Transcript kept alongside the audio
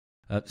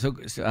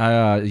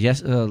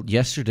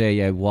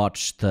Yesterday I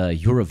watched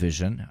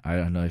Eurovision. I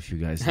don't know if you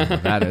guys know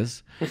what that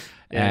is.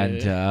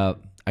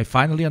 I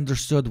finally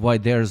understood why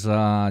there's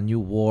a new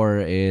war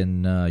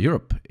in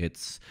Europe.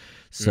 It's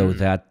so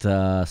that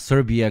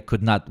Serbia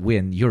could not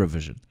win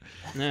Eurovision.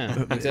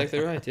 Yeah, exactly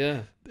right.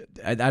 Yeah.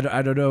 I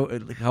don't know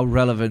how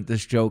relevant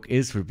this joke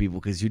is for people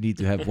because you need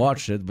to have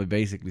watched it. But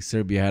basically,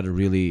 Serbia had a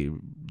really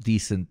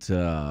decent,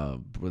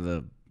 with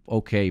a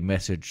okay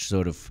message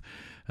sort of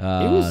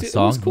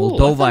song. Cool.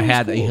 Moldova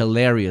had a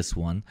hilarious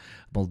one.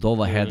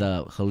 Moldova had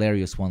a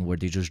hilarious one where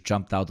they just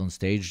jumped out on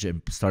stage and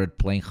started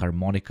playing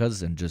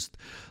harmonicas and just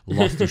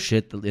lost their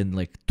shit in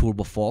like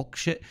turbo folk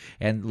shit.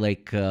 And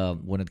like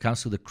when it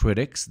comes to the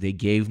critics, they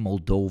gave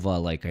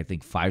Moldova like I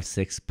think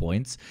 5-6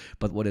 points.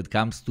 But when it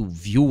comes to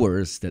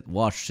viewers that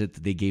watched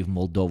it, they gave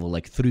Moldova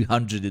like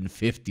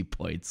 350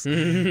 points.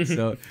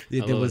 So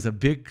there was a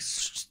big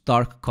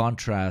stark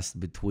contrast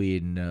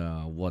between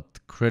what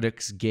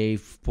critics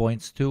gave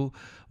points to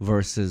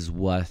versus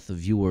what the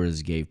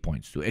viewers gave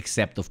points to,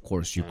 except of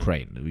course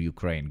Ukraine.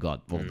 Ukraine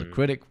got all the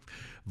critic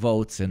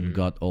votes and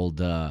got all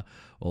the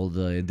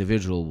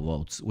individual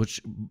votes,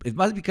 which it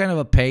must be kind of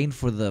a pain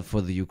for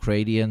the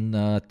Ukrainian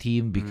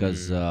team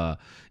because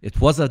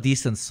it was a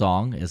decent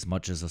song, as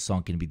much as a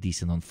song can be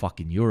decent on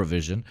fucking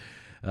Eurovision.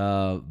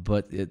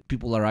 But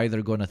people are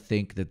either going to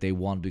think that they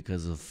won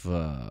because of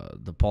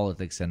the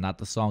politics and not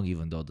the song,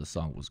 even though the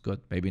song was good.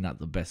 Maybe not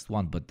the best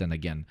one, but then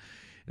again,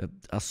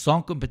 a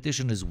song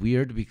competition is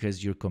weird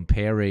because you're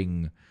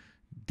comparing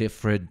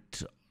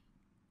different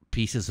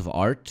pieces of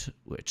art,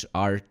 which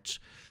art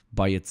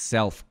by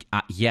itself,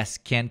 yes,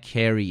 can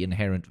carry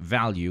inherent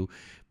value,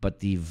 but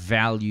the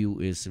value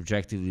is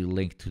subjectively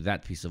linked to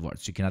that piece of art.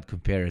 So you cannot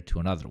compare it to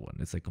another one.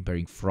 It's like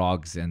comparing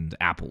frogs and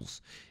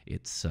apples.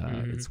 It's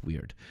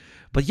weird.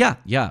 But yeah,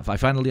 I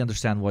finally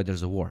understand why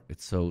there's a war.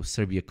 It's so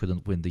Serbia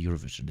couldn't win the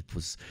Eurovision. It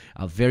was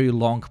a very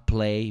long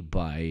play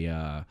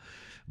by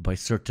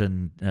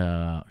certain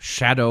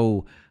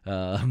shadow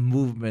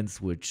movements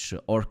which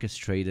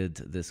orchestrated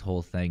this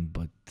whole thing,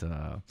 but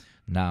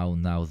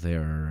now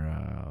they're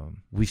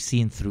we've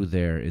seen through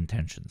their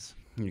intentions.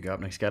 You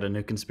got a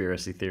new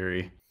conspiracy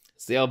theory.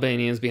 It's the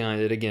Albanians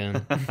behind it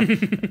again.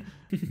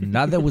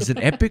 Now, there was an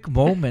epic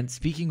moment,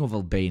 speaking of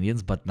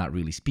Albanians, but not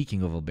really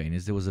speaking of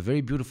Albanians, there was a very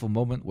beautiful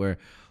moment where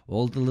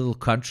all the little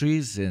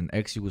countries in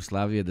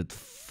ex-Yugoslavia that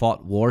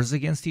fought wars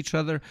against each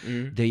other,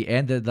 they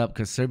ended up,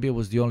 because Serbia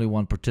was the only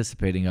one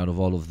participating out of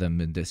all of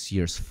them in this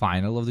year's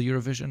final of the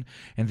Eurovision,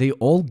 and they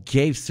all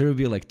gave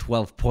Serbia like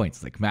 12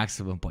 points, like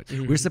maximum points.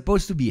 We're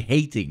supposed to be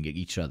hating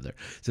each other.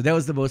 So that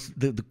was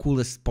the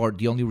coolest part.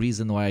 The only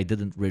reason why I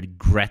didn't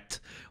regret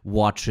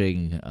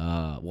watching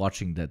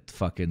that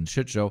fucking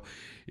shit show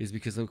is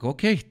because, like,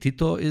 okay,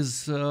 Tito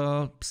is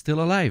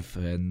still alive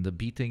and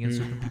beating in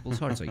certain people's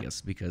hearts, I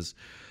guess, because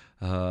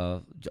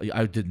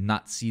I did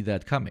not see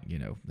that coming. You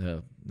know,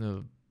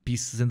 the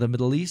peace in the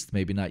Middle East,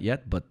 maybe not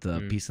yet, but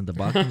peace in the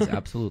Balkans,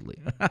 absolutely.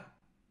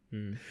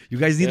 You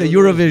guys need a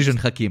Eurovision,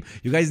 Hakim.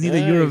 You guys need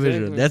a Eurovision.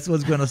 Exactly. That's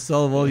what's gonna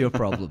solve all your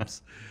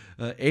problems.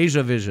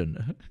 Asia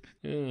Vision.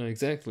 Yeah,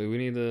 exactly. We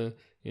need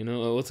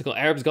what's it called?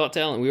 Arabs Got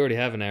Talent. We already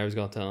have an Arabs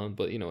Got Talent,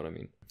 but you know what I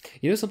mean.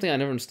 You know something I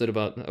never understood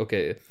about,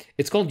 okay,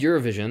 it's called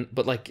Eurovision,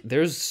 but like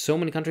there's so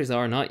many countries that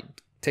are not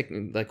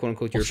like quote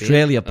unquote European.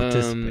 Australia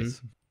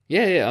participates.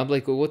 Yeah. I'm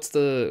like, what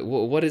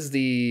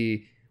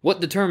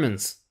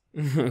determines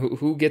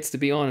who gets to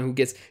be on and who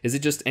gets, is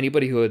it just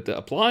anybody who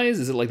applies?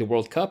 Is it like the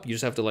World Cup? You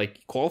just have to like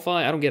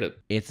qualify? I don't get it.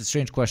 It's a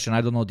strange question.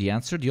 I don't know the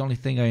answer. The only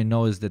thing I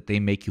know is that they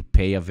make you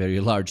pay a very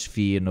large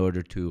fee in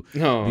order to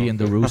be in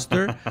the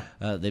rooster.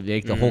 They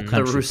make the whole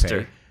country the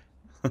rooster. pay.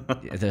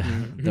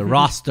 The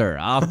roster.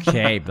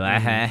 Okay.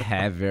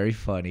 Very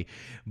funny.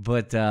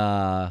 But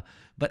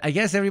I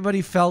guess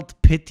everybody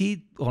felt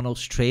pity on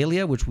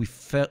Australia, which we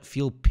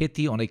feel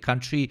pity on a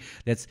country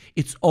that's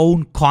its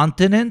own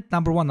continent.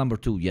 Number one. Number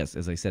two, yes,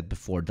 as I said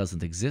before,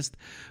 doesn't exist.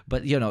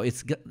 But, you know,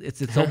 it's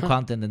its own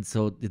continent,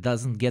 so it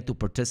doesn't get to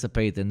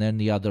participate in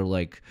any other,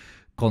 like,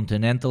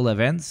 continental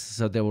events.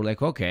 So they were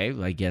like, okay,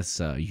 I guess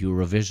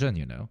Eurovision,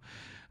 you know.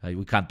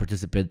 We can't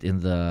participate in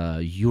the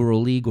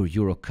EuroLeague or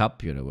Euro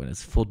Cup, you know, when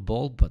it's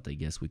football. But I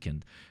guess we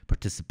can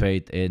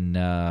participate in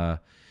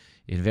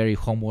very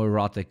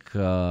homoerotic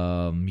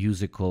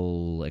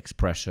musical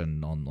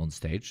expression on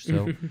stage.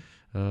 So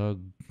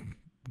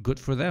good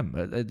for them.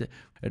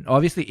 And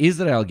obviously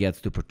Israel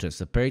gets to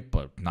participate,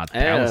 but not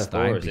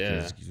Palestine. Of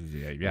course,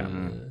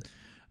 because,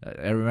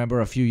 I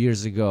remember a few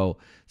years ago,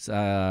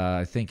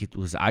 I think it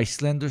was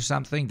Iceland or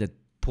something, that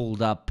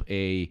pulled up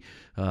a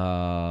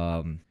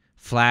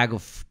flag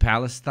of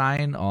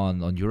Palestine on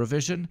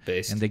Eurovision.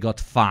 Based. And they got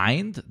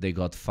fined.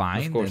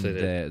 Of course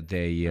and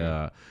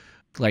they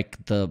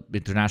like the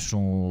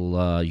International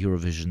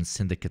Eurovision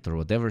Syndicate or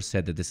whatever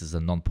said that this is a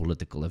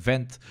non-political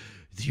event.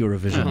 The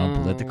Eurovision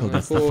non-political,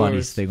 that's the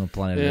funniest thing on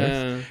planet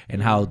Earth.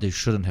 And how they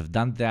shouldn't have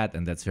done that,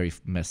 and that's very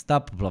messed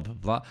up, blah, blah,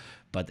 blah.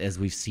 But as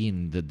we've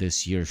seen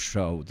this year's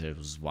show, there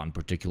was one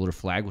particular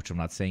flag, which I'm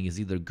not saying is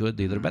either good,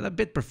 either bad, a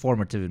bit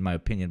performative in my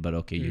opinion, but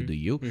okay, you do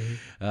you.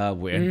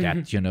 Where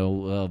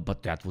that,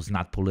 but that was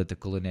not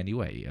political in any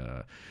way,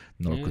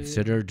 nor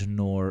considered,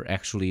 nor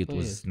actually it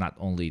was not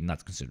only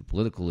not considered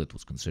political, it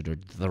was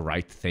considered the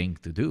right thing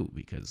to do,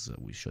 because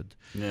we should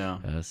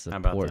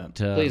support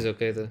Please,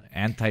 okay,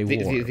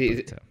 anti-war.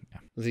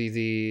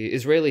 The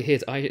Israeli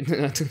hit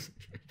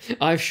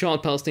I've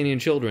shot Palestinian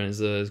children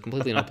is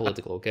completely not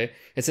political. Okay,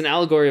 it's an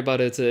allegory about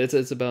it's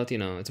about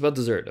it's about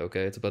dessert.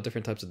 Okay, it's about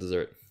different types of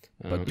dessert.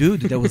 But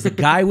dude, there was a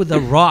guy with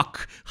a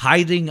rock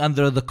hiding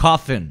under the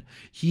coffin.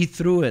 He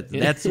threw it.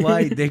 That's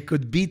why they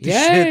could beat the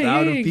shit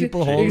out of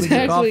people holding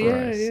the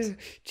coffin.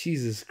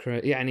 Jesus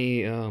Christ.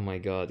 Oh my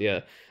God.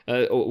 Yeah.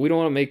 We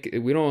don't want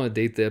to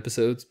date the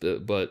episodes,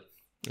 but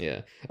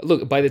yeah.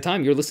 Look, by the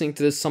time you're listening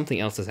to this, something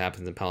else has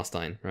happened in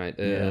Palestine, right?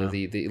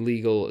 The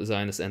illegal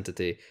Zionist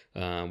entity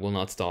will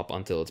not stop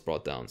until it's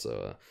brought down.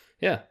 So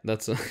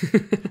that's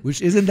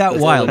which isn't that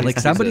wild. Like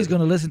somebody's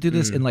going to listen to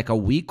this in like a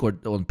week or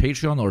on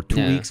Patreon, or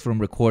 2 weeks from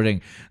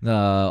recording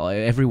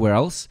everywhere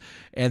else,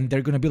 and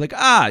they're going to be like,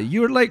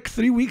 you're like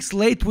 3 weeks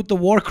late with the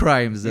war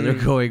crimes that are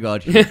going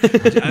on here.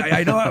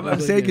 I know I'm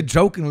saying it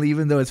jokingly,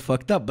 even though it's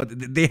fucked up, but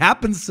they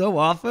happen so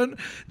often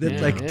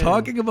that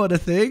talking about a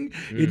thing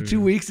in 2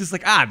 weeks is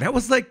like, that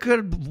was like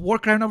a war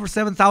crime number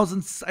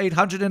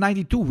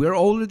 7,892. We're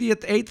already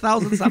at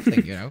 8,000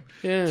 something,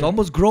 It's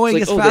almost growing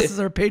as fast as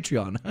our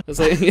Patreon. It's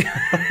like,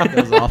 that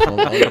was awful.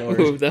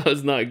 Ooh, that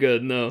was not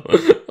good. No.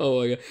 Oh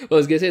my God. Well, I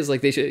was gonna say, it's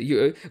like they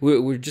should.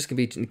 We're just gonna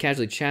be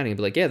casually chatting and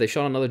be like, they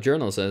shot another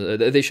journalist.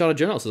 They shot a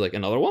journalist. It's like,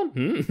 another one,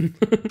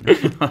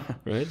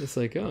 right? It's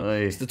like,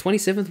 it's the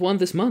 27th one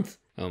this month.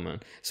 Oh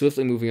man.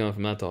 Swiftly moving on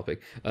from that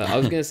topic. I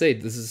was gonna say,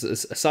 this is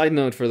a side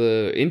note for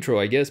the intro,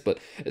 I guess, but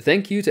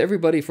thank you to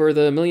everybody for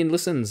the million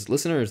listeners,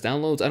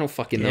 downloads. I don't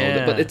fucking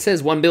know, but it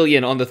says 1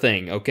 billion on the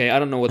thing. Okay, I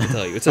don't know what to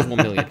tell you. It says 1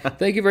 million.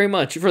 Thank you very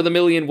much for the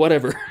million,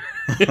 whatever.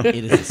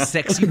 It is a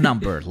sexy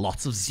number,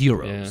 lots of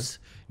zeros.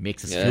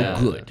 Makes us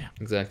feel good.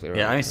 Exactly right.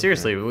 Yeah, I mean,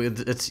 seriously,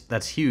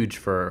 that's huge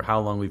for how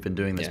long we've been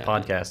doing this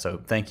podcast. So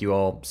thank you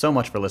all so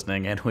much for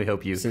listening, and we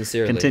hope you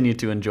continue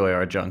to enjoy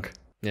our junk.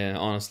 Yeah,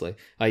 honestly,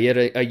 I yet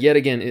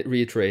again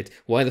reiterate,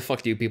 why the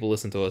fuck do you people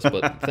listen to us?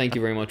 But thank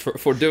you very much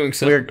for doing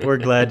so. We're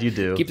glad you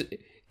do.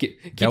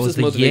 That was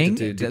the yin.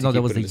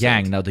 That was the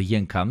yang. Now the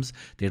yin comes.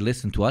 They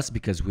listen to us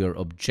because we are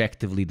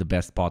objectively the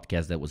best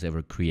podcast that was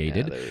ever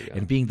created,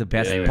 and being the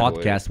best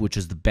podcast, which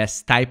is the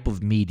best type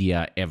of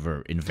media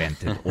ever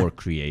invented or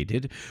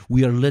created.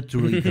 We are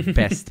literally the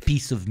best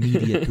piece of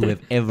media to have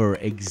ever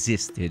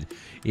existed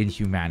in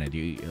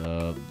humanity.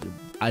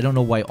 I don't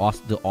know why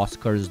the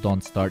Oscars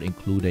don't start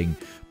including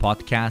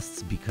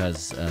podcasts,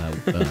 because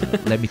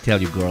let me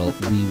tell you, girl,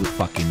 we would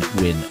fucking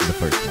win the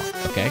first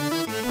one. Okay.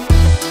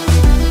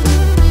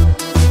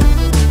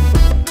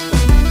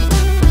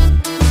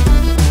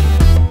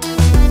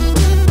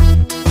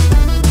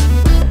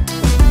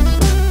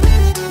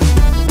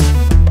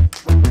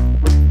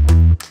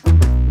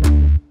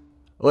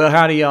 Well,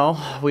 howdy,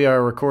 y'all. We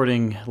are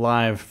recording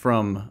live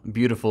from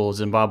beautiful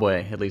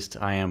Zimbabwe. At least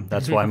I am.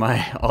 That's why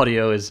my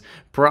audio is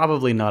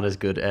probably not as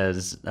good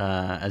as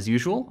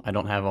usual. I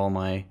don't have all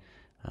my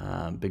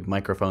big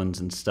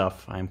microphones and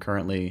stuff. I'm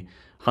currently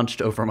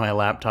hunched over my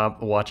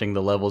laptop, watching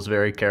the levels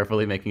very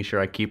carefully, making sure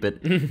I keep it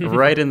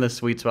right in the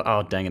sweet spot.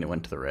 Oh, dang it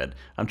went to the red.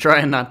 I'm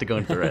trying not to go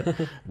into the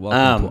red.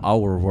 Welcome to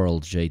our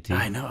world, JT.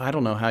 I know. I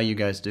don't know how you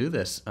guys do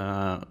this.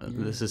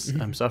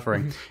 I'm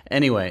suffering.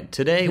 Anyway,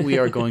 today we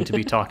are going to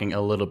be talking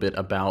a little bit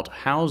about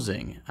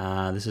housing.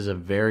 This is a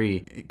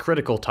very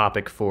critical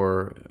topic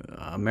for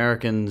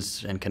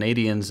Americans and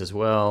Canadians as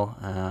well.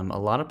 A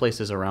lot of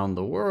places around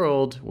the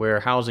world where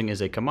housing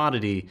is a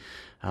commodity,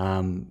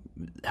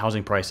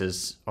 housing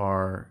prices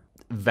are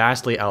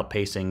vastly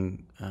outpacing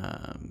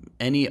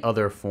any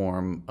other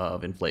form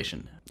of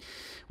inflation.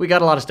 We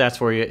got a lot of stats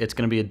for you. It's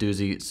going to be a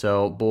doozy.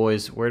 So,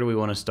 boys, where do we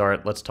want to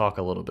start? Let's talk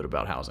a little bit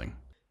about housing.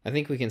 I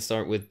think we can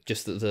start with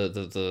just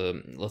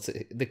the let's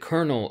say the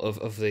kernel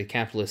of the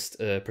capitalist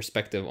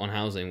perspective on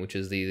housing, which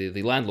is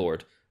the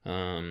landlord.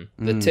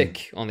 The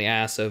tick on the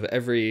ass of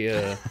every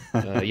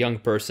young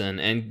person,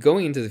 and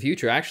going into the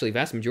future, actually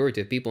vast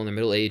majority of people in the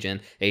middle age,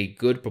 and a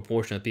good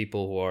proportion of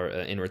people who are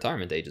in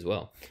retirement age as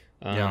well.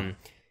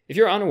 If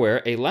you're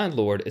unaware, a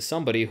landlord is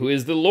somebody who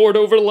is the lord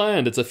over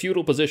land. It's a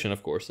feudal position,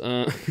 of course,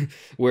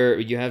 where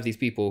you have these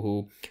people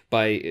who,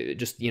 by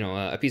just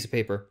a piece of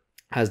paper,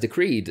 has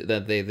decreed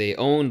that they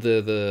own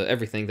the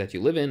everything that you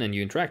live in and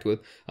you interact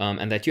with,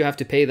 and that you have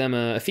to pay them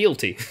a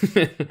fealty,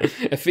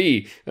 a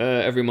fee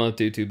every month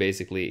to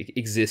basically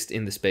exist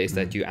in the space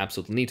that you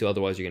absolutely need to.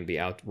 Otherwise, you're going to be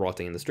out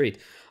rotting in the street.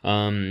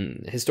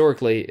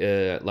 Historically,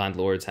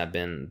 landlords have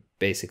been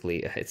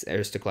basically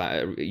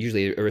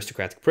usually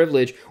aristocratic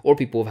privilege, or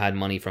people have had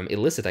money from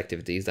illicit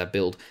activities that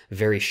build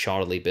very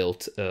shoddily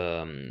built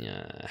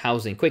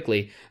housing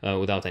quickly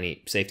without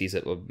any safeties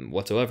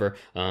whatsoever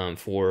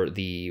for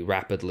the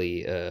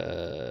rapidly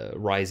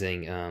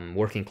rising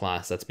working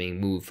class that's being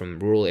moved from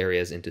rural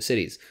areas into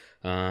cities.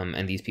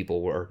 and these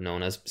people were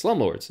known as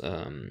slumlords.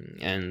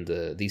 And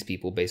these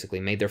people basically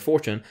made their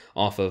fortune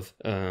off of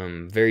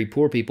very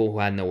poor people who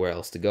had nowhere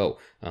else to go.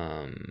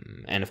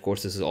 And of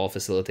course, this is all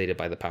facilitated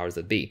by the powers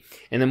that be.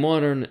 In the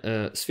modern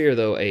sphere,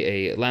 though,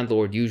 a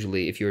landlord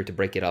usually, if you were to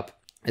break it up,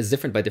 is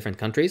different by different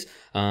countries,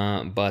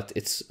 but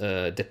it's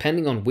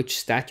depending on which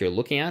stat you're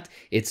looking at,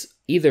 it's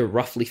either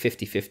roughly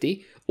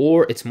 50-50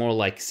 or it's more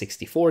like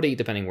 60-40,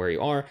 depending where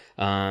you are,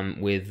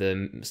 with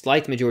the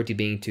slight majority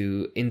being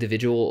to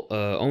individual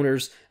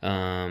owners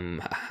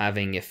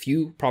having a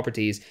few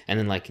properties, and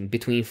then like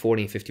between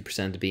 40 and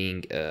 50%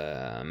 being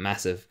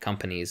massive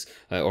companies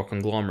or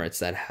conglomerates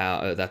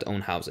that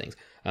own housings.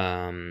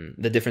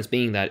 The difference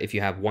being that if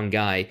you have one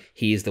guy,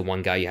 he is the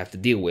one guy you have to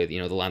deal with,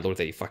 the landlord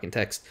that you fucking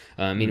text.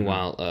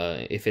 Meanwhile,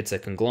 if it's a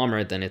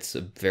conglomerate, then it's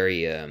a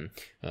very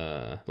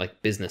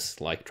like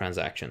business-like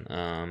transaction.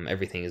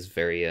 Everything is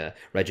very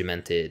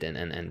regimented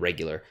and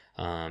regular.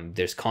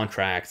 There's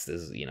contracts.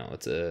 There's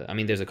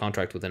there's a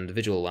contract with an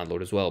individual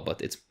landlord as well,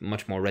 but it's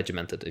much more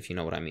regimented, if you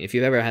know what I mean. If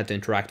you've ever had to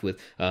interact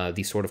with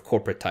these sort of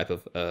corporate type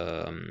of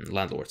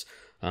landlords.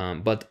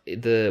 But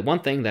the one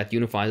thing that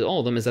unifies all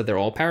of them is that they're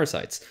all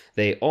parasites.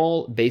 They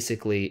all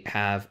basically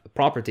have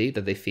property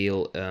that they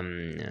feel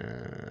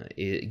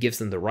it gives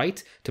them the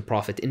right to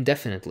profit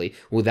indefinitely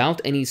without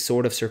any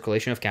sort of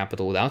circulation of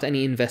capital, without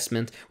any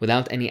investment,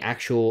 without any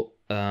actual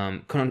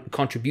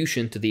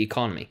contribution to the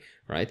economy.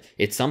 Right?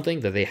 It's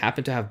something that they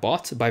happen to have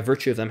bought by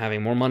virtue of them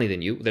having more money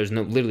than you. There's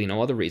literally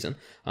no other reason.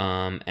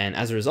 And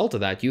as a result of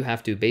that, you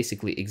have to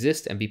basically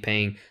exist and be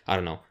paying, I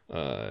don't know,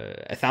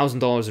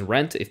 $1,000 in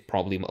rent, if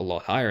probably a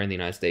lot higher in the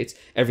United States,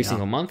 every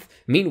single month.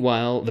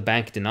 Meanwhile, the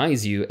bank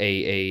denies you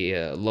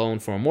a loan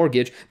for a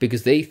mortgage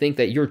because they think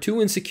that you're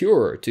too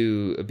insecure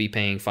to be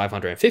paying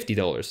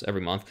 $550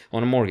 every month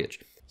on a mortgage.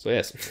 So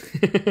yes.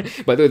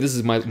 By the way, this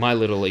is my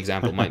little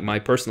example. My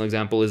personal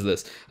example is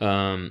this.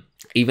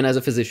 Even as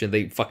a physician,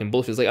 they fucking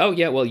bullshit. It's like, oh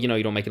yeah, well,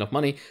 you don't make enough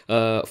money.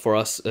 For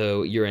us,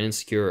 you're an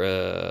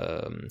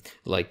insecure,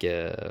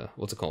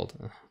 what's it called?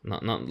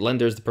 Not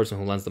lender is the person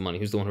who lends the money.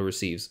 Who's the one who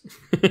receives?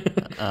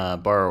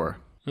 Borrower.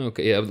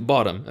 Okay, yeah, the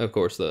bottom, of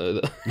course.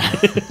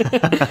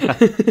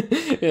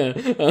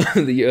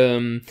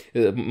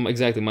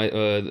 Exactly.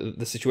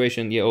 The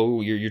situation. Yeah,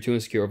 you're too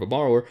insecure of a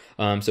borrower.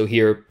 So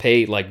here,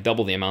 pay like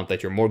double the amount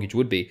that your mortgage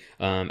would be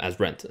as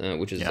rent,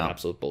 which is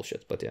absolute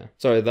bullshit. But yeah,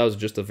 sorry, that was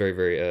just a very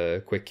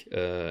very quick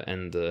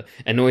and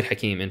annoyed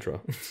Hakeem intro.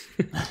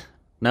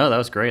 No, that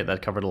was great.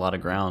 That covered a lot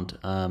of ground.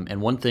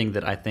 And one thing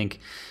that I think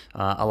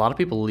a lot of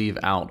people leave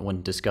out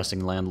when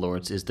discussing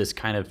landlords is this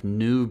kind of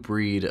new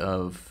breed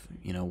of,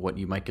 what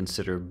you might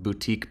consider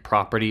boutique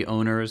property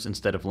owners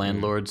instead of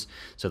landlords.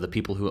 So the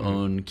people who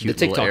own cute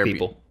the TikTok little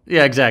people.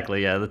 Yeah,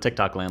 exactly. Yeah, the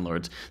TikTok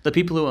landlords. The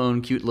people who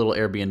own cute little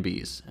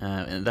Airbnbs.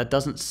 And that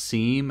doesn't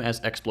seem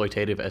as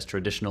exploitative as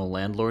traditional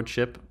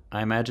landlordship,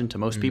 I imagine, to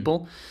most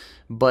people.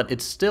 But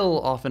it still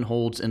often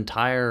holds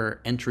entire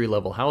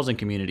entry-level housing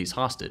communities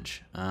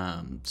hostage.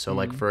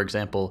 Like, for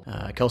example,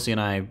 Kelsey and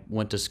I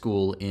went to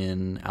school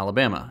in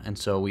Alabama. And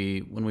so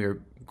when we were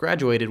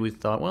graduated, we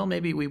thought, well,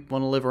 maybe we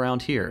want to live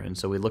around here. And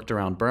so we looked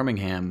around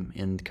Birmingham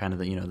in kind of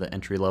the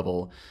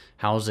entry-level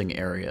housing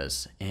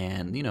areas.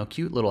 And,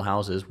 cute little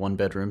houses, 1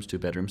 bedrooms, 2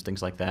 bedrooms,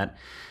 things like that.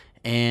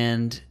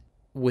 And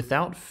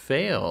without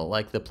fail,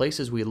 like the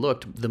places we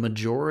looked, the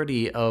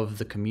majority of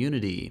the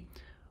community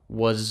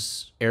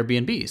was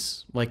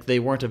Airbnbs. Like they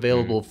weren't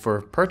available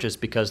for purchase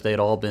because they had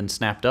all been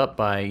snapped up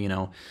by,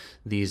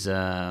 these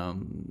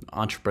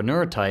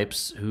entrepreneur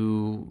types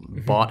who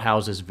bought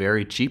houses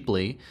very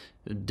cheaply,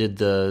 did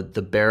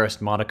the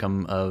barest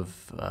modicum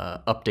of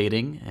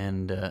updating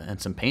and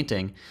some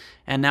painting,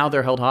 and now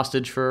they're held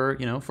hostage for,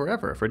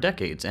 forever, for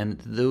decades. And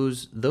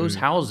those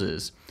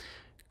houses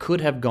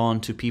could have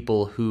gone to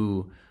people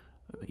who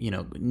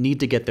need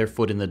to get their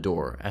foot in the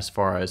door as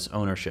far as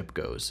ownership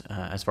goes,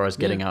 as far as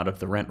getting out of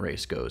the rent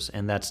race goes.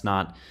 And that's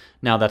not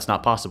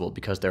possible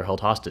because they're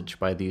held hostage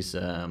by these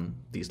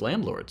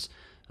landlords.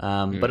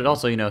 But it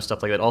also,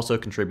 stuff like that also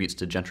contributes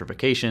to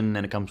gentrification,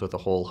 and it comes with a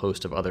whole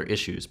host of other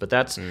issues. But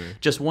that's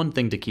just one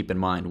thing to keep in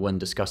mind when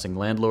discussing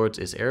landlords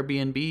is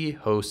Airbnb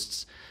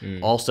hosts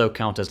also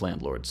count as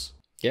landlords.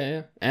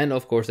 Yeah. And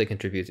of course they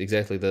contribute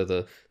exactly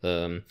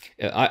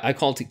I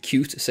call it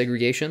cute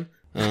segregation.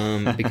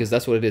 Because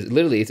that's what it is.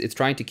 Literally, it's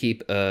trying to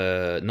keep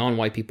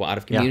non-white people out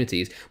of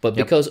communities. But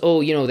because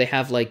they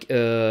have like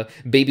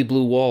baby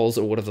blue walls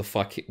or whatever the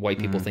fuck white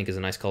people think is a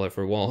nice color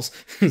for walls.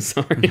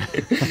 Sorry.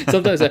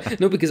 Sometimes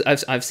because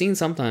I've seen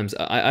sometimes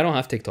I don't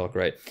have TikTok,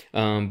 right?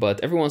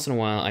 But every once in a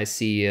while I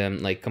see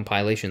like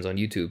compilations on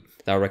YouTube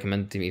that are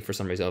recommended to me for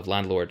some reason of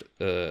landlord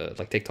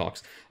like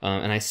TikToks,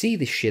 and I see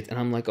this shit and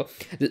I'm like, oh,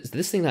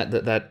 this thing that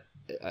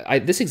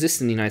this exists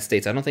in the United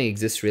States. I don't think it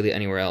exists really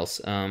anywhere else.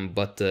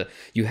 But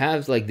you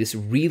have like this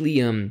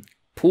really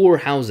poor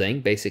housing,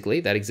 basically,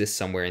 that exists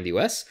somewhere in the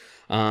US.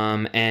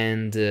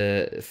 And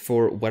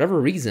for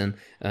whatever reason,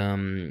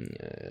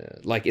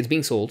 like it's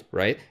being sold,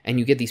 right? And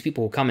you get these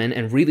people who come in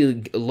and really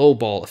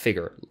lowball a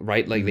figure,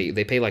 right? Like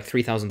they pay like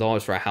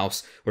 $3,000 for a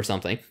house or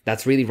something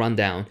that's really run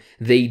down.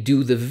 They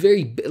do the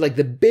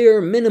the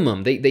bare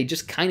minimum. They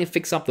just kind of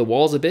fix up the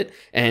walls a bit,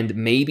 and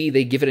maybe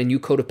they give it a new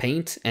coat of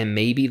paint, and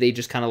maybe they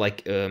just kind of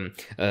like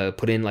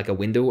put in like a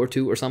window or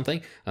two or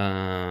something,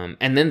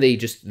 and then they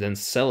just then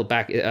sell it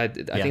back. I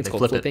think it's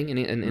called flipping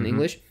in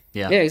English.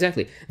 Yeah,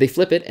 exactly. They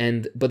flip it,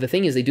 but the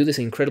thing is, they do this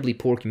in incredibly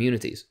poor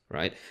communities,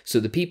 right? So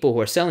the people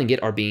who are selling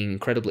it are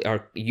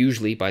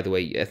usually, by the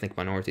way, ethnic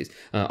minorities,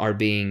 are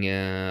being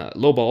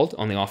lowballed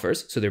on the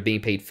offers, so they're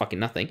being paid fucking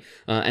nothing.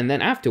 And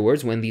then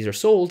afterwards, when these are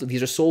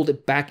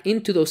sold back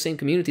into those same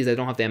communities that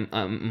don't have the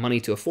money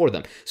to afford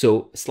them.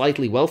 So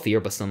slightly wealthier,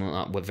 but still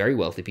not very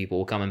wealthy people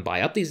will come and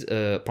buy up these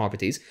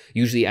properties,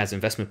 usually as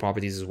investment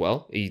properties as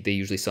well. They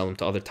usually sell them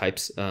to other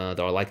types that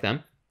are like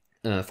them.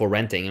 For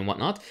renting and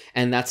whatnot,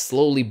 and that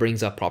slowly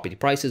brings up property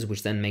prices,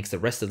 which then makes the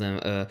rest of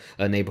the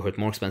neighborhood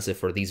more expensive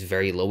for these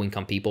very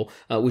low-income people,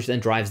 which then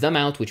drives them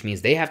out, which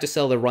means they have to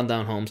sell their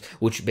rundown homes,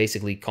 which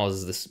basically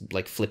causes this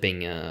like flipping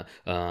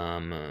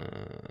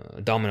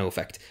domino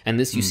effect. And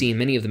this you see in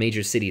many of the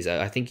major cities.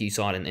 I think you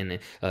saw it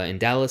in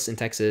Dallas, in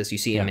Texas. You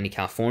see it in many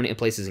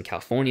places in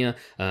California,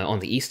 on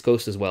the East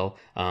Coast as well.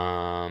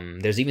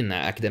 There's even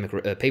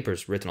academic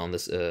papers written on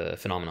this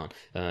phenomenon.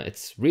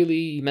 It's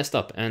really messed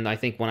up, and I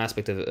think one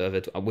aspect of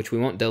it, which we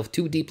won't delve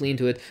too deeply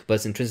into it, but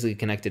it's intrinsically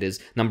connected,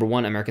 is number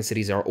one, American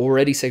cities are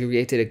already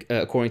segregated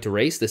according to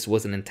race. This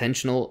was an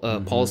intentional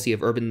policy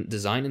of urban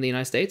design in the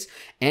United States,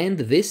 and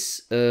this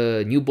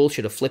new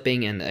bullshit of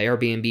flipping and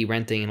Airbnb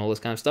renting and all this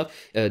kind of stuff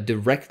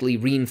directly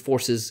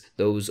reinforces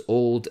those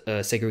old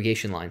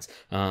segregation lines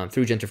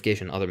through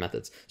gentrification and other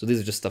methods. So these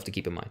are just stuff to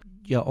keep in mind.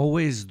 Yeah,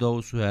 always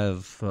those who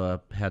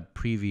have had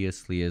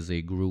previously as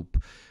a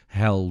group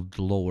held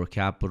lower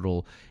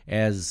capital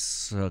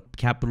as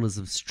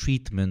capitalism's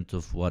treatment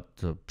of what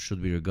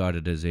should be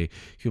regarded as a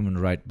human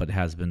right but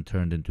has been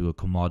turned into a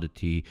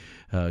commodity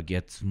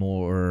gets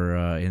more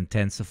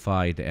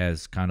intensified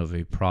as kind of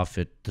a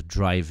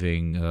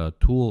profit-driving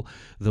tool,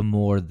 the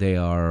more they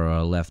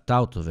are left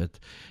out of it.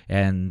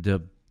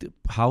 And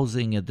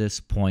housing at this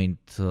point,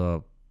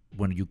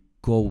 when you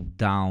go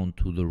down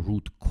to the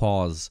root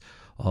cause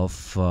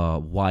of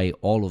why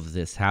all of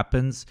this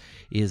happens,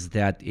 is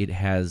that it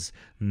has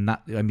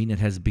not, I mean, it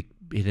has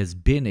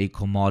been a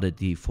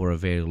commodity for a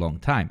very long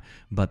time,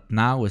 but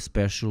now,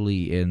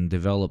 especially in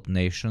developed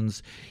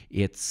nations,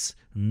 it's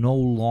no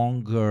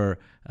longer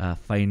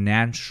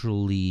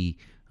financially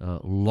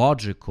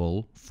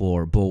logical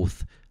for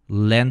both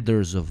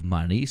lenders of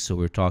money, so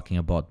we're talking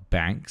about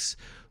banks,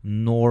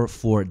 nor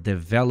for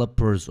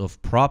developers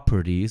of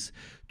properties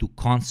to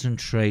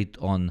concentrate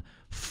on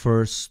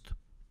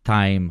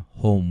first-time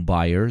home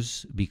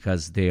buyers,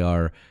 because they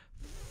are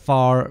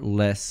far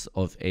less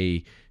of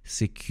a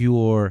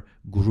secure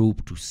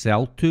group to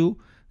sell to,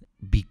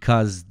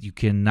 because you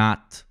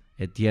cannot,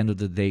 at the end of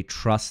the day,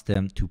 trust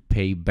them to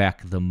pay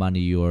back the money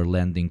you are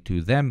lending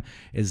to them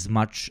as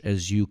much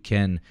as you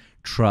can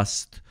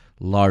trust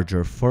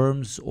larger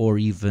firms or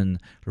even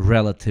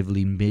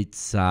relatively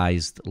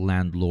mid-sized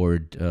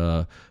landlord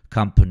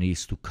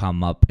companies to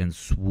come up and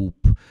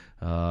swoop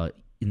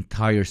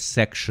entire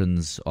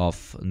sections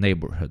of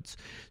neighborhoods.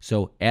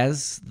 So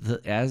as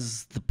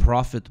the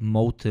profit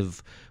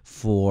motive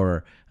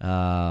for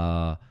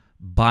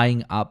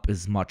buying up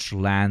as much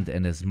land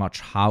and as much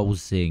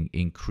housing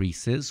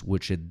increases,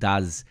 which it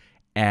does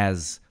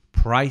as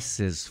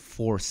prices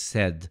for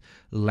said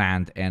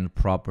land and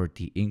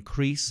property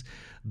increase,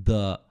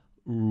 the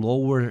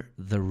lower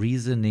the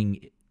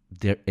reasoning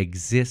there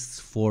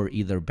exists for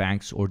either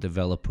banks or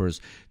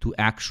developers to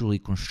actually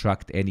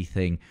construct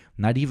anything,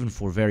 not even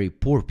for very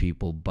poor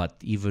people, but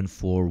even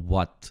for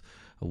what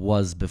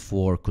was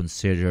before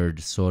considered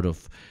sort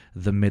of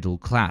the middle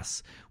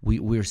class.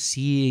 We're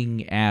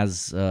seeing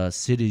as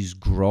cities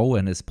grow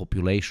and as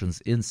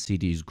populations in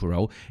cities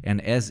grow and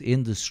as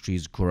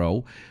industries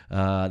grow,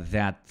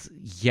 that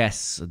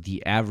yes,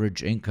 the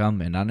average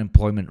income and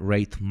unemployment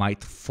rate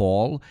might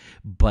fall,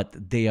 but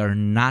they are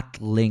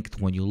not linked,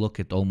 when you look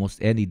at almost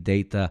any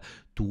data,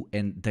 to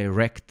a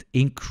direct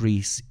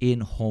increase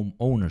in home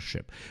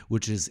ownership,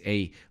 which is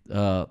a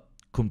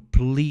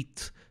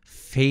complete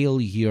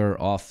failure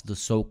of the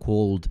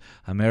so-called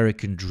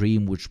American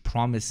dream, which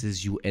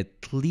promises you at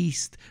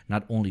least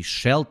not only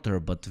shelter,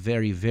 but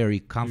very, very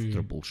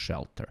comfortable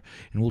shelter.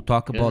 And we'll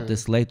talk about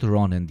this later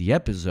on in the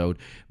episode,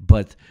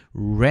 but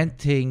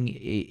renting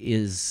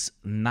is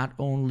not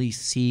only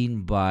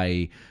seen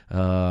by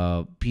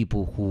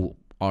people who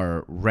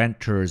are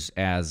renters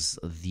as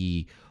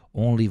the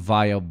only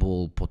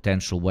viable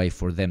potential way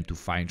for them to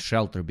find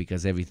shelter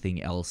because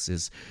everything else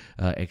is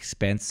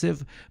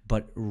expensive,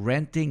 but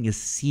renting is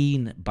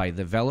seen by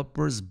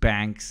developers,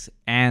 banks,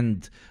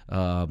 and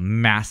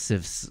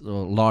massive,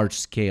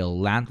 large-scale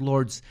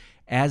landlords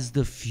as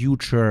the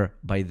future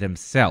by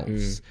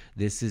themselves.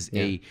 This is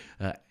a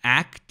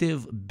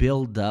active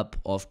buildup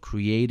of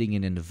creating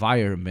an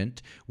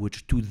environment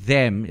which to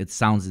them, it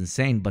sounds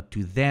insane, but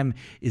to them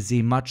is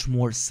a much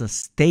more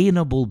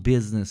sustainable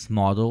business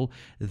model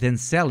than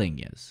selling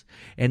is.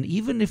 And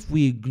even if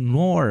we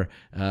ignore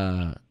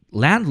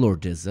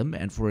landlordism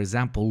and, for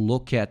example,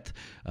 look at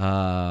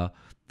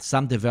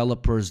some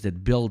developers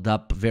that build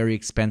up very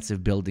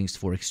expensive buildings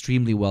for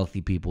extremely wealthy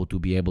people to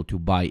be able to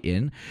buy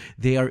in,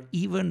 they are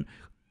even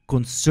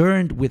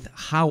concerned with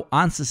how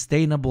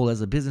unsustainable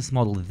as a business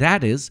model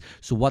that is.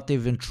 So what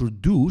they've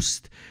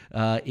introduced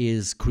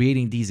is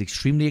creating these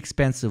extremely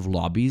expensive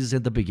lobbies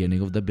at the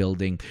beginning of the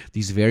building,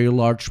 these very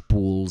large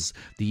pools,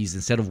 these,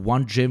 instead of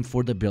one gym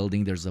for the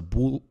building, there's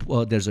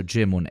a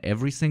gym on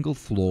every single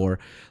floor,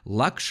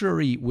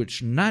 luxury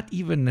which not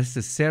even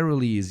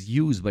necessarily is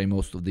used by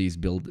most of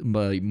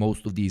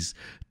these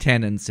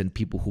tenants and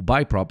people who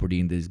buy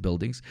property in these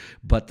buildings,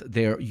 but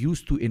they're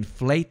used to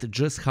inflate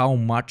just how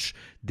much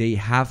they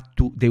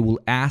will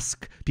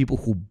ask people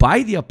who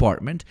buy the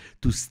apartment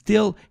to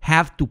still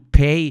have to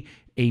pay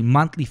a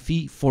monthly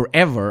fee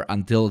forever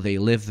until they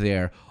live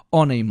there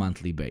on a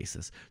monthly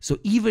basis. So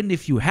even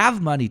if you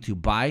have money to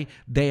buy,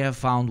 they have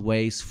found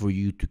ways for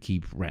you to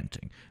keep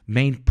renting.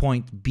 Main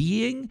point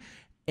being,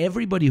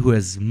 everybody who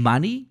has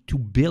money to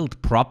build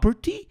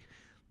property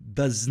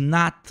does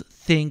not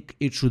think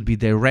it should be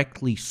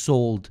directly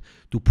sold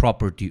to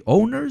property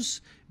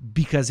owners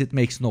because it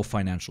makes no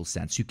financial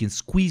sense. You can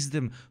squeeze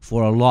them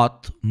for a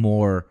lot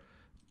more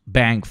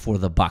bang for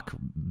the buck,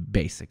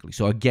 basically.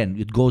 So again,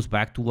 it goes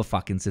back to a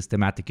fucking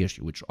systematic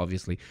issue, which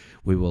obviously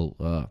we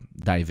will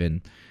dive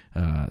in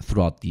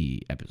throughout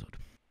the episode.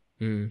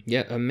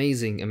 Yeah,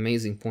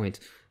 amazing point.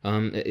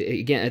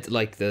 Again, it's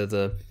like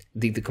the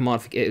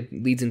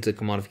it leads into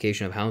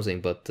commodification of housing,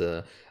 but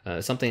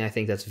something I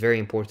think that's very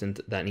important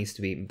that needs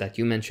to be, that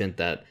you mentioned,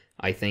 that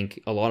I think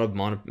a lot of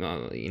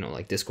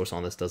like discourse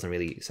on this doesn't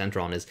really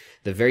center on, is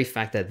the very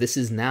fact that this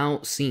is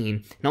now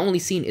seen, not only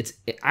seen, it's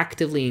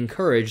actively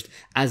encouraged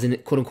as an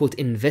quote unquote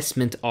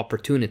investment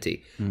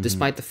opportunity,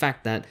 despite the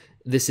fact that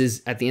this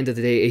is, at the end of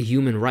the day, a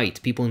human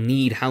right. People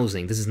need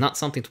housing. This is not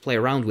something to play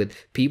around with.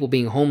 People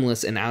being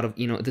homeless and out of,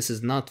 this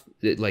is not,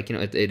 like,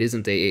 it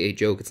isn't a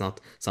joke. It's not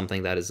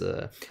something that is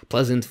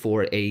pleasant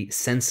for a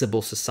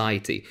sensible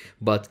society.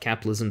 But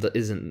capitalism that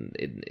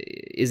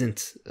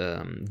isn't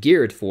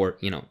geared for,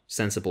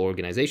 sensible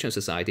organization of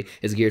society.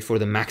 It's geared for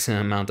the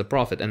maximum amount of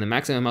profit. And the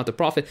maximum amount of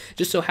profit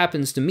just so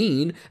happens to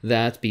mean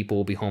that people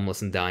will be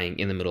homeless and dying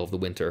in the middle of the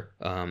winter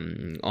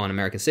on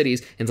American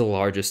cities in the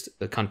largest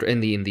country,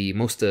 in the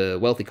most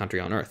wealthy country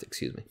on earth,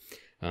 excuse me.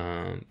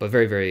 But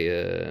very,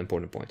 very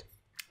important point.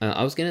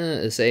 I was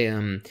gonna say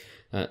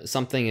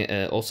something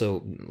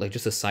also, like,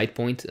 just a side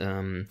point.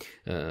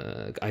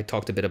 I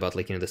talked a bit about,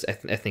 like, this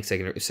ethnic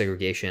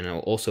segregation,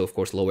 and also, of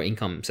course, lower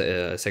income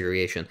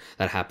segregation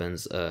that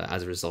happens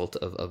as a result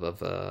of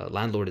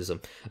landlordism.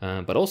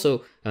 But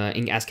also,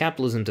 as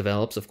capitalism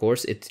develops, of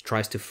course, it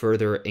tries to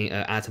further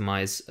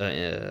atomize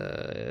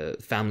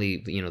family,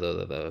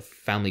 the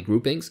family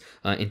groupings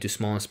into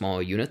smaller and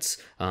smaller units.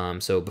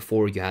 So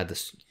before, you had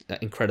this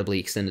incredibly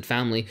extended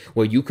family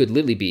where you could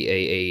literally be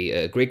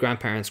a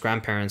great-grandparents,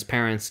 grandparents,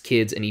 parents,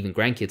 kids, and even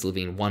grandkids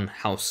living in one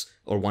house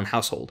or one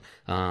household.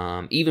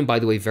 Even, by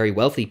the way, very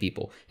wealthy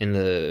people in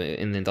the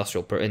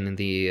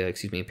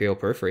imperial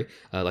periphery,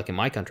 like in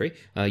my country,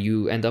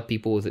 you end up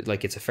people with,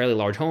 like, it's a fairly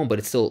large home, but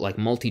it's still like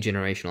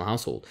multi-generational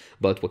household.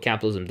 But what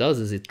capitalism does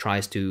is it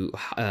tries to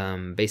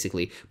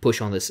basically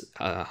push on this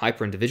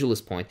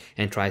hyper-individualist point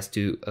and tries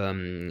to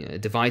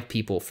divide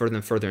people further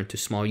and further into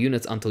small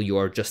units until you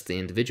are just the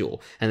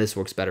individual. And this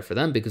works better for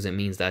them because it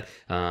means that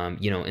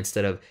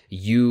instead of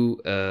you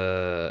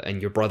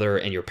and your brother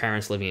and your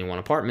parents living in one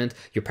apartment,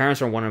 your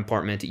parents are in one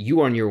apartment,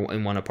 you are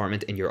in one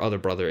apartment, and your other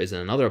brother is in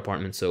another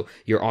apartment. So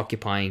you're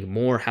occupying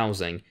more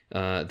housing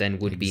than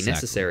would be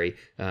necessary,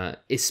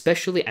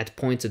 especially at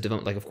points of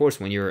development. Like, of course,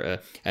 when you're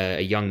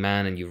a young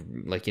man and you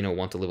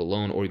want to live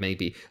alone, or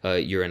maybe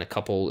you're in a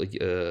couple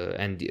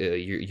and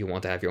you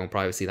want to have your own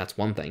privacy, that's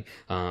one thing.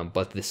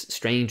 But this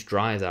strange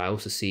drive that I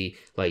also see,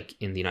 like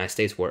in the United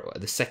States, where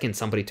the second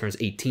somebody turns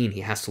 18,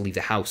 he has to leave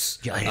the house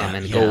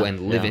and go and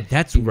live in.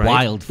 That's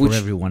wild for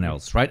everyone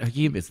else, right,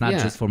 Hakeem? It's not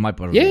just for my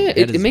part. Yeah,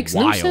 it makes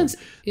no sense.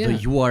 Yeah.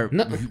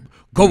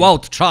 Go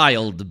out,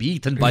 child, be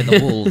eaten by the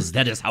wolves.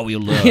 That is how you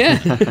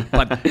learn.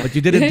 But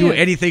you didn't do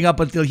anything up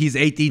until he's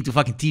 18 to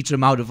fucking teach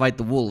him how to fight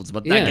the wolves.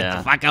 But get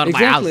the fuck out of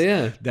my house.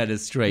 Yeah. That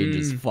is strange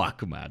as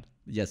fuck, man.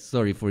 Yes,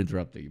 sorry for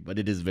interrupting you, but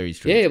it is very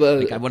strange. Yeah, but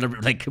like, I want to,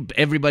 like,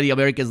 everybody,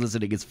 Americans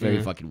listening, it's very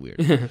fucking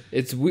weird.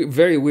 It's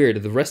very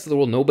weird. The rest of the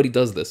world, nobody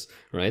does this,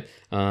 right?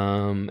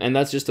 And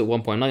that's just at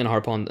one point. I'm not going to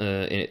harp on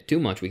in it too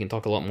much. We can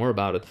talk a lot more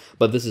about it.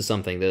 But this is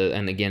something that,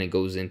 and again, it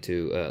goes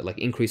into like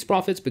increased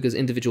profits, because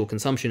individual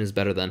consumption is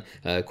better than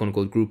quote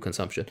unquote group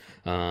consumption.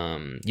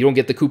 You don't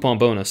get the coupon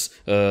bonus,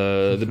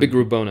 the big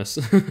group bonus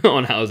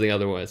on housing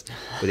otherwise.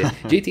 But yeah,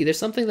 JT, there's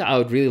something that I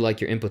would really like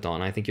your input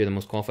on. I think you're the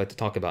most qualified to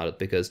talk about it,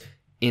 because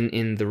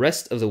in the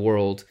rest of the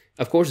world,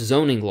 of course,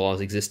 zoning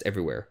laws exist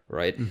everywhere,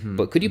 right?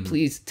 But could you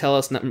please tell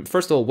us,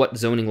 first of all, what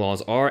zoning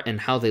laws are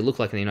and how they look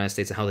like in the United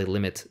States and how they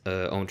limit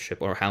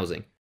ownership or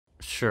housing?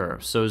 Sure.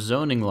 So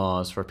zoning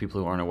laws, for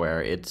people who aren't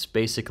aware, it's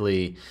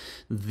basically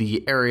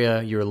the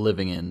area you're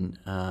living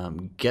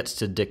in gets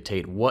to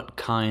dictate what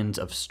kinds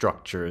of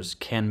structures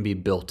can be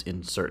built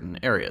in certain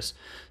areas.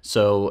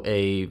 So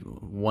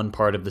one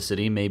part of the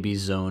city may be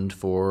zoned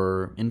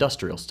for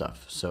industrial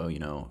stuff, so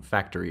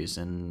factories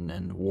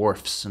and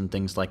wharfs and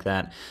things like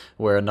that,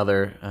 where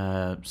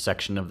another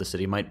section of the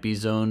city might be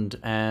zoned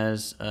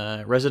as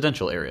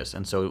residential areas,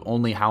 and so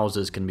only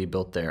houses can be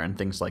built there and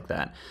things like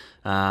that.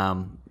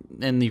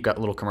 And you've got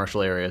little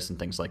commercial areas and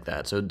things like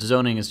that. So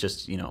zoning is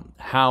just,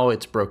 how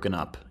it's broken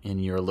up in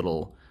your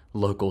little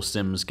local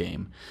Sims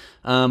game.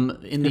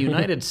 In the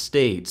United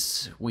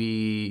States,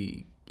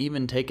 we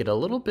even take it a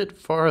little bit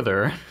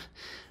farther,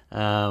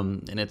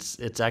 and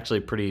it's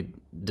actually pretty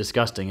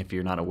disgusting if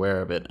you're not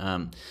aware of it.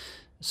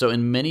 So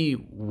in many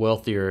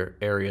wealthier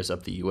areas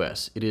of the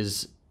U.S., it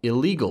is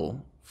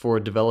illegal for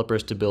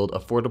developers to build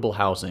affordable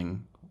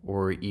housing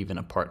or even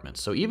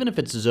apartments. So even if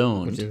it's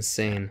zoned, which is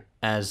insane,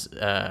 as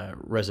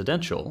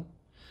residential,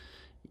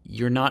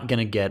 you're not going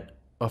to get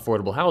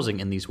affordable housing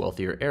in these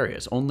wealthier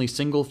areas. Only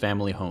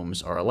single-family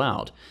homes are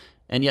allowed.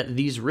 And yet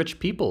these rich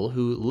people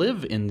who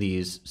live in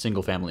these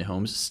single-family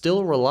homes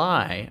still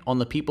rely on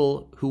the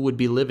people who would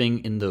be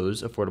living in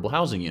those affordable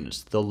housing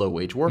units, the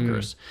low-wage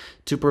workers,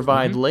 to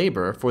provide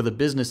labor for the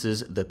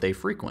businesses that they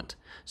frequent.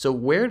 So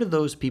where do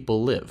those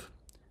people live?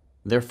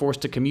 They're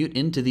forced to commute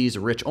into these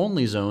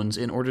rich-only zones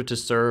in order to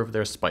serve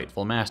their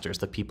spiteful masters,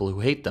 the people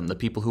who hate them, the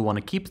people who want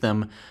to keep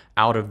them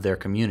out of their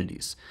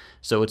communities.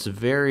 So it's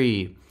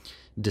very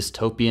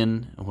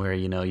dystopian, where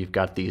you've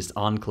got these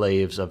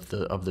enclaves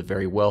of the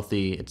very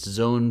wealthy. It's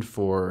zoned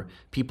for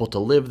people to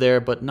live there,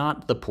 but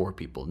not the poor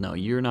people. No,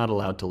 you're not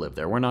allowed to live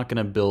there. We're not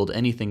going to build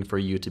anything for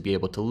you to be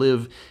able to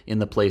live in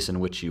the place in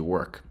which you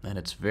work. And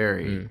it's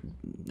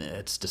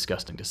it's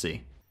disgusting to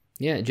see.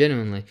 Yeah,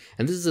 genuinely.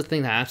 And this is the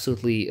thing that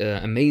absolutely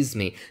amazed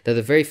me, that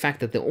the very fact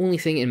that the only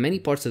thing in many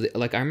parts of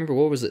I remember,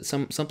 what was it,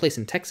 some place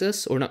in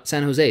Texas, or not,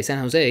 San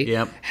Jose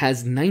Yep.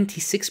 has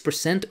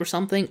 96% or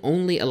something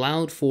only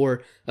allowed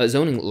for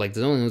zoning. Like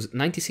the zoning was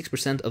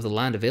 96% of the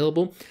land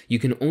available, you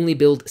can only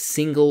build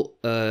single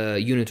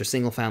unit or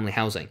single family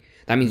housing.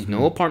 That means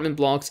no apartment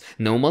blocks,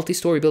 no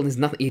multi-story buildings,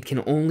 nothing. It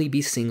can only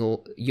be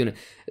single unit.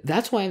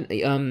 That's why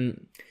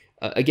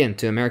again,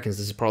 to Americans,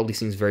 this probably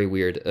seems very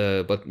weird,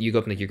 but you,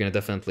 Gopnik, you're going to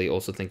definitely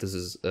also think this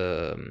is,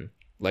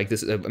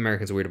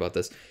 Americans are weird about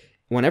this.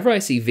 Whenever I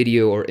see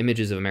video or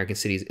images of American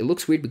cities, it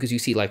looks weird because you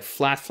see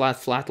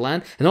flat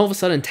land, and all of a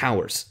sudden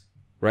towers,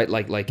 right?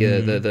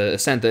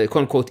 The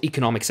quote-unquote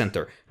economic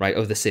center, right,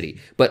 of the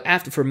city. But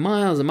for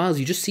miles and miles,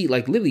 you just see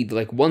literally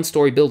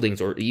one-story buildings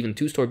or even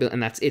two-story buildings,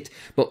 and that's it.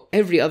 But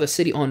every other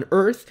city on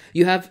Earth,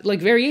 you have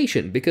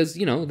variation because,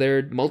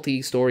 they're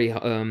multi-story,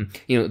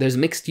 there's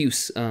mixed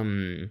use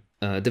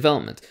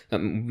development,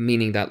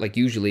 meaning that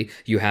usually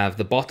you have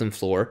the bottom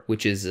floor,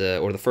 which is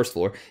or the first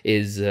floor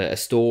is a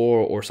store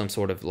or some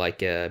sort of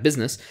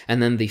business,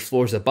 and then the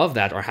floors above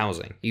that are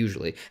housing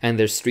usually, and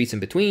there's streets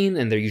in between,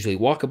 and they're usually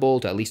walkable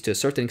to at least to a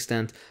certain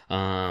extent.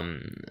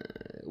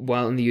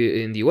 While in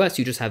the US,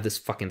 you just have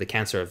the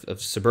cancer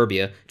of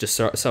suburbia, just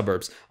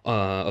suburbs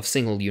of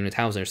single unit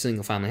housing or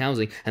single family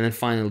housing, and then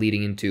finally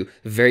leading into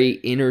very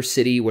inner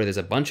city where there's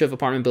a bunch of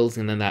apartment buildings,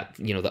 and then that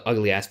the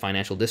ugly ass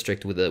financial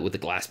district with the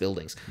glass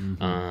buildings.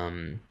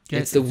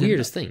 It's the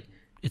weirdest thing.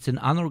 It's an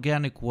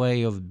unorganic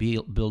way of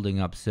building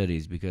up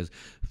cities, because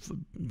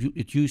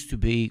it used to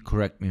be,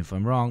 correct me if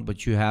I'm wrong,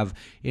 but you have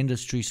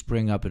industry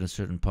spring up in a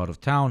certain part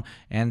of town,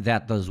 and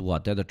that does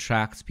what? That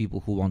attracts people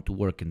who want to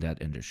work in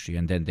that industry,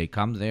 and then they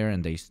come there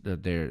and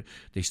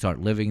they start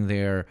living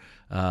there,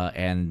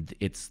 and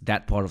it's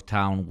that part of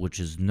town which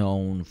is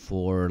known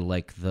for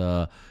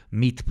the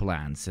meat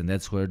plants, and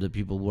that's where the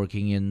people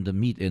working in the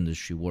meat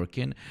industry work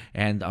in,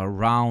 and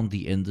around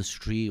the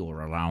industry,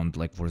 or around,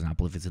 for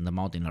example, if it's in the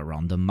mountain,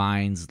 around the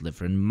mines,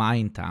 different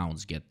mine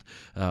towns get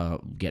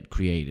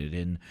created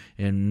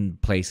in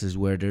places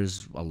where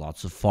there's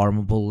lots of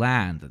farmable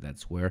land.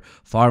 That's where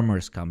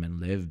farmers come and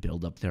live,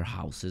 build up their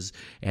houses,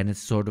 and it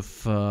sort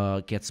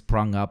of gets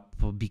sprung up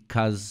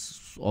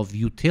because of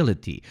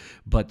utility,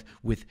 but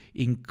with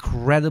the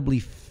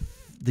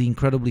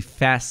incredibly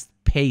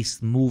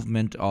fast-paced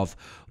movement of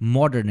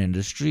modern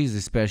industries,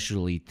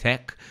 especially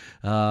tech,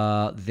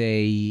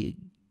 they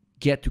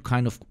get to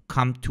kind of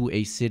come to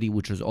a city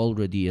which is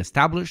already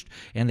established,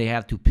 and they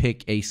have to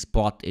pick a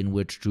spot in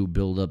which to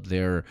build up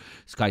their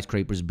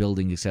skyscrapers,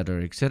 buildings,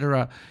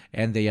 etc.,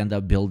 and they end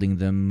up building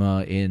them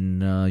in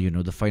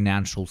the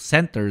financial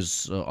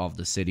centers of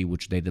the city,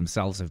 which they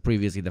themselves have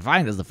previously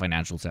defined as the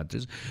financial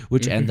centers,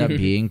 which end up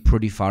being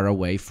pretty far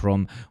away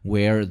from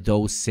where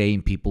those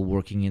same people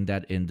working in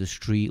that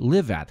industry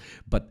live at.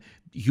 But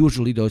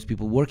usually those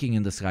people working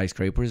in the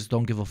skyscrapers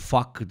don't give a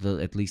fuck,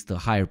 at least the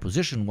higher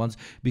position ones,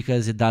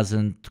 because it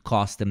doesn't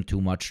cost them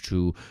too much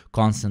to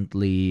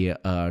constantly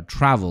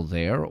travel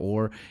there,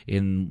 or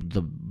in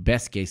the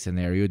best case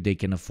scenario, they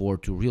can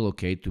afford to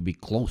relocate to be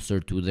closer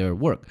to their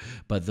work.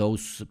 But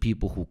those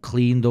people who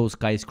clean those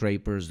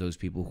skyscrapers, those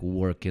people who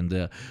work in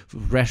the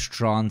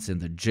restaurants and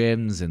the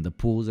gyms and the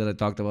pools that I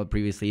talked about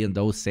previously in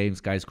those same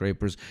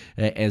skyscrapers,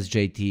 as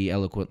JT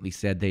eloquently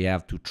said, they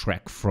have to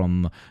trek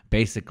from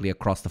basically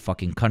across the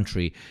fucking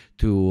country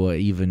to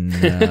even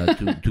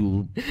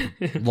to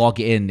log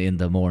in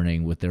the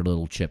morning with their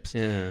little chips.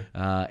 That's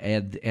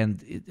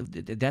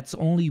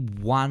only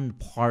one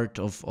part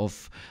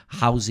of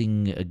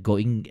housing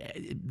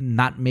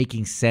not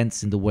making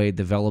sense in the way it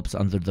develops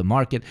under the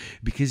market,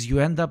 because you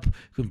end up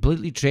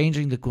completely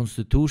changing the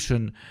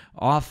constitution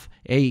of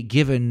a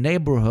given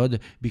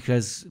neighborhood,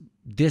 because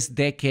this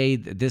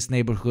decade, this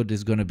neighborhood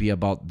is going to be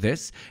about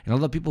this, and a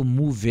lot of people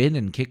move in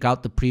and kick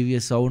out the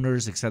previous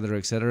owners,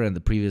 etc., and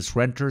the previous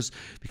renters,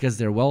 because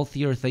they're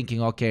wealthier,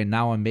 thinking, okay,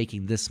 now I'm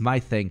making this my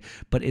thing.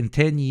 But in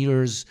 10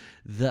 years,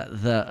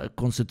 the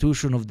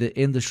constitution of the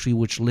industry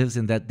which lives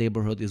in that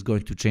neighborhood is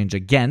going to change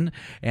again,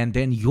 and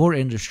then your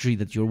industry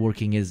that you're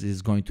working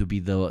is going to be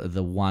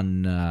the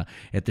one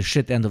at the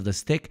shit end of the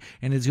stick,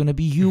 and it's going to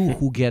be you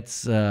who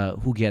gets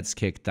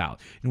kicked out.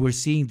 And we're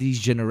seeing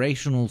these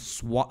generational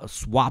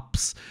swaps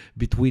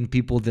between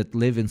people that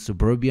live in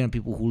suburbia and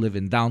people who live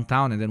in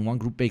downtown, and then one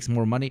group makes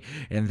more money,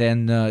 and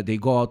then they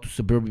go out to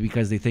suburbia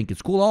because they think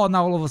it's cool. Oh,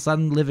 now all of a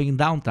sudden living in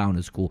downtown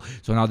is cool,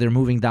 so now they're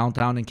moving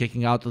downtown and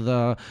kicking out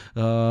the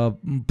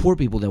poor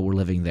people that were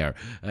living there,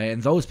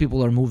 and those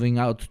people are moving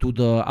out to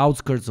the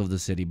outskirts of the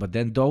city, but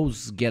then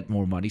those get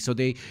more money, so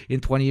they, in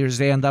 20 years,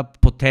 they end up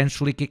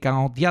potentially kicking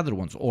out the other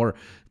ones. Or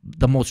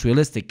the most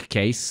realistic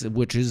case,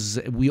 which is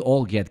we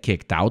all get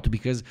kicked out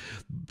because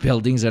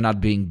buildings are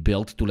not being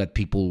built to let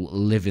people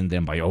live in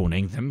them by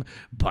owning them,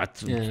 but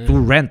to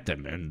rent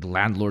them. And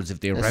landlords,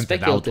 if they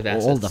rented out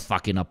all the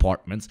fucking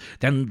apartments,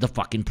 then the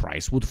fucking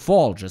price would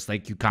fall. Just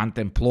like you can't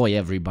employ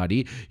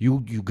everybody, you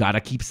gotta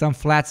keep some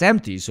flats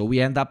empty, so we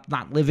end up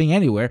not living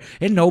anywhere,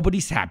 and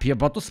nobody's happy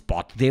about the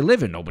spot they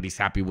live in. Nobody's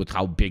happy with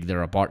how big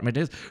their apartment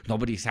is.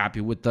 Nobody's happy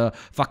with the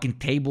fucking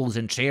tables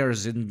and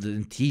chairs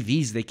and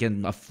TVs they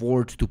can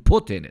afford to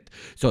put in it.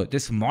 So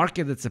this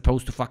market that's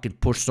supposed to fucking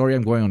push, sorry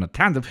I'm going on a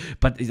tangent,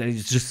 but it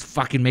just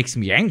fucking makes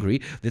me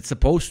angry, that's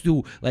supposed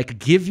to like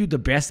give you the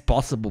best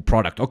possible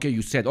product. Okay,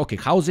 you said, okay,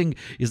 housing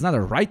is not a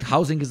right,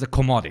 housing is a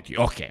commodity.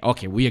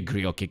 Okay, we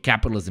agree. Okay,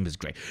 capitalism is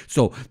great.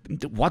 So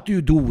what do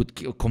you do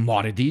with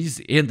commodities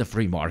in the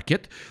free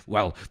market?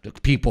 Well, the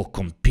people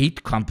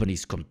compete,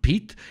 companies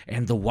compete,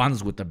 and the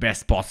ones with the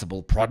best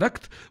possible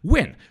product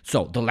win.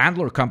 So the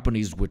landlord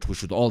companies, which we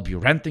should all be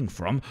renting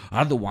from,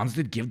 are the ones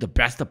that give the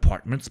best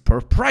apartments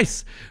per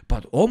price.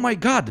 But oh my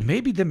god,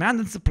 maybe demand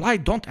and supply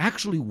don't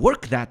actually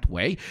work that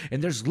way,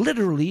 and there's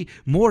literally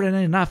more than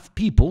enough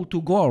people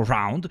to go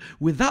around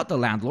without the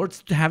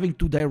landlords having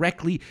to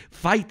directly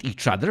fight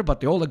each other, but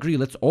they all agree,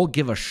 let's all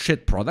give a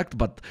shit product,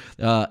 but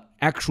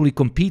actually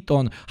compete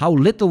on how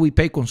little we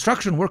pay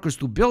construction workers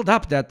to build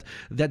up that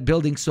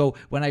building. So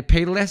when I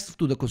pay less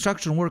to the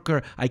construction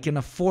worker, I can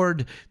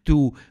afford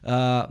to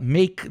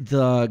make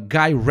the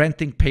guy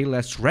renting pay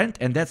less rent,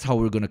 and that's how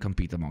we're going to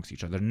compete amongst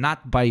each other,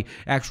 not by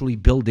actually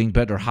building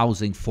better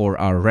housing for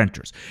our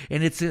renters.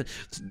 And it's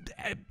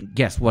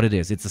guess what it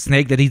is? It's a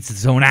snake that eats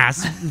its own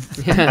ass.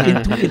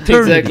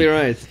 Exactly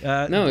right.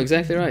 No,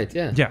 exactly right.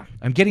 Yeah.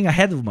 I'm getting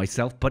ahead of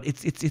myself, but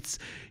it's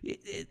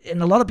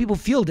and a lot of people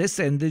feel this,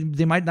 and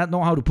they might not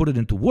know how to put it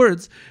into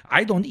words.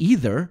 I don't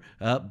either,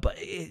 but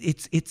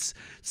it's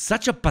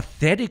such a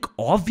pathetic,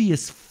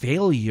 obvious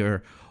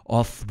failure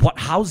of what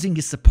housing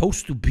is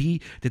supposed to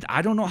be that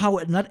I don't know how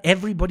not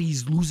everybody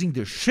is losing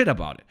their shit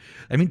about it.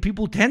 I mean,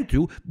 people tend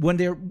to when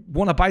they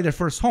want to buy their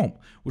first home,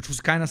 which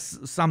was kind of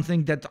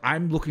something that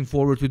I'm looking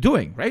forward to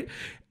doing, right?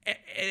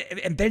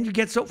 And then you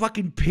get so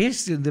fucking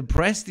pissed and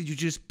depressed that you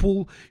just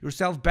pull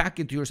yourself back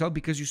into yourself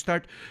because you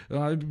start,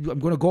 I'm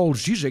going to go all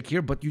Zizek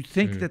here, but you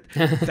think that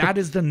that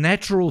is the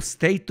natural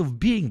state of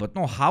being. But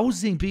no,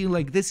 housing being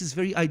like this is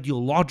very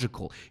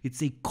ideological.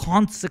 It's a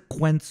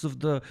consequence of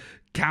the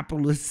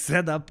capitalist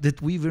setup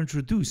that we've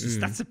introduced. It's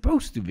not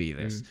supposed to be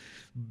this.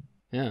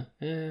 Yeah.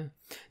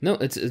 No,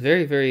 it's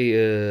very,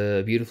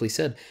 very beautifully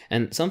said.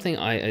 And something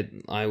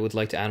I would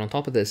like to add on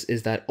top of this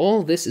is that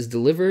all this is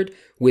delivered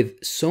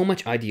with so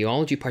much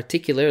ideology,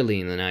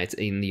 particularly in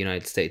the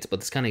United States, but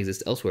this kind of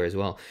exists elsewhere as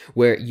well,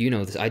 where, you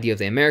know, this idea of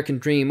the American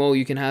dream, oh,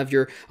 you can have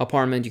your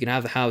apartment, you can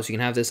have the house, you can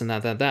have this and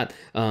that,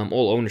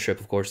 all ownership,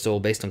 of course, it's all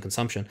based on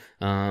consumption.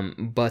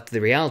 But the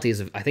reality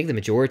is, I think the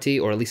majority,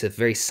 or at least a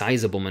very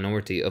sizable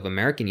minority of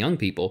American young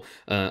people,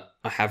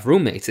 have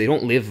roommates. They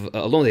don't live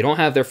alone. They don't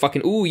have their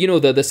fucking,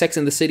 the Sex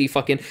and the City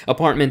fucking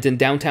apartment in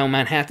downtown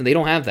Manhattan. They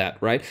don't have that,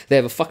 right? They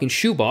have a fucking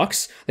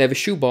shoebox. They have a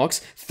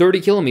shoebox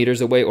 30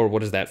 kilometers away, or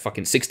what is that,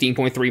 fucking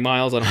 16.3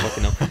 miles? I don't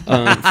fucking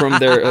know. From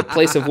their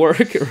place of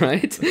work,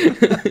 right?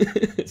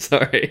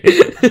 Sorry.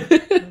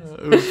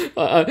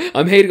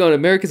 I'm hating on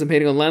Americans, I'm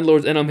hating on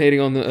landlords, and I'm hating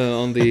on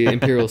the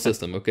imperial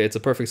system. Okay, it's a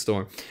perfect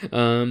storm.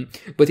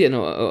 But yeah,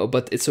 no.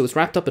 So it's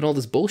wrapped up in all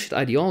this bullshit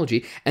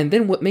ideology, and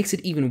then what makes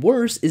it even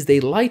worse is they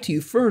lie to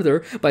you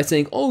further by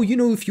saying, oh,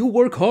 if you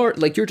work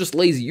hard, like you're just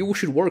lazy, you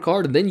should work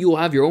hard, and then you'll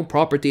have your own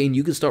property and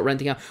you can start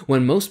renting out.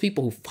 When most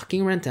people who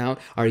fucking rent out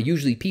are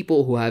usually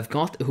people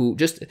who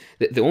just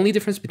the only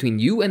difference between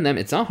you and them,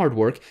 it's not hard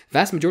work.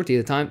 Vast majority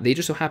of the time, they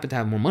just so happen to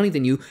have more money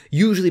than you,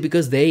 usually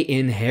because they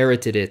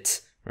inherited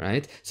it.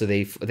 Right, so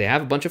they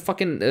have a bunch of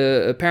fucking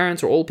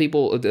parents or old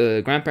people,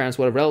 grandparents,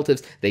 whatever,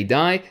 relatives. They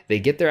die, they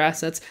get their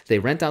assets, they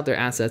rent out their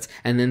assets,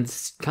 and then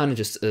kind of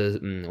just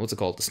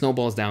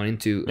snowballs down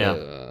into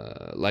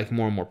like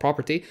more and more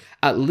property.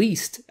 At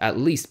least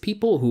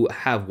people who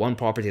have one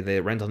property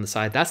they rent on the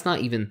side, that's not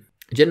even.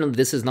 Generally,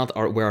 this is not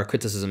where our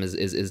criticism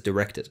is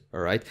directed, all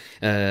right?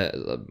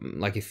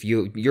 Like if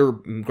your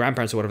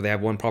grandparents or whatever, they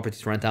have one property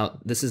to rent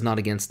out, this is not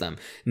against them.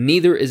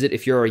 Neither is it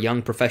if you're a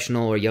young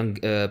professional or young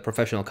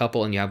professional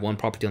couple and you have one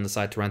property on the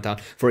side to rent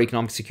out for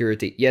economic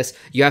security. Yes,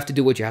 you have to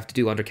do what you have to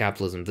do under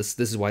capitalism. This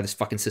is why this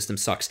fucking system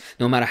sucks.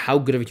 No matter how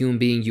good of a human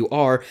being you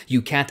are,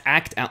 you can't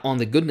act on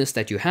the goodness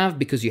that you have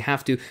because you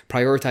have to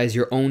prioritize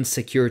your own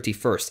security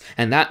first.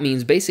 And that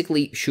means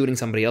basically shooting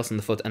somebody else in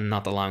the foot and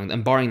not allowing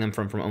them, barring them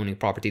from owning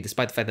property,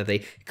 despite the fact that they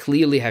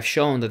clearly have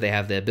shown that they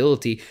have the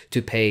ability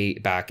to pay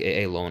back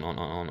a loan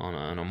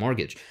on a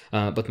mortgage.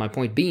 But my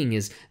point being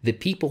is the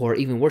people who are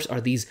even worse are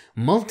these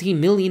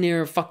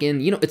multi-millionaire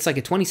fucking, it's like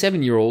a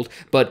 27-year-old,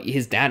 but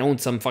his dad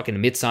owns some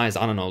fucking mid-sized,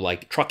 I don't know,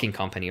 like trucking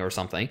company or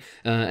something.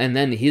 And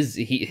then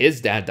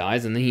his dad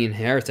dies and then he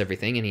inherits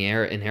everything and he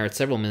inherits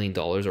several $1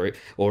 million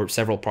or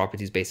several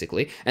properties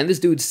basically. And this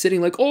dude's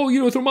sitting like,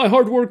 oh, through my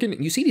hard work.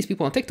 And you see these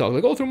people on TikTok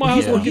like, oh, through my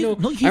hard work,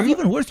 No, he's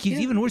even worse. He's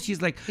even worse.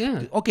 He's like,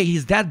 okay,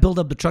 his dad built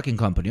up the trucking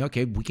company.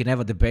 Okay, we can have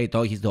a debate.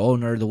 Oh, he's the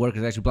owner, the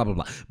workers, actually, blah, blah,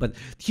 blah. But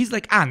he's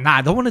like,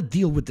 I don't want to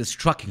deal with this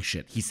trucking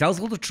shit. He sells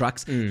all the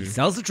trucks, he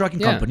sells the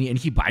trucking company, and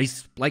he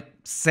buys like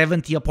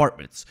 70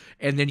 apartments.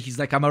 And then he's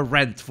like, I'm a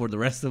rent for the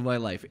rest of my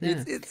life.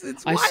 Yeah.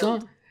 It's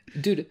wild.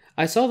 Dude,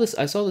 I saw this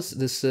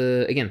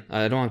again,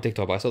 I don't have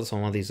TikTok, but I saw this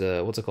on one of these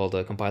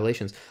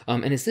compilations,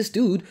 and it's this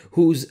dude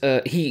who's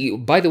he,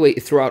 by the way,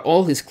 throughout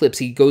all his clips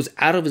he goes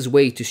out of his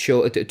way to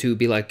show to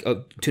be like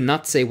to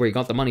not say where he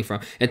got the money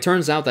from. It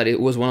turns out that it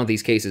was one of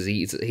these cases.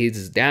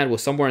 His dad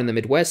was somewhere in the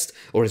Midwest,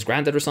 or his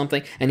granddad or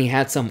something, and he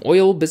had some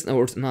oil business,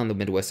 or not in the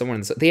Midwest, somewhere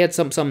in they had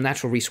some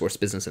natural resource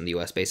business in the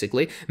US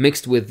basically,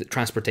 mixed with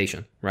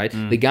transportation, right?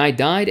 The guy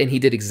died and he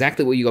did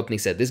exactly what you up and he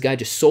said. This guy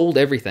just sold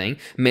everything,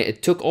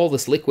 took all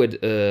this liquid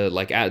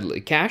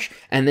cash,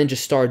 and then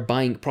just started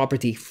buying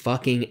property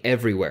fucking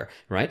everywhere,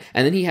 right?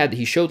 And then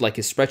he showed like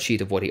his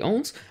spreadsheet of what he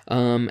owns,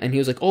 and he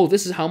was like, oh,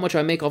 this is how much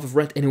I make off of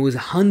rent, and it was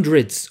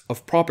hundreds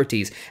of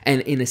properties,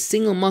 and in a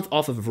single month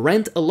off of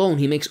rent alone,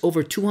 he makes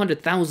over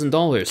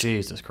 $200,000.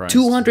 Jesus Christ,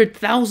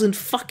 $200,000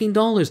 fucking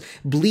dollars,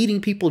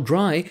 bleeding people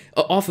dry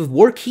off of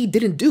work he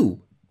didn't do.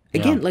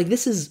 Again, like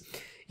this is.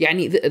 Yeah, I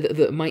mean,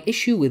 my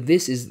issue with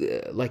this is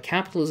like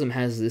capitalism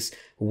has this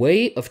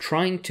way of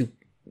trying to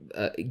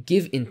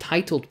give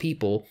entitled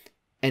people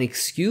an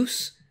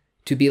excuse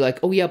to be like,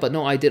 oh yeah, but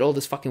no, I did all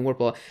this fucking work.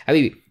 Blah. I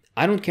mean,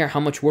 I don't care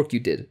how much work you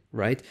did,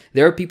 right?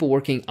 There are people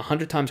working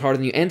 100 times harder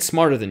than you and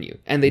smarter than you,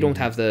 and they don't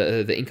have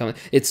the income.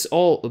 It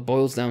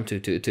boils down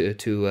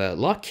to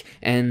luck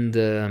and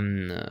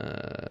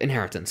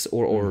inheritance,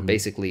 or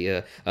basically.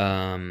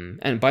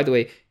 And by the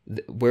way,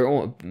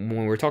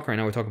 when we're talking right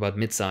now, we're talking about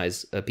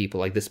mid-size people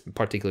like this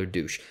particular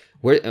douche.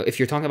 If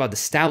you're talking about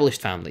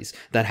established families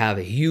that have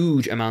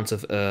huge amounts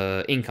of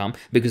income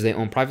because they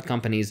own private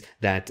companies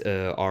that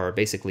are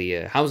basically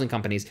housing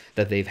companies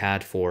that they've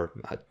had for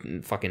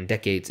fucking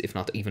decades, if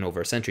not even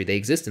over a century. They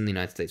exist in the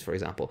United States, for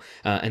example.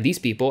 And these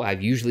people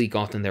have usually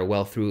gotten their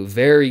wealth through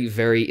very,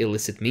 very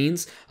illicit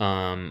means.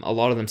 A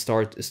lot of them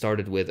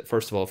started with,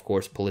 first of all, of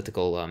course,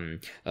 political,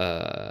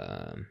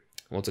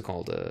 what's it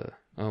called?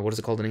 What is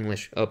it called in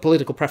English?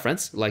 Political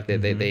preference, like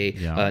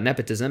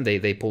nepotism.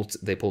 They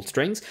pulled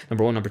strings.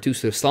 Number one, number two,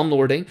 through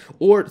slumlording,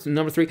 or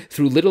number three,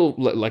 through little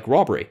like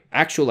robbery.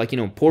 Actual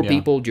poor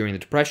people during the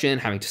Depression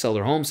having to sell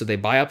their homes, so they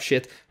buy up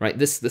shit. Right,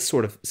 this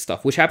sort of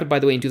stuff, which happened by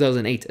the way in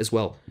 2008 as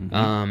well.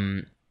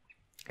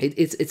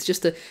 It's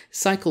just a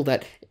cycle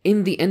that,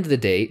 in the end of the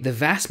day, the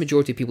vast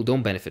majority of people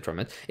don't benefit from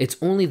it. It's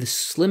only the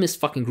slimmest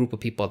fucking group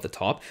of people at the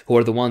top who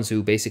are the ones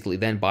who basically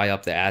then buy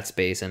up the ad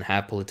space and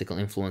have political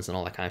influence and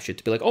all that kind of shit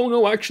to be like, oh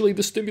no, actually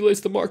this stimulates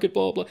the market,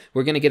 blah, blah.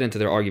 We're going to get into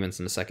their arguments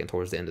in a second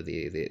towards the end of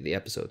the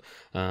episode.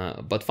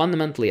 But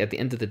fundamentally, at the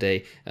end of the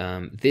day,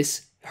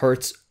 this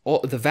hurts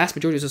the vast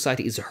majority of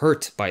society is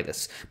hurt by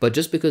this. But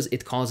just because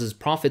it causes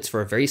profits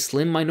for a very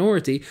slim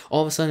minority,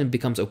 all of a sudden it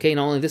becomes okay.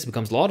 Not only this, it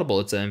becomes laudable.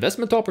 It's an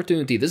investment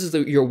opportunity. This is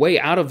your way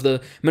out of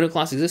the middle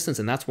class existence,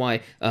 and that's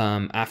why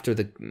after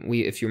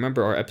if you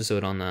remember our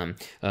episode on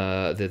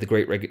the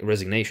Great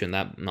Resignation,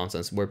 that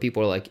nonsense, where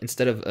people are like,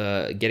 instead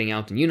of getting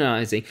out and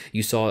unionizing,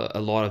 you saw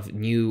a lot of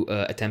new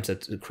attempts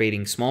at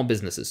creating small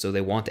businesses. So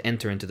they want to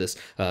enter into this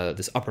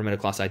upper middle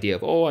class idea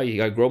of,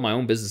 I grow my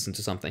own business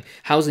into something.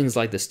 Housing is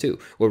like this too,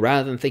 where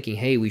rather than thinking,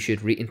 hey, we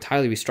should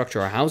entirely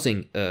restructure our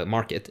housing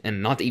market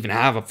and not even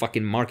have a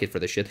fucking market for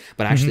this shit,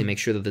 but actually make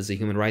sure that there's a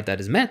human right that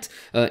is met.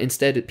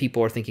 Instead,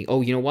 people are thinking,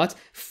 oh, you know what?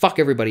 Fuck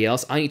everybody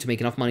else. I need to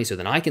make enough money so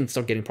then I can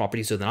start getting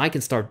property, so then I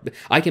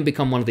can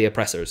become one of the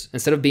oppressors.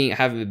 Instead of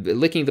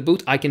licking the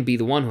boot, I can be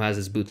the one who has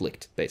his boot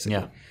licked, basically.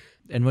 Yeah.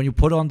 And when you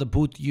put on the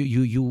boot,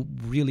 you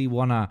really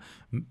wanna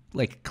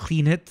like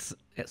clean it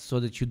so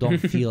that you don't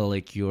feel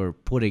like you're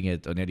putting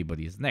it on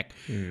anybody's neck.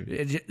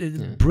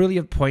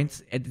 Brilliant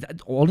points. And the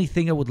only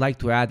thing I would like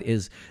to add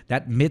is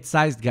that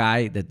mid-sized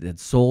guy that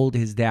sold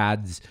his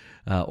dad's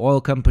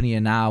oil company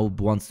and now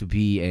wants to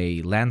be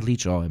a land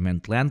leech, or I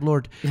meant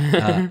landlord.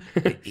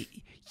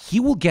 He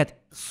will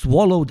get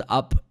swallowed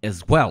up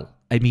as well.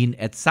 I mean,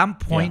 at some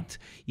point,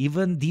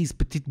 even these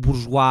petit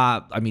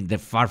bourgeois, I mean, they're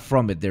far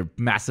from it. They're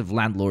massive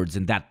landlords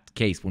in that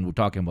case when we're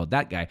talking about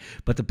that guy.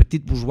 But the petit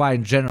bourgeois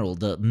in general,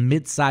 the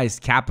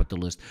mid-sized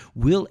capitalist,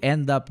 will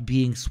end up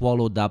being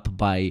swallowed up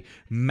by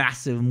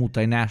massive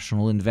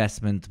multinational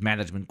investment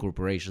management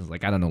corporations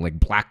like, I don't know, like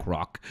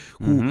BlackRock,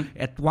 who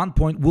at one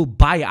point will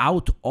buy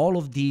out all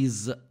of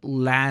these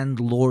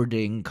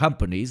landlording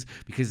companies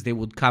because they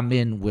would come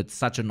in with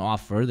such an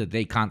offer that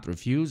they can't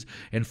refuse.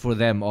 And for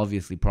them,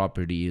 obviously,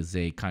 property is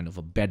a kind of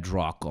a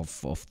bedrock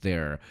of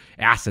their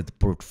asset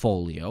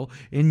portfolio.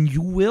 And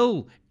you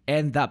will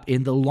end up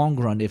in the long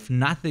run, if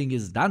nothing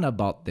is done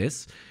about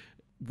this,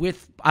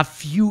 with a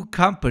few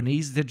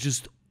companies that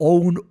just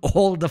own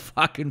all the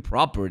fucking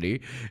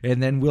property,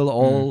 and then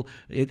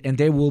and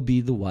they will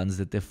be the ones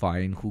that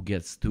define who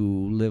gets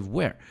to live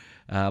where.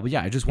 But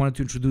yeah, I just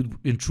wanted to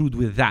intrude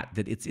with that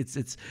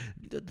it's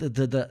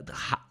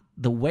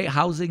the way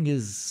housing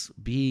is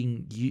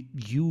being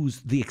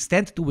used, the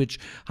extent to which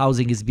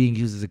housing is being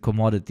used as a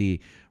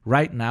commodity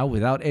right now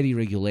without any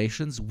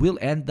regulations, will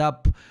end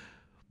up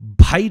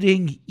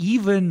biting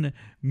even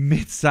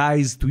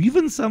mid-sized to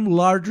even some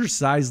larger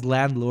sized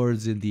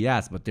landlords in the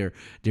ass. But they're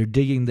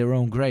digging their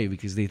own grave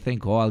because they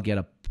think, I'll get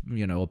a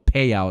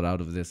payout out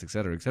of this,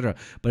 etc., etc.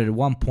 But at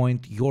one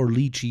point, your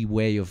leechy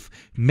way of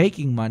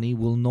making money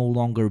will no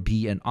longer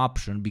be an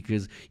option,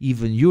 because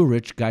even you,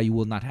 rich guy, you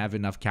will not have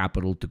enough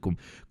capital to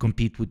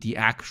compete with the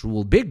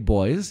actual big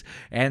boys.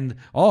 And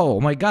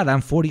oh my God, I'm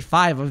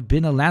 45. I've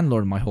been a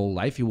landlord my whole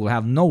life. You will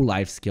have no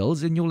life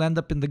skills, and you'll end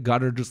up in the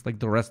gutter just like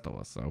the rest of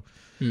us. So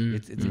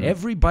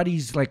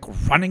everybody's like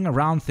running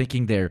around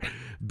thinking they're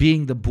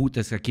being the boot,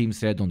 as Hakeem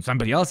said, on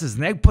somebody else's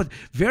neck, but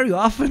very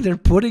often they're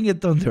putting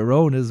it on their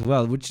own as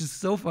well, which is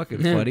so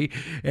fucking funny.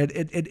 And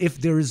if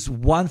there is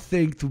one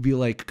thing to be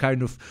like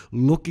kind of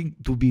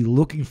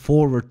looking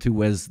forward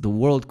to as the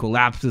world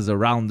collapses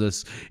around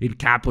us in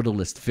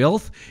capitalist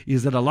filth,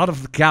 is that a lot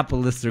of the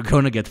capitalists are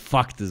going to get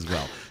fucked as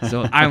well.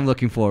 So I'm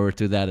looking forward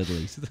to that at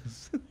least.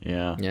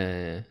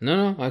 Yeah.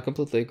 No, I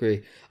completely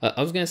agree. I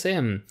was going to say,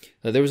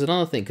 there was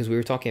another thing, because we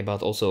were talking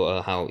about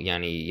also how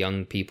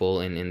young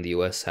people in the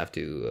US have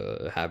to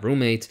have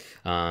roommates,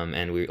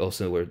 and we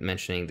also were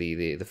mentioning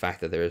the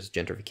fact that there is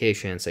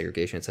gentrification,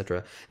 segregation,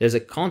 etc. There's a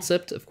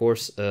concept, of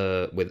course,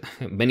 with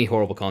many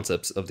horrible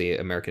concepts of the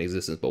American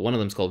existence, but one of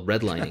them is called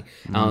redlining.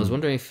 I was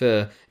wondering if,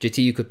 JT,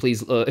 you could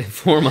please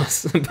inform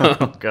us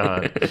about... Oh,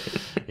 God.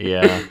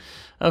 Yeah.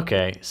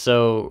 Okay,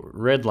 so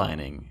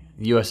redlining.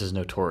 The U.S. is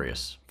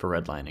notorious for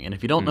redlining. And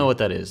if you don't know what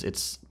that is,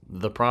 it's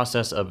the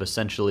process of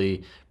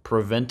essentially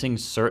preventing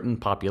certain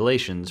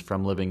populations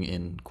from living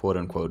in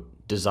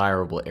quote-unquote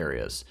desirable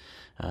areas.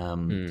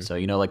 So,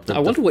 like... I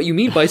wonder what you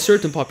mean by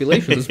certain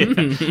populations.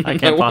 I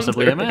can't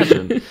possibly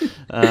imagine.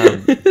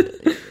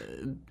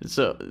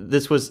 So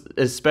this was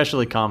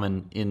especially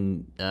common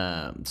in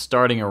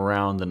starting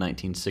around the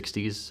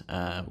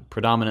 1960s,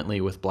 predominantly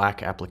with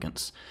black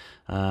applicants.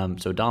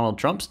 So Donald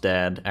Trump's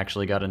dad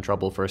actually got in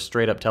trouble for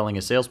straight up telling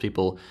his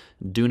salespeople,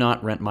 do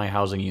not rent my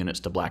housing units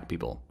to black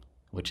people,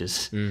 which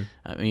is,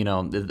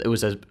 it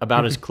was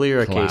about as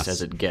clear a case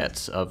as it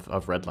gets of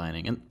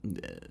redlining.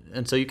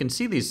 And so you can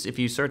see these, if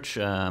you search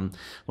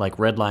like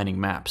redlining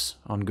maps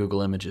on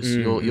Google Images,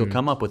 you'll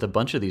come up with a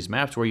bunch of these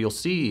maps where you'll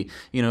see,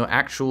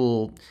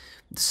 actual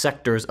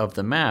sectors of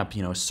the map,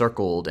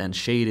 circled and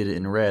shaded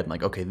in red.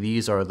 Like, okay,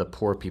 these are the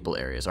poor people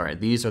areas. All right,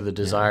 these are the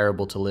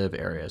desirable to live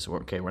areas.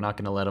 Okay, we're not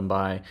going to let them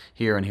buy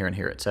here and here and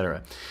here,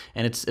 etc.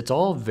 And it's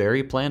all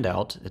very planned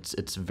out.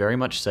 It's very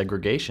much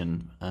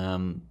segregation,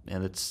 and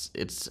it's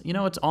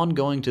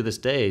ongoing to this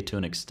day to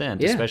an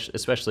extent,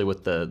 especially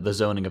with the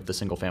zoning of the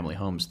single family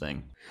homes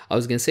thing. I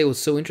was going to say what's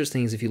so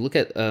interesting is if you look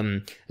at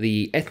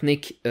the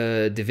ethnic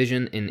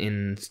division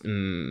in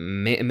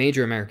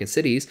major American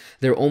cities,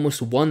 they're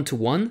almost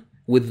one-to-one.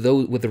 with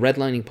the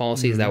redlining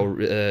policies that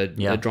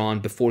were drawn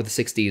before the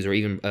 60s or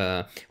even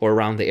or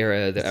around the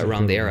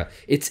era.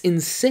 It's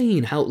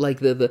insane how like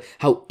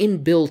how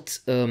inbuilt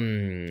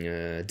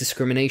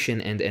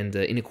discrimination and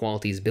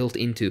inequality is built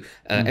into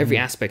every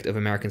aspect of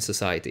American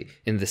society,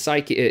 in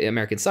the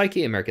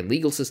American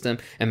legal system,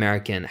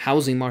 American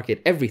housing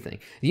market, everything.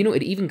 You know,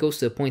 it even goes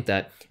to the point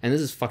that, and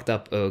this is fucked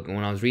up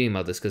when I was reading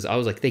about this, because I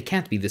was like, they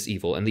can't be this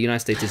evil, and the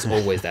United States is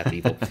always that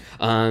evil.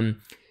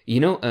 You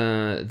know,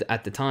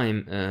 at the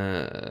time,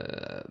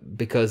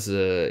 because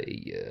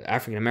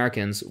African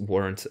Americans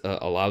weren't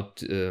allowed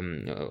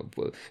to,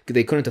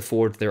 they couldn't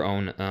afford their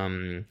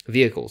own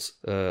vehicles,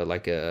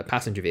 like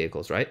passenger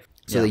vehicles, right?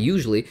 So they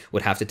usually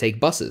would have to take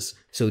buses.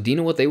 So do you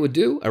know what they would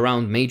do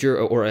around major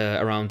or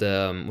around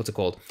what's it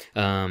called,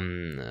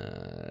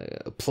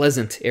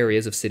 pleasant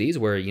areas of cities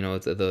where, you know,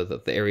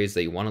 the areas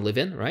that you want to live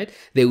in, right?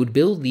 They would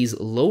build these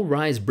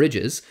low-rise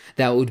bridges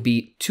that would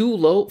be too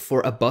low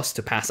for a bus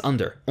to pass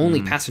under.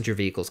 Only passenger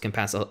vehicles can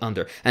pass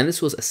under. And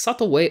this was a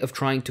subtle way of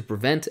trying to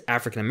prevent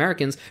African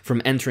Americans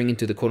from entering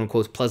into the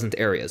quote-unquote pleasant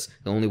areas.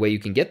 The only way you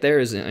can get there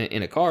is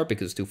in a car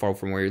because it's too far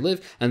from where you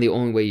live, and the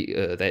only way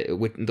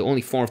the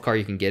only form of car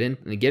you can get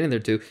in there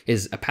to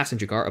is a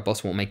passenger car. A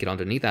bus won't make it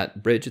underneath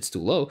that bridge; it's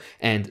too low.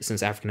 And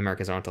since African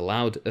Americans aren't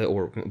allowed,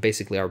 or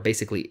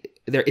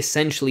they're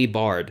essentially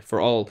barred for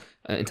all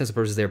intents and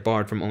purposes. They're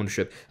barred from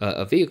ownership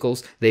of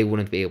vehicles. They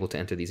wouldn't be able to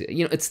enter these.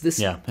 You know, it's this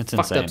it's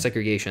fucked insane. up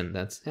segregation.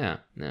 That's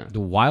The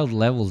wild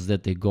levels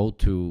that they go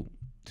to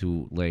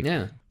like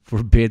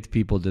forbid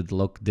people that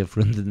look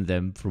different than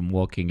them from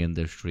walking in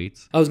their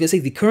streets. I was gonna say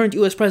the current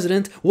U.S.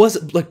 president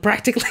was like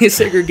practically a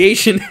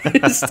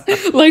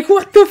segregationist. Like,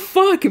 what the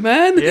fuck,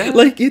 man? Yeah.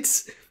 Like,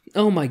 it's,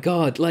 oh my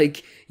god.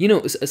 Like, you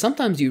know,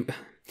 sometimes you.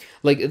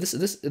 Like,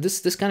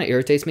 this kind of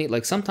irritates me.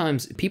 Like,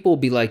 sometimes people will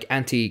be like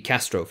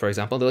anti-Castro, for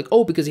example. They're like,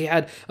 oh, because he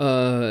had,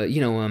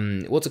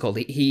 what's it called?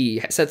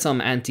 He said some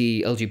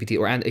anti-LGBT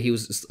or he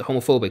was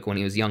homophobic when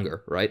he was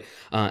younger, right?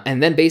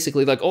 And then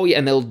basically like, oh yeah,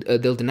 and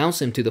they'll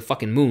denounce him to the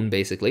fucking moon,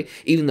 basically,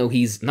 even though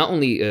he's not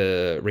only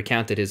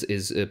recanted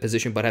his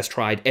position, but has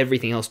tried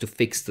everything else to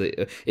fix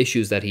the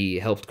issues that he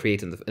helped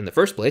create in the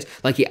first place.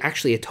 Like, he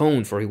actually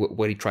atoned for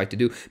what he tried to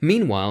do.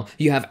 Meanwhile,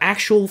 you have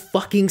actual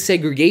fucking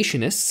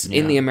segregationists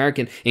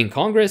in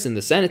Congress, in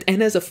the Senate,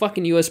 and as a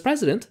fucking U.S.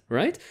 president,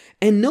 right?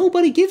 And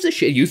nobody gives a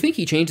shit. You think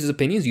he changed his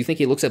opinions? You think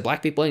he looks at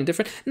black people any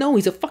different? No,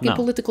 he's a fucking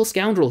political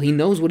scoundrel. He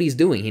knows what he's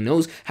doing. He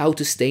knows how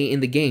to stay in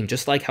the game.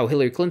 Just like how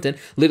Hillary Clinton,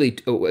 literally,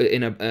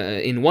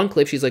 in one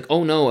clip, she's like,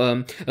 oh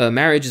no,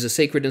 marriage is a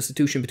sacred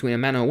institution between a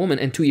man and a woman.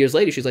 And 2 years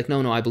later, she's like,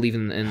 no, I believe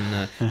in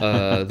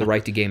the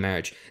right to gay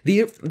marriage.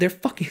 They're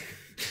fucking...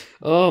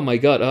 Oh my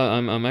god,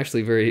 I'm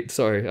actually very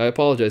sorry. I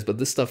apologize, but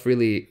this stuff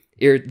really...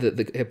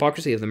 The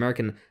hypocrisy of the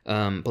American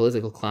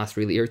political class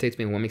really irritates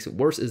me, and what makes it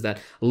worse is that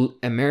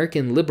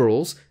American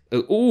liberals,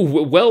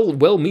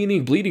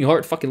 well-meaning, bleeding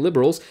heart fucking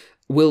liberals,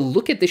 will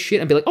look at this shit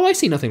and be like, oh, I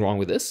see nothing wrong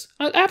with this.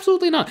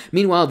 Absolutely not.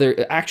 Meanwhile,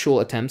 their actual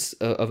attempts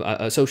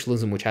of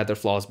socialism, which had their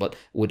flaws, but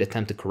would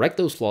attempt to correct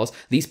those flaws,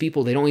 these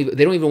people, they don't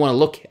even want to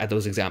look at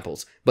those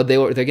examples. But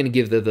they're going to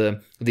give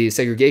the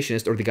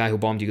segregationist or the guy who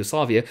bombed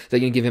Yugoslavia, they're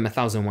going to give him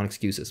 1,001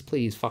 excuses.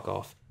 Please, fuck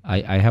off.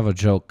 I have a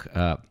joke.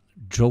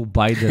 Joe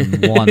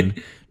Biden won.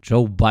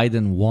 Joe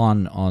Biden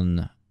won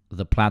on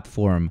the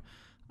platform,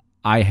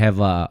 I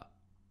have a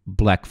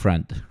black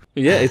friend.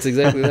 Yeah, it's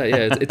exactly that.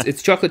 Yeah,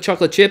 it's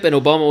chocolate chip, and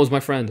Obama was my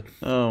friend.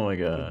 Oh my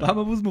god.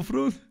 Obama was my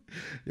friend.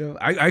 Yeah,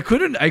 I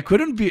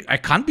can't be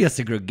a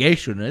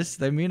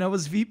segregationist. I mean, I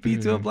was VP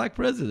to a black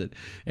president,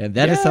 and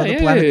that is how the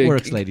planet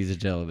works, ladies and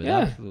gentlemen. Yeah.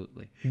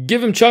 Absolutely.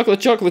 Give him chocolate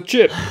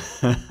chip.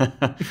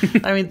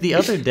 I mean, the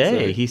other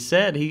day he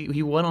said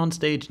he went on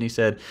stage and he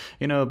said,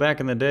 you know, back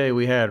in the day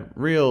we had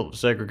real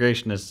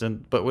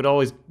segregationists, but we'd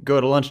always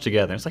go to lunch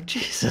together. It's like,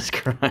 Jesus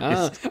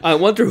Christ. I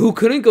wonder who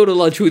couldn't go to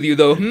lunch with you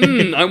though.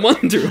 I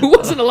wonder who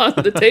wasn't allowed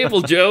at the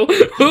table, Joe.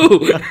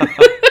 Who?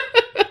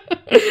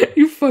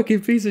 You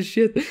fucking piece of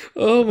shit.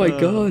 Oh my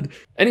god.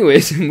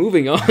 Anyways,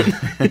 moving on.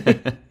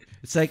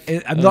 It's like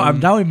I'm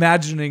now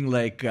imagining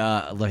like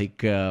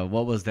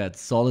what was that,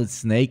 Solid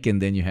Snake,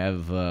 and then you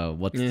have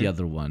what's the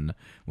other one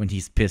when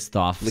he's pissed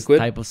off, Liquid?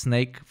 Type of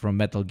snake from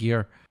Metal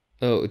Gear.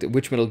 Oh,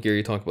 which Metal Gear are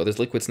you talking about? There's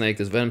Liquid Snake,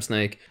 there's Venom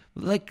Snake.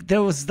 Like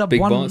there was the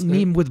Big one Boss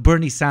meme with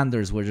Bernie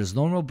Sanders where there's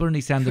normal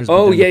Bernie Sanders.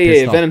 Oh but then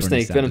yeah, the Venom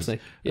pissed off Snake.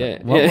 Bernie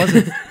Yeah. What was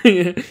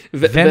it?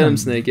 Venom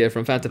Snake, yeah,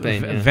 from Phantom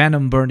Pain. Yeah.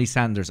 Venom Bernie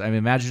Sanders. I'm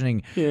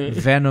imagining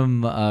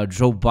Venom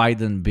Joe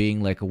Biden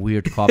being like a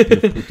weird copy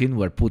of Putin,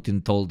 where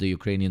Putin told the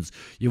Ukrainians,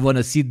 "You want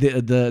to see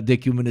the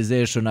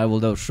dehumanization? I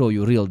will now show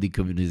you real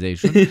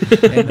dehumanization."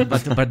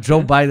 but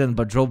Joe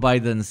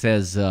Biden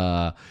says,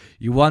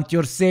 "You want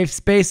your safe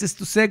spaces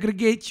to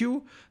segregate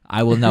you?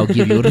 I will now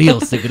give you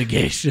real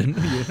segregation."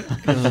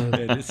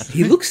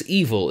 He looks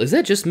evil. Is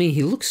that just me?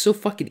 He looks so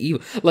fucking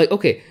evil. Like,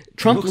 okay,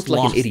 Trump looked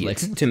like an idiot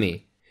to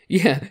me.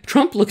 Yeah,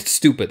 Trump looked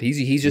stupid.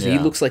 He's just he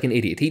looks like an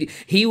idiot.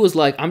 He was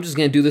like, I'm just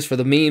gonna do this for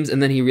the memes,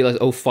 and then he realized,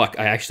 oh fuck,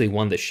 I actually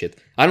won this shit.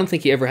 I don't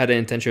think he ever had an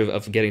intention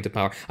of getting to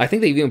power. I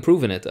think they've even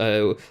proven it.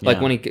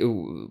 When he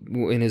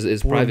in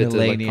his Poor private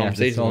Melania,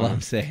 conversations. that's all I'm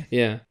saying.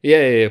 Yeah.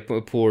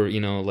 Poor,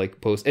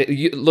 post.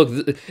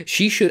 Look,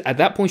 she should at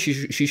that point she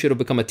should have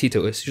become a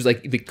Titoist. She's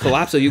like, the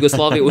collapse of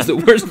Yugoslavia was the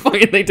worst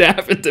fucking thing to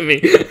happen to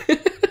me.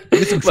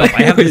 Listen, Trump,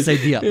 I have this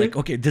idea.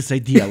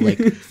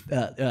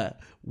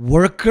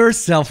 Worker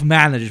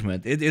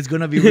self-management. It's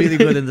gonna be really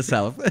good in the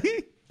South.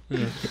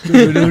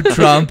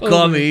 Trump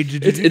coming,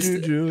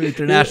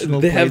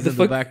 international plays in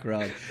the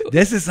background.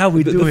 This is how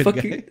we do it,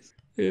 guys.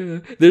 Yeah.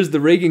 There's the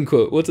Reagan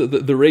quote. What's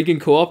it? The Reagan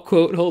co-op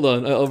quote? Hold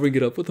on, I'll bring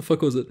it up. What the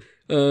fuck was it?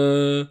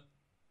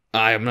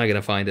 I'm not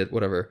gonna find it.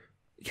 Whatever.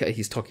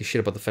 He's talking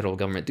shit about the federal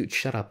government. Dude,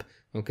 shut up.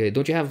 Okay,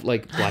 don't you have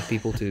like black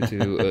people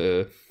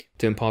to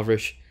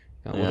impoverish?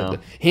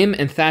 Him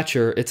and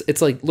Thatcher,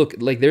 it's like, look,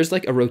 like there's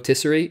like a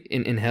rotisserie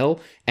in hell,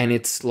 and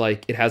it's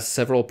like it has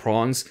several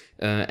prongs,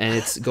 and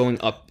it's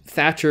going up.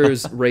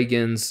 Thatcher's,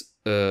 Reagan's,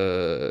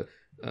 what's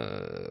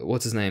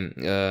his name?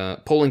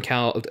 Colin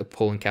Powell's.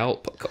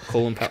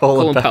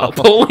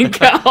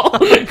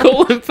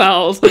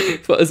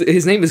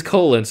 His name is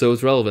Colin, so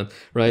it's relevant,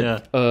 right?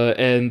 Yeah.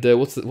 And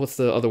what's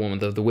the other woman?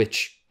 The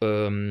witch. The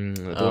one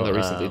that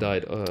recently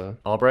died.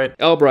 Albright.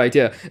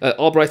 Yeah.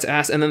 Albright's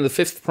ass, and then the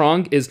fifth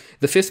prong is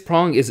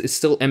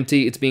still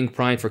empty. It's being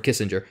primed for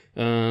Kissinger.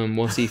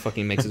 Once he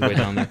fucking makes his way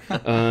down there,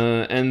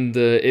 and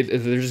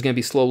they're just gonna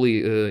be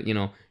slowly,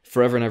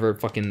 forever and ever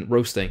fucking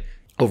roasting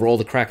over all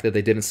the crack that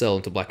they didn't sell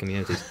into black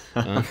communities.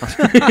 Oh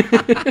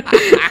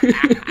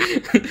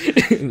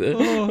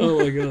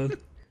my god.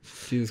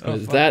 Jesus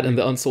Christ. That and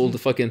the unsold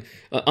fucking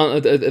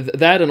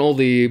that and all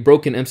the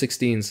broken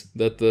M16s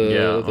that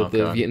the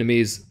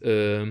Vietnamese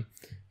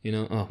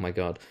oh my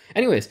god.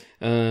 Anyways,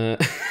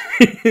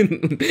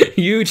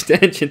 huge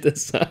tangent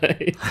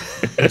aside.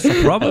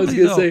 So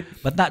probably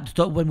but not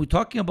when we're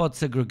talking about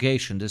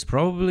segregation, there's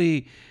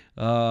probably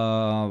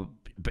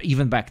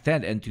even back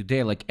then and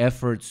today like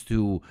efforts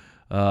to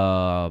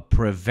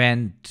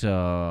prevent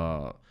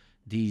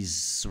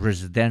these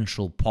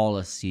residential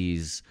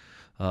policies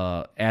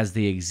as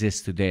they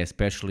exist today,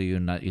 especially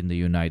in the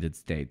United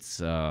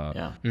States.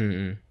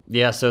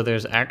 Yeah, so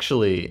there's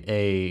actually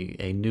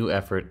a new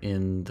effort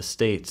in the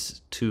States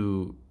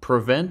to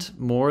prevent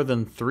more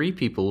than 3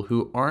 people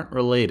who aren't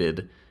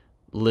related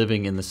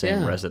living in the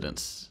same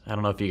residence. I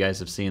don't know if you guys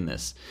have seen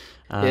this.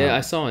 Yeah,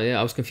 I saw it. Yeah,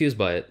 I was confused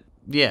by it.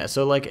 Yeah,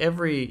 so like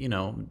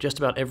just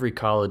about every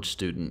college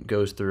student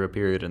goes through a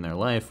period in their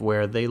life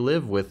where they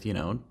live with,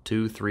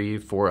 2, 3,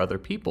 4 other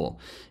people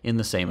in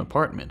the same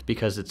apartment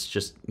because it's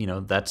just,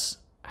 that's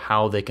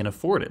how they can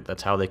afford it.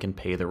 That's how they can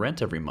pay the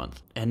rent every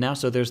month. And now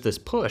so there's this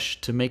push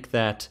to make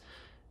that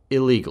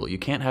illegal. You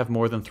can't have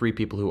more than 3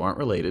 people who aren't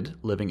related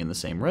living in the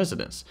same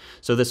residence.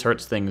 So this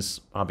hurts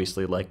things,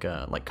 obviously, like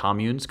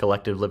communes,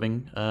 collective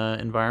living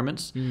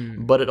environments.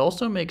 But it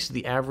also makes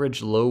the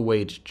average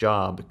low-wage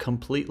job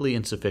completely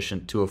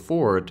insufficient to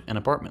afford an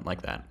apartment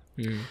like that.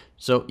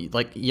 So,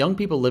 like, young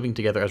people living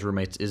together as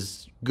roommates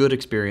is good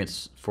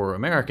experience for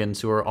Americans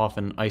who are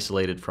often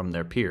isolated from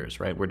their peers,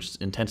 right? We're just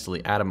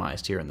intensely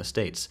atomized here in the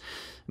States.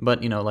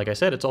 But, like I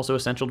said, it's also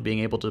essential to being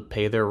able to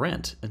pay their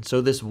rent. And so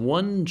this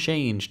one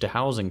change to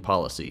housing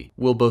policy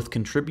will both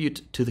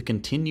contribute to the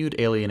continued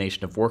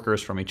alienation of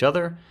workers from each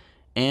other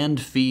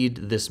and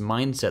feed this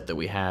mindset that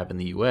we have in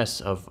the U.S.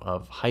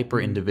 of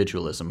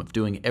hyper-individualism, of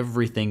doing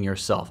everything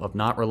yourself, of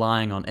not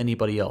relying on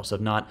anybody else,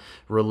 of not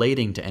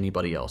relating to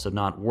anybody else, of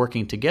not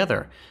working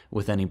together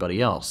with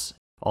anybody else.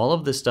 All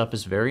of this stuff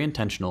is very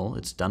intentional.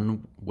 It's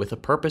done with a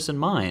purpose in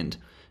mind.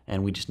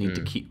 And we just need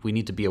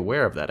to be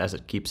aware of that as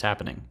it keeps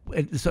happening.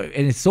 And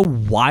it's so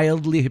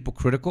wildly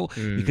hypocritical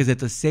because at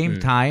the same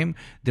time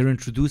they're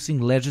introducing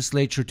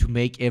legislature to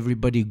make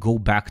everybody go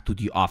back to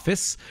the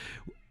office.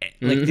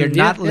 Like they're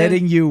not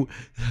letting you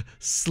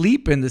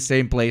sleep in the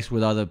same place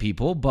with other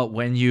people, but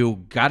when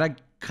you gotta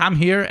come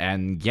here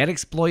and get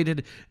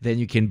exploited, then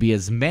you can be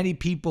as many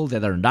people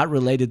that are not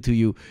related to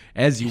you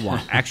as you want.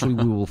 Actually,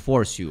 we will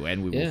force you,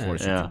 and we will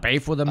force you to pay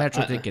for the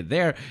metro ticket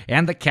there,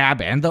 and the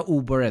cab, and the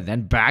Uber, and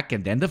then back,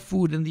 and then the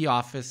food in the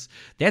office.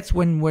 That's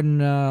when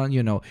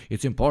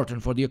it's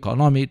important for the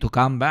economy to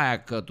come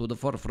back to the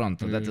forefront.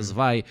 That is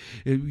why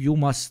you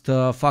must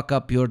fuck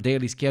up your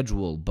daily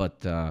schedule.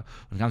 But when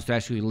it comes to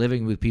actually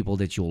living with people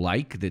that you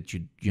like, that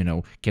you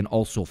can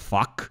also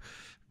fuck,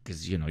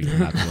 because you're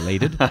not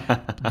related.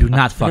 Do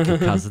not fuck your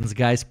cousins,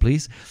 guys,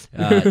 please.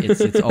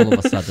 It's all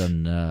of a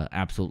sudden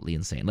absolutely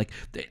insane. Like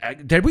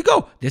there we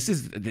go.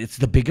 It's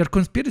the bigger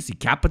conspiracy.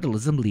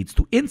 Capitalism leads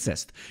to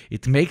incest.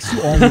 It makes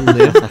you only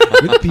live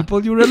with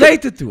people you're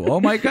related to. Oh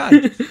my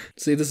god.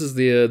 See, this is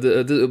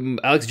the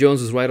Alex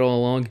Jones was right all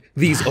along.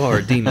 These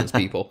are demons,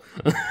 people.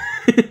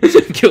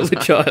 Kill the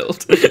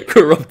child,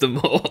 corrupt them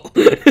all.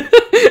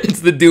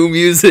 It's the doom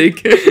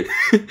music.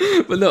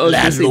 But no,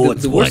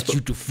 landlords want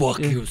you to fuck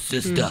your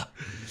sister.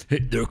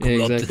 They're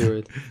corrupted. Exactly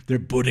right. They're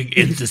putting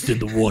incest in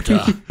the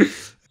water.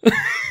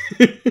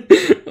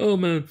 Oh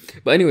man.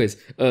 But anyways,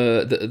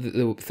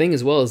 the thing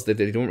as well is that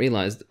they don't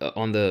realize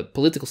on the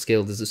political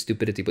scale this is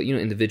stupidity, but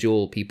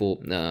individual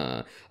people,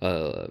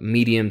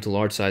 medium to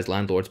large size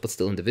landlords, but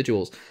still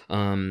individuals,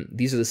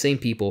 these are the same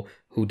people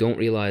who don't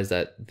realize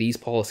that these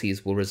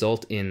policies will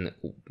result in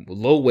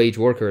low wage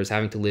workers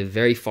having to live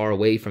very far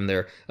away from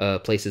their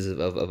places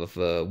of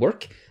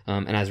work.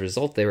 And as a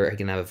result, they're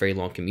going to have a very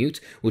long commute,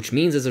 which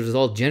means as a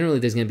result, generally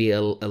there's going to be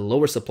a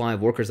lower supply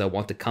of workers that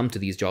want to come to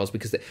these jobs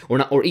because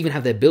or even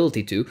have the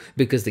ability to,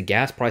 because the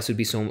gas price would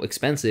be so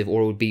expensive,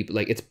 or would be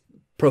like it's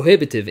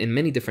prohibitive in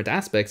many different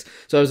aspects.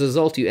 So as a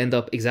result, you end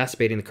up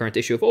exacerbating the current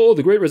issue of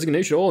the Great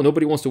Resignation.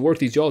 Nobody wants to work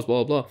these jobs,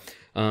 blah blah.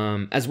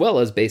 As well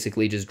as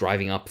basically just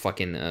driving up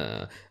fucking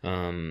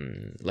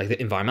like the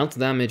environmental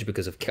damage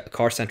because of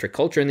car-centric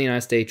culture in the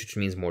United States, which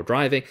means more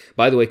driving.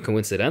 By the way,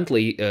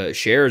 coincidentally,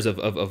 shares of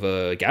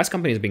gas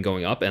companies have been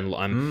going up, and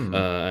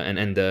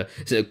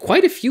so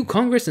quite a few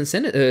Congress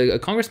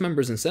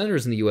members and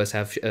senators in the U.S.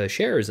 have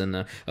shares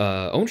and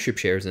ownership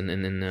shares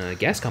in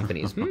gas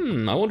companies.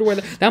 I wonder where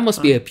that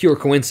must be a pure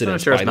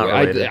coincidence. Sure,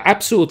 by the way,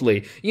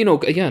 absolutely.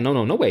 Yeah,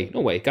 no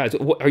way, guys.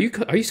 Are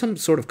you some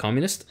sort of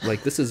communist?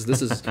 Like this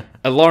is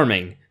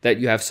alarming that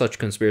you have such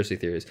conspiracy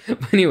theories.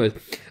 But anyways,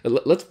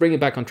 let's bring it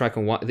back on track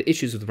on the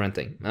issues with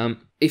renting.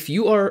 If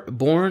you are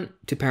born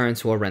to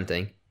parents who are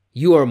renting,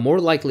 you are more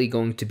likely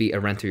going to be a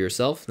renter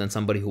yourself than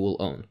somebody who will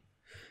own.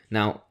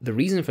 Now, the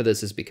reason for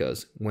this is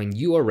because when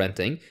you are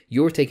renting,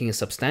 you're taking a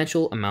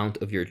substantial amount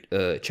of your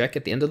check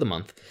at the end of the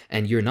month,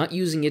 and you're not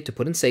using it to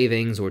put in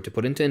savings or to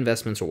put into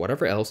investments or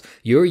whatever else.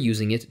 You're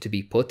using it to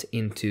be put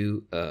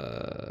into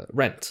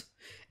rent.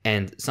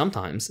 And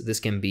sometimes this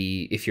can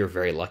be, if you're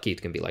very lucky,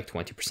 it can be like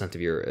 20% of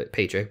your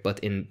paycheck. But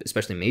in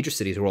especially major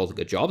cities where all the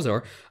good jobs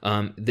are,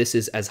 this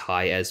is as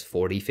high as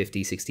 40,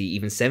 50, 60,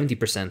 even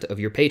 70% of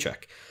your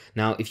paycheck.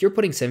 Now, if you're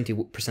putting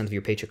 70% of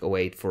your paycheck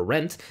away for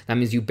rent, that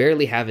means you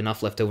barely have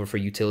enough left over for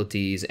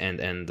utilities and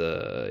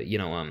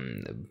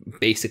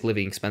basic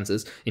living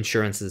expenses,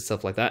 insurances, and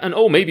stuff like that. And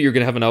maybe you're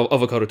gonna have an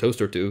avocado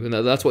toast or two, and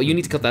that's why you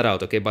need to cut that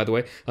out. Okay, by the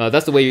way,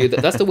 that's the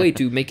way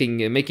to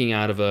making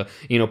out of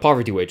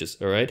poverty wages.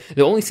 All right,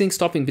 the only thing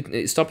stopping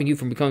you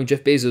from becoming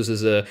Jeff Bezos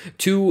is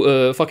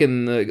two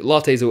fucking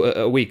lattes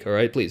a week. All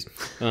right, please.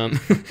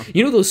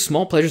 Those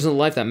small pleasures in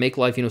life that make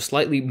life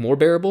slightly more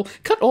bearable.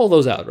 Cut all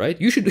those out. Right,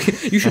 you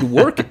should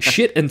work,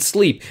 shit, and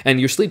sleep, and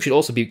your sleep should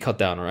also be cut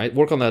down. All right,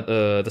 work on that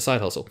the side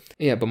hustle.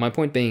 Yeah, but my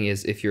point being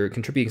is, if you're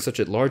contributing such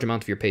a large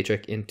amount of your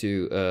paycheck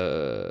into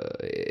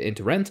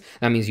rent,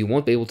 that means you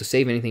won't be able to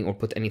save anything or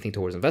put anything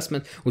towards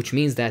investment, which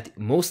means that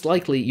most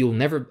likely you'll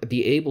never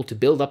be able to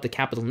build up the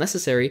capital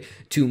necessary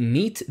to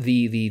meet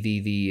the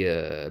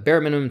bare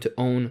minimum to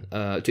own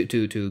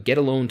to get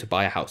a loan to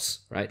buy a house.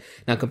 Right,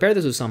 now compare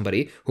this with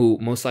somebody who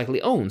most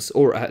likely owns,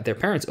 or their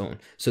parents own.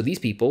 So these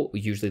people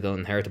usually they'll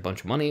inherit a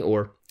bunch of money,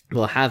 or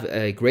will have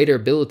a greater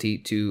ability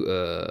to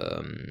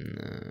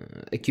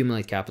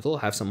accumulate capital,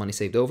 have some money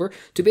saved over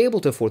to be able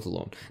to afford the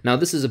loan. Now,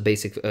 this is a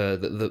basic.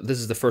 This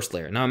is the first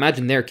layer. Now,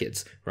 imagine their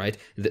kids, right?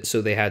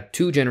 So they had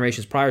 2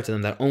 generations prior to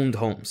them that owned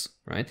homes,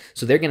 right?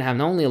 So they're going to have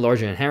not only a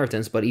larger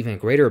inheritance, but even a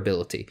greater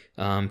ability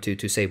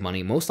to save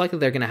money. Most likely,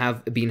 they're going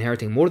to be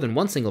inheriting more than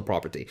one single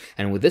property.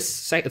 And with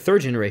this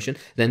third generation,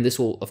 then this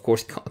will, of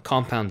course,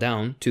 compound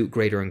down to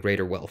greater and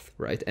greater wealth,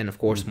 right? And of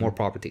course, more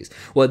properties.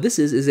 What this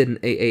is an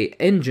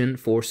engine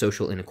for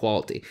social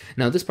inequality.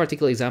 Now, this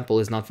particular example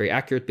is not very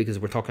accurate because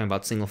we're talking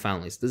about single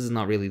families. This is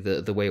not really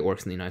the way it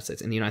works in the United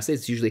States. In the United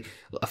States, it's usually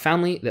a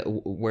family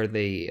where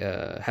they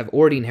have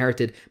already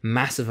inherited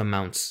massive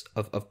amounts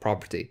of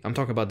property. I'm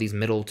talking about these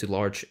middle to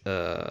large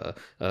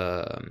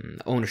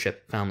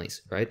ownership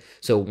families, right?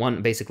 So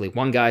one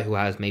guy who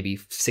has maybe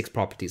 6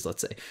 properties,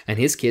 let's say, and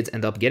his kids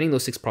end up getting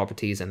those 6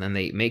 properties, and then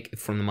they make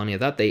from the money of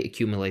that, they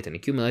accumulate,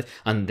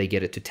 and they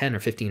get it to 10 or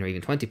 15 or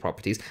even 20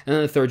 properties, and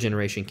then the third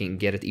generation can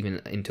get it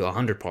even into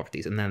 100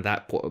 properties, and then at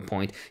that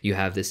point you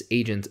have this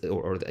agent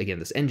or again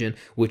this engine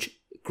which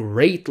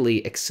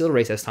greatly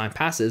accelerates as time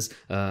passes.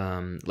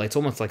 Like it's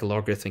almost like a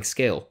logarithmic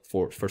scale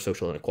for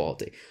social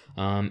inequality,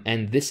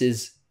 and this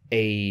is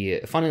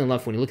funnily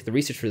enough, when you look at the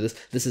research for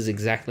this is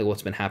exactly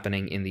what's been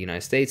happening in the United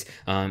States,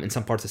 in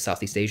some parts of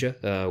Southeast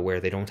Asia, where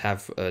they don't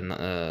have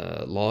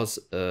laws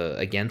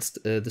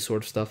against this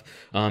sort of stuff.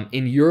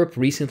 In Europe,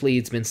 recently,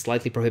 it's been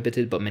slightly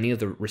prohibited, but many of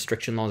the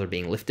restriction laws are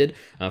being lifted.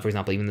 For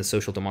example, even the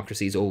social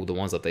democracies, the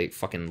ones that they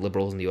fucking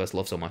liberals in the US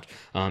love so much,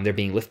 they're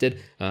being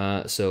lifted.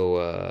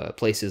 So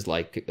places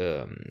like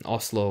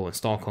Oslo and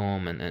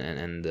Stockholm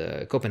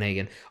and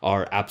Copenhagen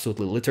are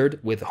absolutely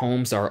littered with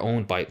homes that are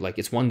owned by, like,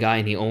 it's one guy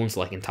and he owns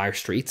like entire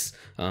streets,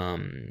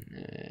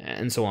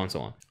 and so on and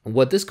so on.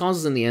 What this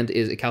causes in the end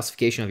is a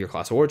calcification of your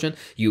class of origin.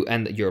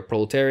 You're a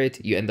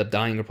proletariat. You end up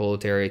dying a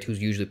proletariat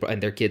who's usually,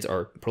 and their kids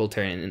are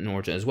proletarian in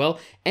origin as well,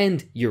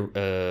 and you're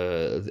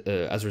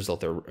as a result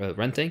they're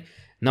renting.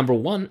 Number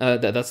one,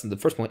 that's the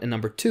first point. And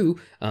number two,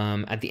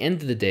 at the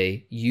end of the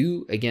day,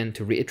 you, again,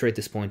 to reiterate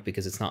this point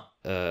because it's not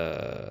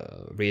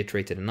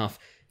reiterated enough,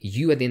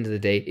 you, at the end of the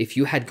day, if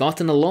you had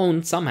gotten a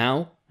loan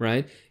somehow,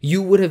 right,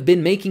 you would have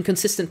been making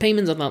consistent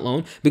payments on that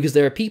loan, because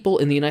there are people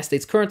in the United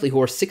States currently who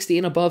are 60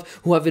 and above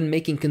who have been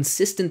making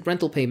consistent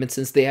rental payments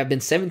since they have been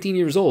 17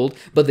 years old,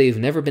 but they've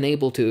never been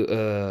able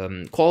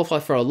to qualify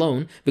for a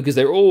loan because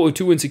they're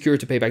too insecure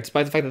to pay back,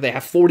 despite the fact that they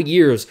have 40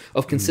 years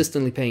of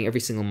consistently paying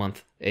every single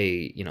month.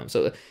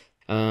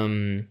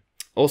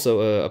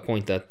 Also a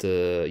point that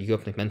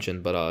Yupnik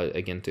mentioned, but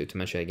again to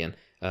mention again,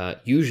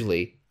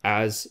 usually,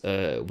 as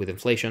with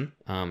inflation,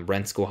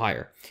 rents go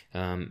higher.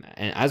 And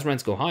as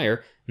rents go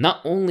higher,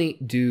 not only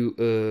do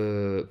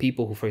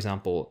people who, for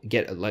example,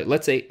 get, like,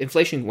 let's say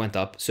inflation went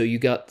up, so you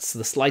got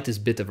the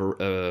slightest bit of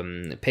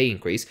a pay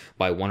increase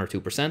by 1 or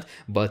 2%,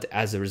 but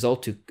as a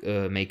result,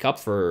 to make up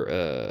for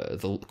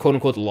the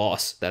quote-unquote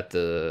loss that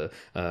the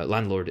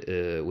landlord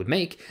would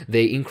make,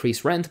 they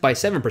increase rent by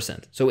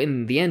 7%. So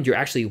in the end, you're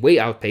actually way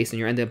outpaced, and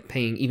you end up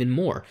paying even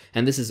more.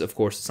 And this is, of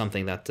course,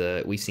 something that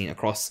we've seen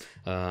across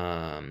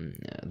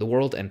the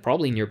world, and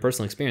probably in your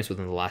personal experience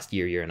within the last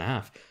year and a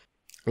half.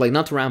 Like,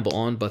 not to ramble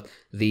on, but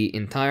the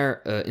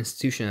entire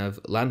institution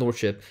of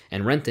landlordship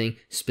and renting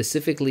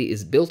specifically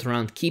is built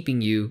around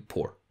keeping you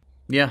poor.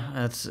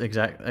 Yeah,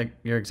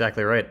 you're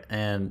exactly right.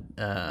 And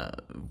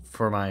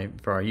for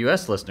our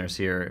U.S. listeners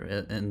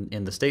here,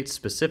 in the States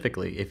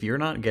specifically, if you're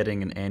not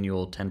getting an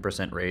annual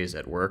 10% raise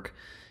at work,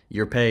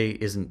 your pay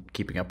isn't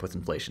keeping up with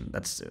inflation.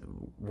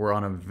 We're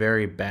on a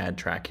very bad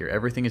track here.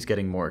 Everything is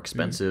getting more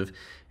expensive,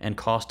 and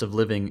cost of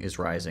living is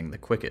rising the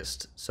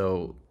quickest.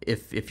 So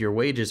if your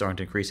wages aren't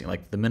increasing,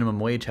 like the minimum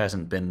wage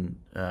hasn't been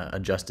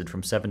adjusted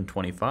from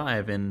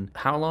 $7.25 in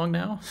how long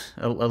now?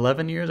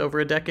 11 years,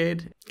 over a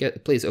decade?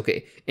 Please,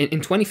 okay.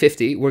 In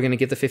 2050, we're going to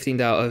get the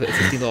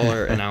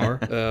 $15 an hour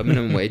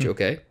minimum wage,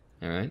 okay?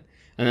 All right.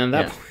 And then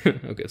that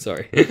point, okay,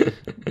 sorry.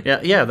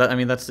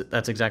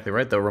 That's exactly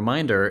right. Though,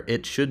 reminder,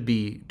 it should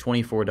be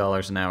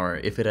 $24 an hour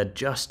if it had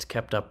just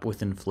kept up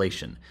with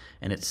inflation,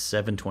 and it's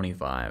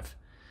 $7.25.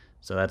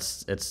 So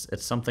it's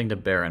something to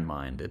bear in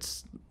mind.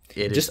 It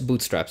just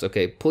bootstraps,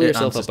 okay? Pull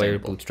yourself up by your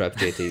bootstraps,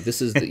 JT.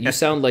 This is you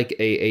sound like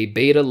a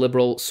beta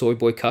liberal soy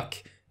boy cuck.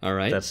 All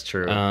right, that's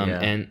true.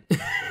 And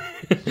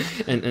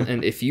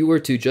and if you were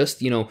to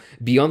just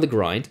be on the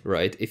grind,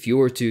 right? If you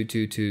were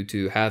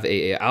to have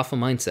a alpha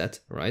mindset,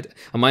 right?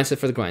 A mindset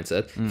for the grind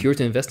set. If you were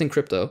to invest in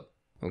crypto,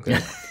 okay,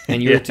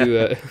 and you were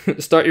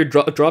to start your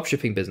drop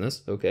shipping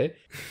business, okay.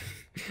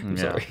 I'm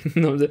sorry.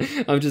 No,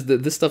 I'm just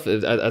this stuff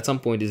at some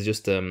point is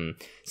just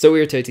so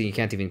irritating you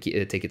can't even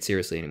take it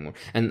seriously anymore.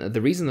 And the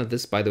reason that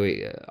this, by the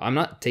way, I'm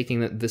not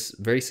taking this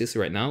very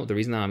seriously right now. The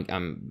reason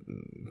I'm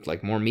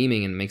like more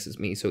memeing and makes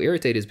me so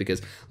irritated is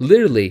because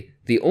literally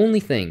the only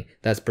thing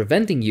that's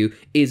preventing you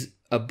is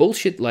a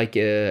bullshit like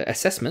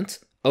assessment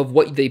of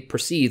what they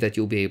perceive that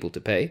you'll be able to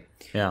pay.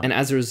 Yeah. And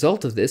as a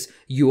result of this,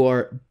 you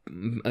are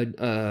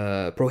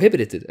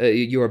prohibited.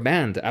 You are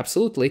banned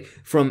absolutely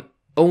from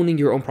owning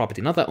your own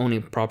property. Not that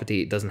owning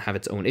property doesn't have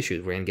its own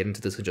issues. We're going to get into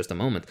this in just a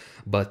moment.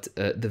 But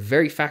the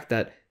very fact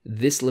that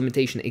this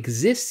limitation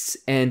exists,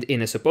 and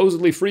in a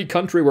supposedly free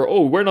country where,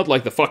 we're not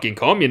like the fucking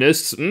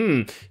communists,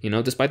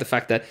 despite the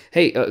fact that,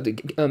 hey,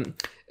 Yuvne,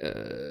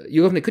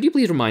 could you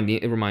please remind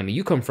me,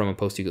 you come from a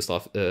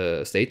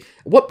post-Yugoslav state,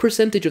 what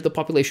percentage of the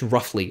population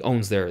roughly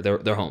owns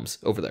their homes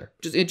over there?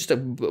 Just a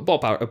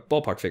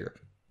ballpark figure.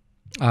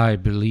 I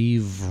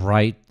believe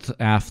right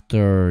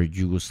after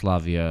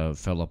Yugoslavia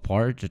fell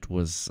apart, it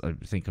was, I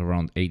think,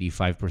 around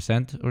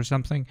 85% or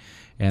something,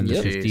 and the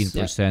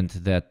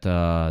 15% that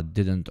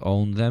didn't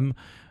own them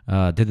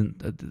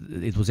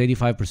it was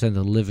 85%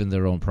 that live in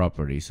their own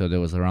property. So there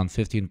was around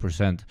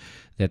 15%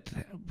 that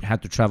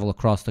had to travel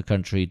across the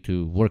country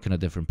to work in a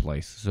different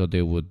place. So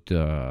they would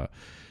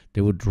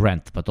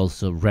rent, but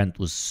also rent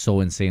was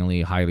so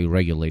insanely highly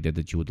regulated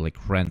that you would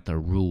like rent a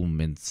room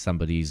in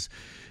somebody's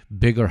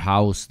bigger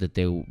house that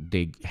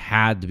they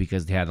had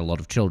because they had a lot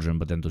of children,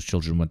 but then those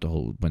children went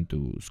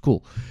to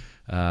school.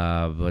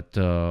 But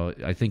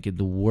I think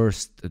at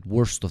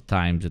worst of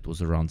times it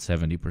was around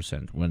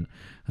 70% when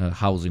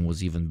housing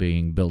was even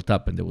being built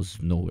up and there was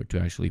nowhere to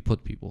actually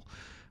put people.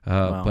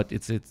 Wow. But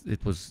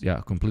it was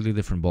a completely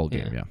different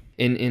ballgame. Yeah.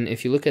 In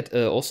if you look at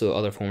also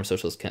other former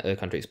socialist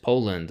countries,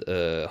 Poland,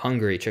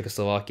 Hungary,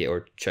 Czechoslovakia,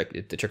 or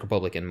the Czech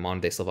Republic and modern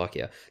day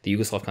Slovakia, the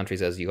Yugoslav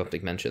countries as you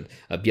mentioned,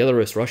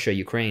 Belarus, Russia,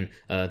 Ukraine,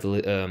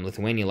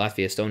 Lithuania,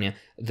 Latvia, Estonia,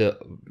 the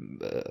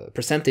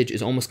percentage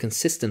is almost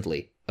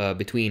consistently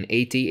between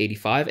 80,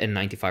 85, and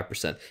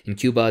 95%. In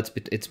Cuba,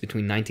 it's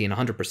between 90 and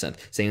 100%.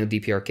 Same with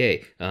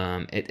DPRK.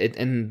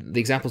 And the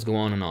examples go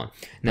on and on.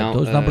 Now,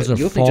 those numbers are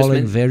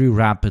falling very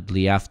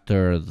rapidly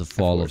after the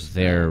fall of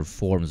their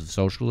forms of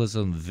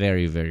socialism, very,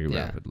 very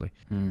rapidly.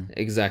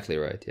 Exactly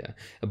right, yeah.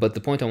 But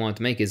the point I wanted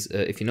to make is,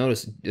 if you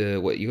notice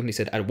what you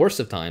said, at worst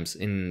of times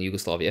in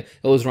Yugoslavia,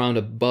 it was around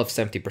above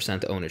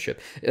 70%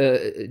 ownership.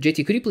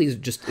 JT, could you please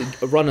just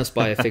run us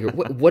by a figure?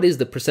 What is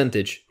the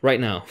percentage right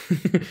now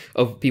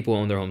of people who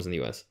own their homes in the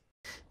U.S.?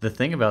 The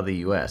thing about the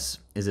U.S.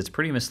 is it's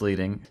pretty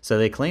misleading. So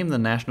they claim the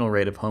national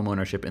rate of home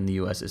ownership in the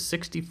U.S. is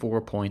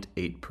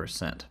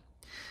 64.8%.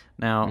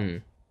 Now,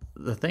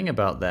 the thing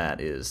about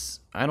that is,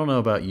 I don't know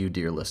about you,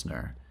 dear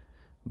listener,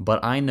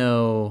 but I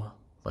know,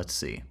 let's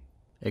see,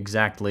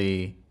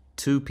 exactly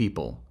 2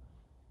 people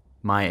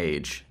my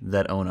age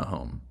that own a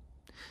home.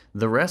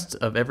 The rest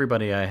of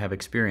everybody I have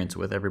experience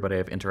with, everybody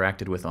I've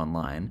interacted with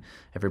online,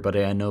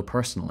 everybody I know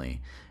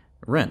personally,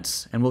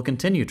 rents and will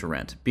continue to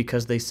rent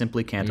because they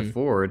simply can't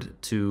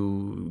afford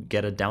to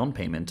get a down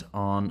payment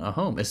on a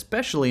home,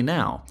 especially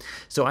now.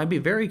 So I'd be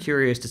very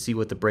curious to see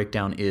what the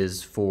breakdown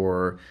is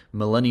for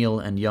millennial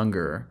and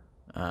younger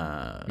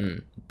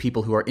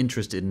people who are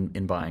interested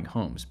in buying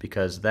homes,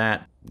 because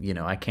that,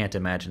 I can't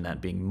imagine that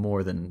being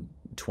more than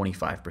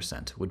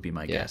 25% would be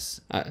my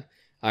guess.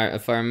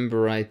 If I remember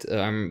right,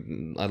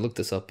 I looked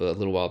this up a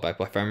little while back,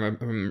 but if I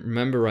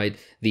remember right,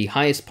 the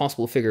highest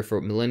possible figure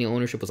for millennial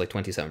ownership was like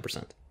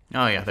 27%.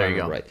 Oh yeah, there you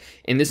go. Right.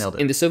 In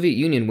the Soviet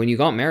Union, when you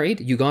got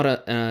married, you got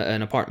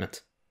an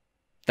apartment.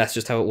 That's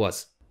just how it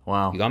was.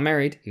 Wow. You got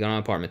married, you got an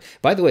apartment.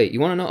 By the way, you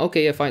want to know?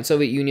 Okay, fine.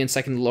 Soviet Union,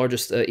 second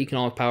largest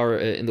economic power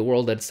in the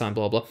world at its time.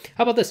 Blah blah.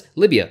 How about this?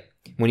 Libya.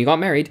 When you got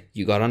married,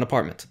 you got an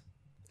apartment.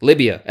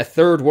 Libya, a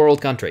third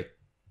world country.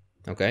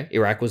 Okay,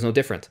 Iraq was no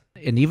different.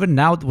 And even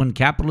now, when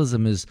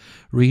capitalism is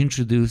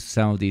reintroduced,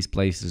 some of these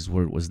places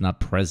where it was not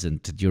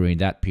present during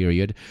that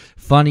period.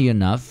 Funny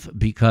enough,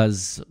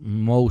 because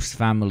most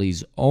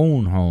families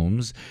own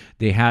homes,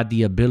 they had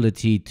the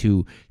ability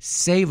to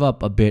save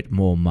up a bit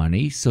more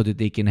money so that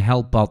they can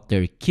help out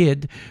their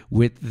kid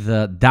with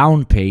the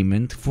down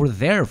payment for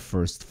their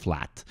first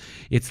flat.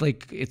 It's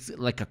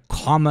like a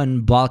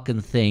common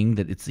Balkan thing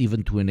that it's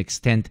even to an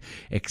extent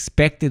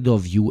expected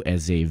of you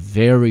as a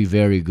very,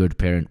 very good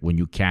parent when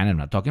you can. I'm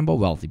not talking about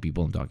wealthy people.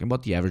 I'm talking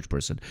about the average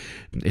person.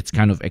 It's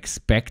kind of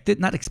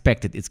not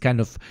expected. It's kind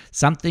of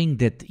something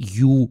that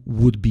you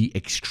would be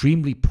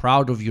extremely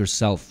proud of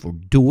yourself for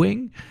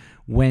doing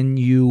when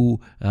you,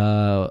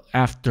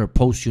 after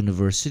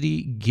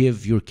post-university,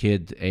 give your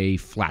kid a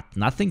flat.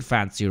 Nothing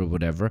fancy or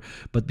whatever,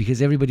 but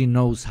because everybody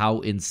knows how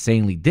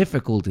insanely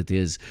difficult it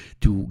is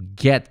to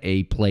get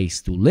a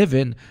place to live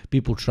in,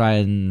 people try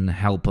and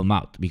help them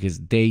out because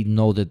they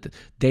know that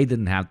they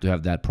didn't have to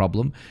have that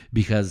problem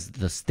because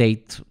the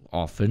state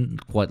often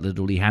quite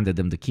literally handed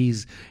them the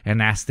keys and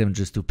asked them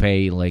just to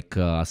pay like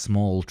a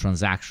small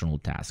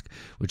transactional task,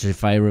 which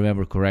if I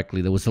remember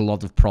correctly, there was a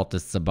lot of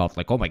protests about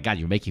like, oh my God,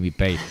 you're making me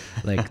pay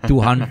like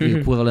 200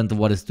 equivalent of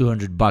what is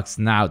 $200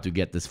 now to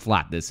get this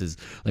flat. This is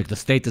like the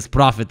state is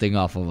profiting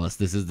off of us.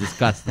 This is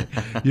disgusting.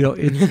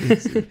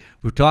 It's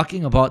we're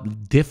talking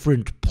about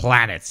different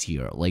planets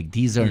here. Like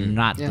these are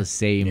not the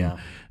same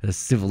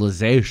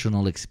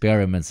civilizational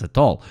experiments at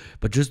all.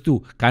 But just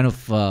to kind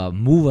of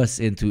move us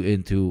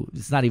into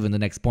it's not even the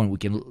next point, we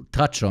can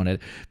touch on it,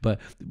 but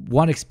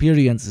one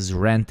experience is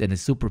rent and is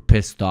super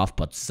pissed off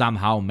but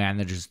somehow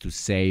manages to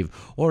save,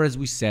 or as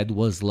we said,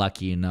 was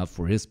lucky enough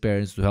for his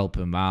parents to help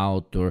him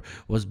out, or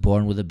was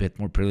born with a bit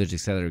more privilege,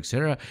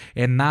 etc.,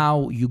 and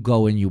now you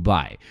go and you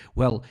buy.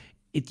 Well,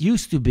 it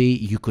used to be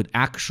you could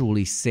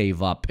actually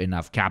save up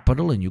enough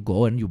capital and you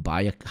go and you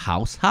buy a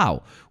house.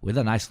 How? With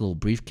a nice little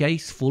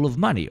briefcase full of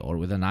money, or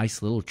with a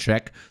nice little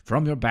check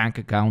from your bank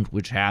account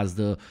which has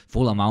the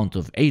full amount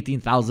of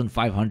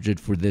 $18,500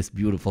 for this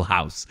beautiful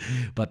house.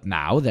 But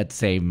now that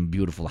same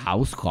beautiful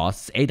house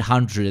costs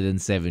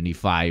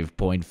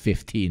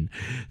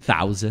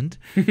 $875,15,000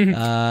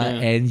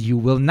 and you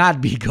will not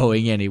be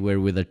going anywhere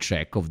with a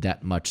check of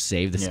that much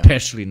saved,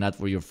 especially not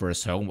for your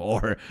first home,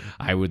 or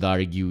I would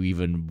argue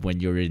even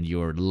when you're in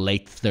your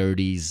late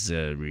 30s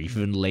or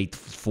even late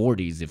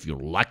 40s if you're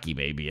lucky,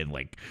 maybe, and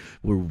like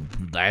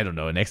I don't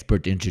know, an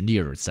expert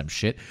engineer or some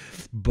shit.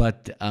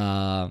 But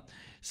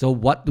so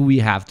what do we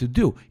have to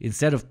do?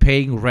 Instead of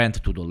paying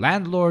rent to the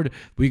landlord,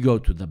 we go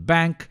to the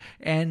bank,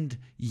 and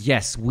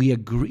yes, we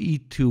agree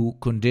to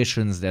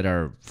conditions that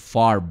are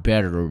far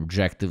better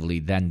objectively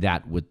than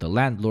that with the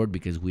landlord,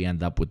 because we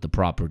end up with the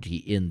property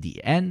in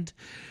the end.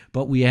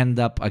 But we end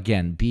up,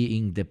 again,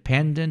 being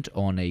dependent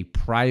on a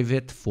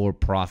private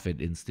for-profit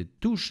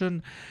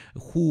institution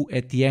who,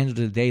 at the end of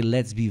the day,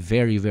 let's be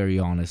very, very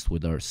honest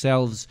with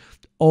ourselves,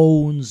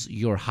 owns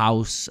your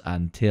house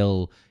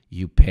until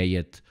you pay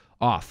it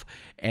off.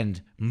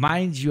 And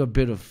mind you, a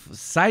bit of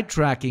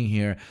sidetracking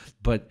here,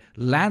 but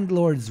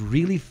landlords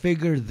really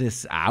figure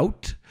this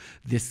out,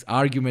 this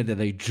argument that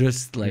they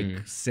just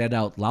said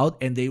out loud,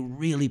 and they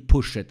really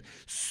push it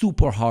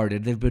super hard,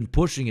 and they've been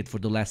pushing it for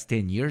the last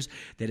 10 years,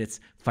 that it's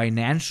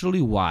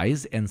financially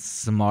wise and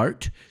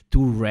smart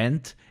to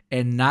rent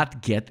and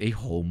not get a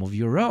home of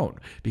your own.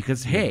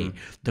 Because, hey,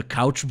 the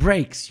couch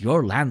breaks,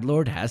 your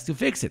landlord has to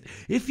fix it.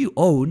 If you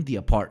own the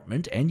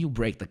apartment and you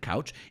break the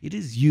couch, it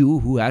is you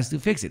who has to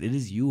fix it. It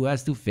is you who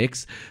has to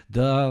fix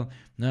the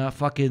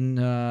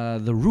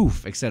the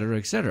roof, etc.,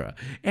 etc.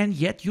 And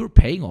yet you're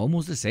paying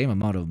almost the same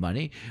amount of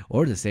money,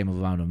 or the same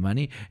amount of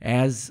money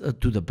as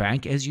to the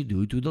bank as you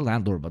do to the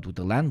landlord. But with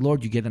the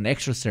landlord, you get an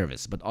extra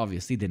service. But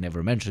obviously, they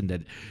never mentioned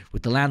that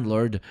with the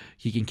landlord,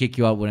 he can kick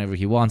you out whenever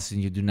he wants,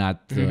 and you do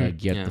not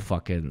get the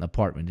fucking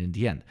apartment in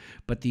the end.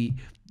 But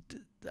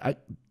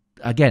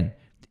again,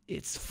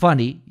 it's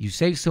funny. You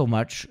save so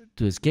much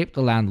to escape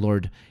the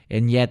landlord,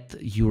 and yet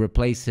you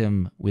replace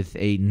him with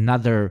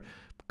another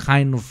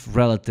kind of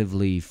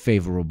relatively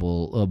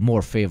favorable,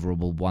 more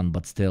favorable one,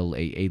 but still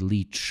a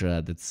leech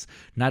that's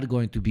not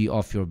going to be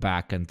off your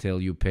back until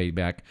you pay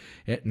back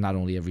not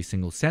only every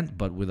single cent,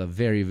 but with a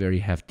very, very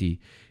hefty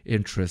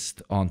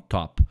interest on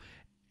top.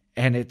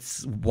 And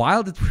it's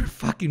wild that we're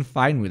fucking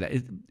fine with that.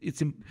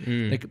 It's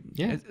like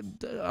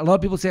a lot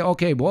of people say,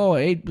 okay, whoa,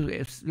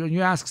 when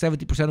you ask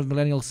 70% of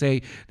millennials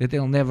say that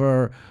they'll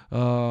never,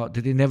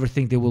 that they never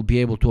think they will be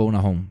able to own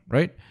a home,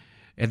 right?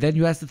 And then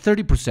you ask the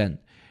 30%,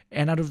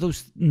 and out of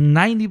those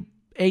 98%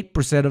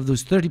 of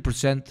those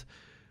 30%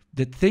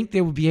 that think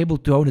they will be able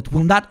to own it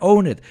will not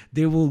own it.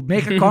 They will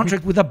make a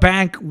contract with a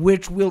bank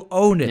which will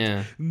own it.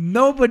 Yeah.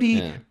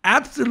 Nobody,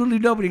 absolutely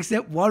nobody,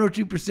 except 1 or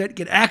 2%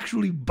 can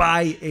actually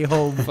buy a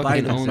home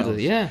by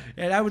themselves.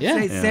 And I would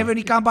say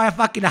 70 can't buy a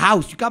fucking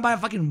house. You can't buy a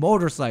fucking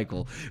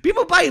motorcycle.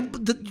 People buy,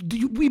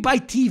 we buy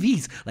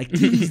TVs. Like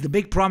TVs, the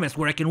big promise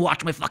where I can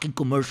watch my fucking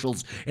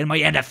commercials and my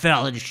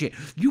NFL and shit.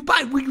 You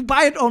buy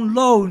it on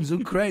loans.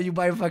 You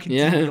buy a fucking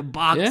TV in a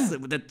box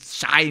that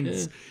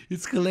shines.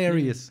 It's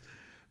hilarious.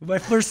 My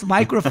first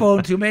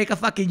microphone to make a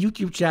fucking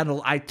YouTube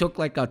channel, I took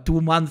like a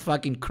 2-month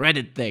fucking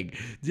credit thing.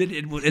 Then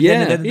it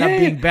ended up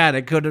being bad.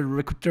 I couldn't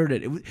return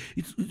it.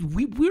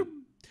 We're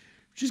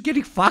just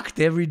getting fucked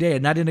every day,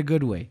 and not in a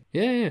good way.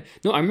 Yeah.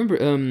 No, I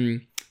remember.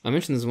 I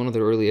mentioned this in one of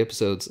the early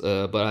episodes,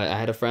 but I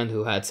had a friend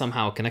who had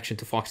somehow a connection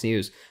to Fox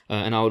News,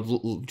 and I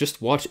would just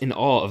watch in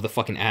awe of the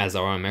fucking ads that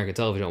were on American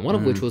television. One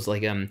of which was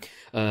like,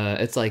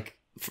 it's like,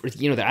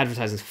 the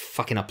advertising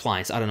fucking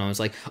appliance. I don't know. It's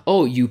like,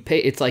 oh, you pay.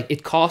 It's like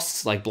it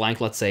costs like blank.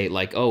 Let's say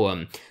like,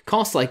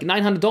 costs like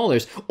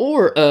 $900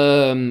 or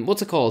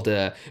what's it called?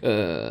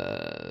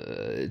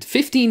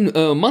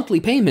 15 monthly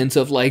payments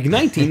of like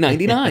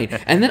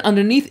 $19.99, and then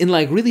underneath in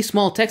like really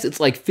small text, it's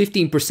like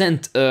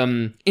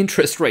 15%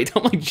 interest rate.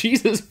 I'm like,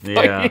 Jesus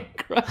fucking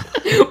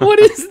Christ! What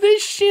is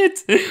this shit?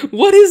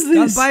 What is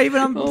this? Buy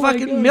even a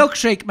fucking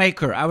milkshake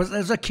maker.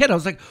 As a kid, I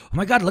was like, oh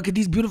my god, look at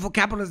these beautiful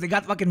capitalists. They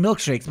got fucking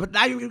milkshakes, but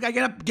now you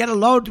gotta get a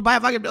loan to buy a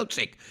fucking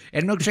milkshake,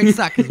 and milkshakes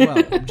suck as well,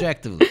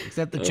 objectively,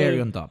 except the cherry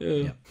on top.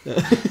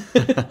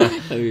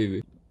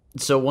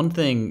 So one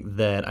thing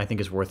that I think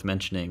is worth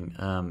mentioning,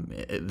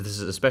 this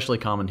is especially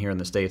common here in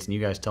the States, and you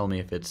guys tell me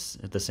if it's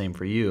the same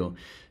for you.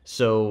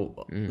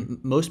 So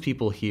most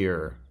people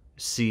here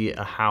see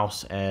a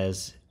house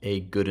as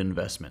a good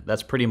investment.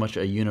 That's pretty much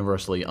a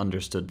universally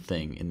understood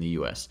thing in the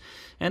U.S.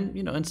 And,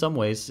 in some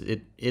ways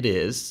it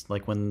is.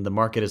 Like when the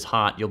market is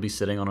hot, you'll be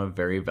sitting on a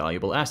very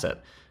valuable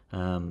asset.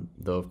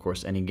 Though, of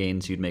course, any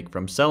gains you'd make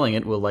from selling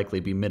it will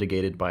likely be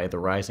mitigated by the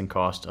rising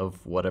cost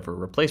of whatever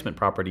replacement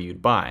property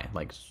you'd buy.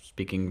 Like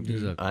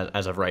speaking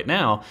as of right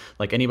now,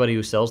 like anybody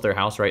who sells their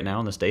house right now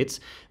in the States,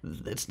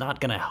 it's not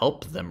going to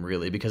help them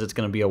really because it's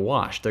going to be a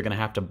wash. They're going to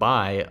have to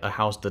buy a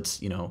house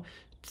that's,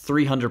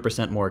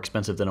 300% more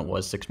expensive than it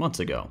was 6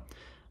 months ago.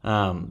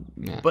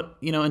 But,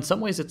 in some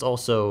ways it's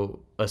also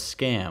a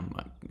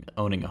scam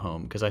owning a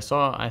home, because I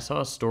saw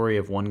a story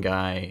of one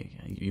guy,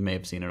 you may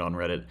have seen it on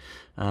Reddit,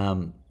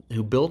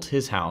 who built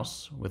his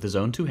house with his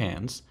own 2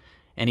 hands,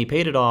 and he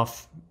paid it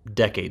off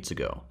decades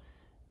ago.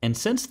 And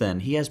since then,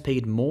 he has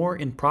paid more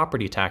in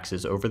property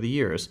taxes over the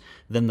years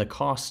than the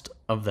cost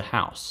of the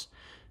house.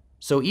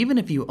 So even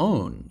if you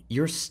own,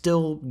 you're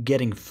still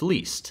getting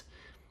fleeced.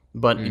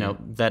 But,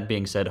 that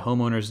being said,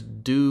 homeowners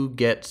do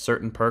get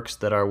certain perks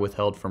that are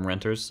withheld from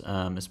renters,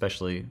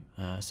 especially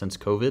since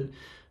COVID.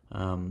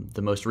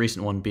 The most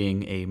recent one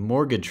being a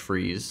mortgage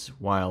freeze,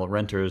 while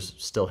renters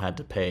still had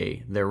to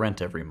pay their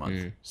rent every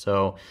month.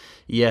 So,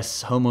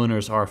 yes,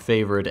 homeowners are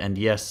favored, and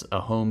yes,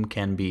 a home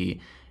can be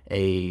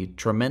a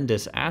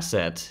tremendous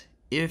asset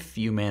if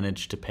you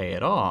manage to pay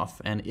it off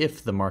and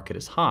if the market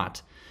is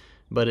hot.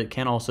 But it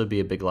can also be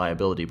a big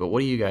liability. But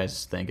what do you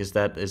guys think? Is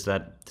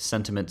that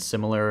sentiment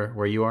similar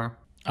where you are?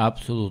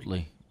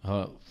 Absolutely.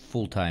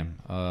 Full time.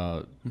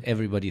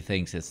 Everybody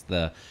thinks it's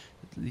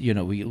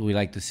we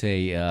like to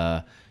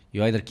say,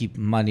 you either keep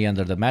money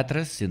under the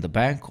mattress in the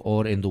bank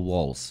or in the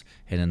walls.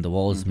 And in the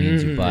walls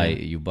means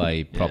you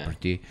buy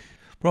property.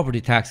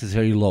 Property tax is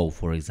very low,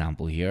 for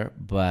example, here,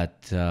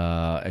 but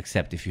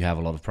except if you have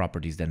a lot of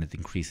properties, then it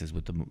increases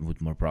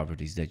with more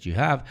properties that you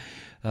have.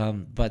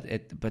 But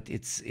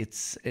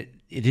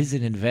it is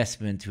an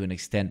investment to an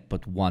extent,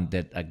 but one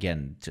that,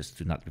 again, just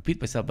to not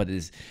repeat myself, but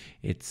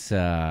it's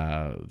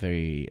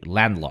very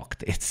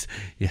landlocked. It's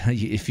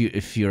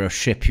if you're a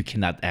ship, you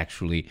cannot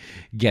actually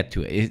get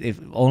to it. If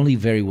only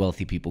very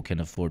wealthy people can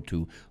afford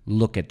to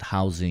look at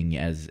housing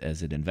as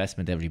an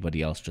investment.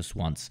 Everybody else just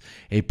wants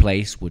a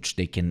place which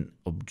they can,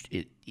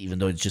 even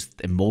though it's just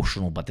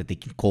emotional, but that they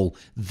can call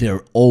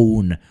their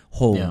own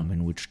home,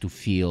 in which to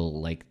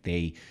feel like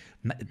they.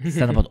 It's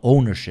not about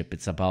ownership.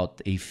 It's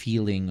about a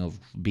feeling of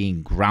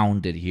being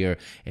grounded here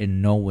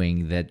and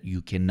knowing that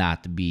you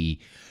cannot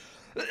be,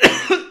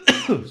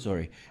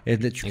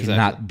 that you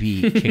cannot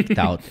be kicked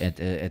out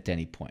at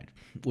any point.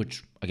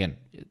 Which, again,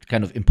 it's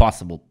kind of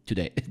impossible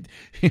today,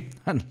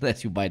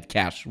 unless you buy it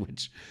cash,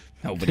 which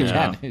nobody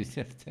can.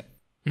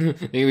 They're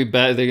gonna be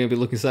bad. They're gonna be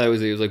looking sideways.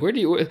 He was like, "Where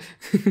do you?"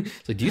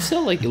 It's like, "Do you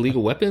sell like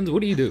illegal weapons?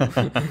 What do you do?"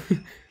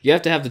 You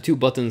have to have the 2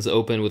 buttons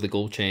open with a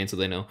gold chain so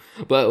they know.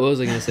 But what was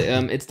I gonna say?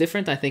 It's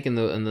different, I think, in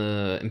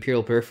the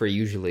imperial periphery.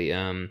 Usually,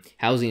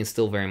 housing is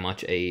still very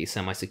much a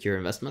semi-secure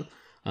investment.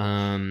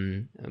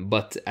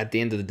 But at the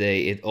end of the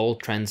day, it all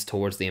trends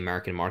towards the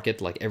American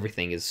market. Like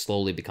everything is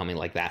slowly becoming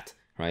like that,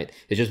 right?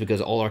 It's just because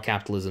all our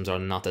capitalisms are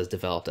not as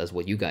developed as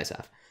what you guys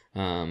have.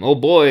 Oh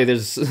boy,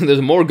 there's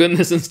more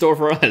goodness in store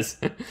for us.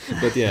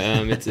 But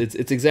yeah,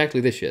 it's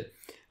exactly this shit.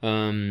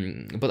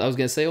 But I was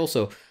gonna say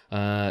also,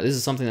 this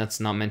is something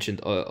that's not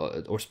mentioned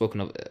or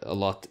spoken of a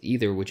lot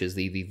either, which is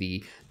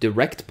the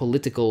direct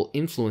political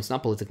influence,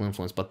 not political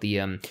influence, but the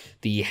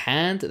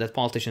hand that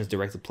politicians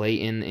directly play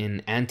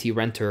in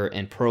anti-renter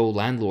and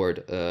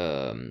pro-landlord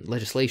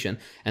legislation.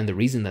 And the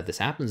reason that this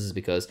happens is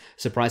because,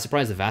 surprise,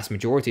 surprise, the vast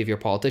majority of your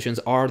politicians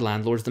are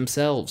landlords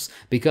themselves.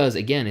 Because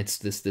again, it's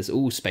this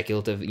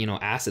speculative,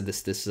 asset.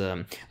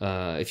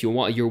 If you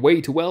want your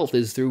way to wealth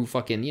is through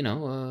fucking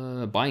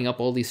buying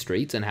up all these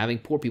streets and having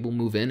poor people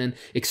move in and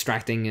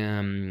extracting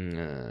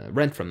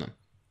rent from them.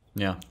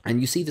 Yeah.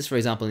 And you see this, for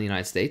example, in the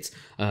United States,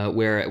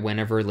 where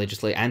whenever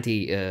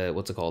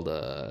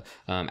anti-renter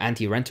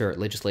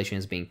legislation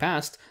is being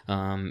passed,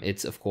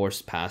 it's of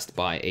course passed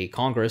by a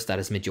Congress that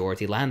is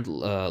majority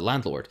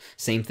landlord.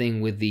 Same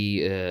thing with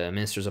the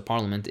ministers of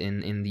parliament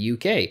in the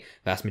UK.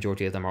 Vast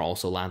majority of them are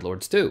also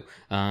landlords too.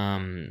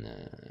 And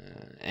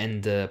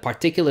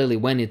particularly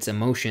when it's a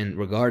motion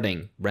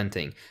regarding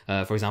renting.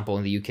 For example,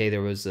 in the UK,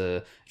 there was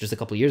just a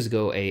couple of years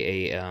ago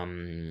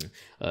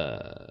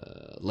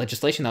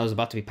legislation that was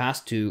about to be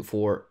passed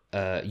for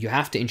you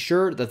have to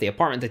ensure that the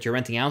apartment that you're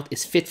renting out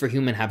is fit for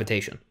human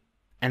habitation,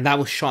 and that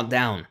was shot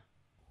down.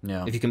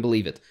 Yeah, if you can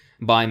believe it,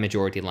 by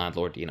majority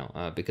landlord,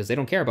 because they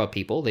don't care about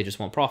people, they just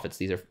want profits.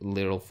 These are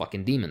little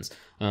fucking demons.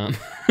 No,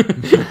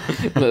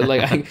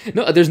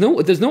 there's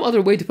no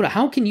other way to put it.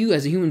 How can you,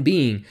 as a human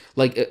being,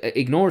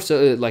 ignore?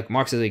 So, like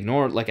Marx says,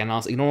 ignore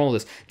all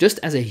this, just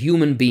as a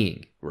human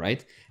being,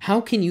 right?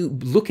 How can you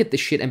look at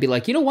this shit and be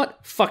like, you know what?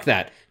 Fuck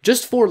that.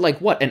 Just for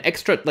an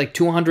extra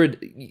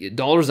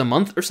 $200 a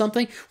month or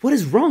something? What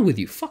is wrong with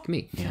you? Fuck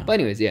me. Yeah. But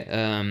anyways,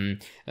 yeah.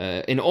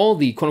 In all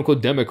the quote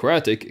unquote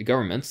democratic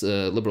governments,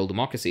 liberal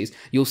democracies,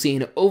 you'll see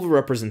an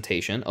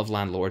overrepresentation of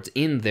landlords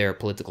in their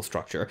political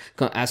structure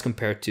as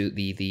compared to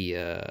the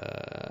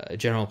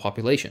general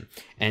population.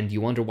 And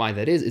you wonder why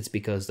that is. It's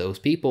because those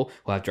people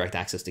who have direct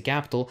access to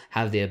capital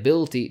have the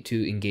ability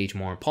to engage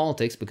more in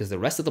politics, because the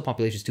rest of the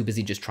population is too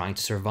busy just trying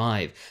to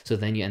survive. So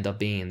then you end up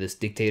being in this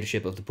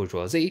dictatorship of the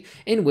bourgeoisie,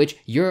 in which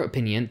your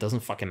opinion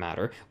doesn't fucking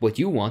matter. What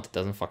you want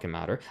doesn't fucking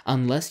matter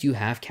unless you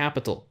have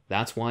capital.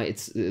 That's why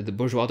it's the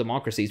bourgeois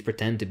democracies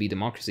pretend to be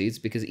democracies,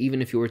 because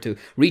even if you were to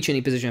reach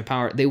any position of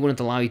power, they wouldn't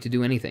allow you to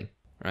do anything,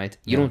 right?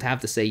 You don't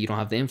have the say, you don't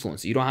have the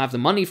influence, you don't have the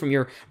money from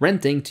your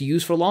renting to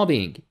use for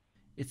lobbying.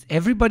 It's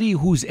anybody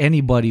who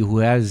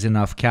has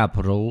enough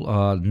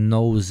capital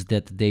knows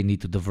that they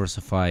need to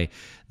diversify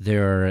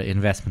their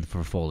investment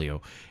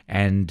portfolio,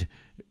 and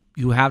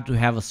you have to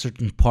have a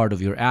certain part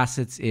of your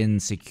assets in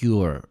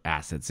secure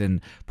assets, and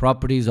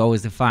property is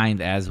always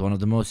defined as one of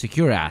the most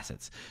secure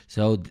assets.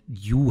 So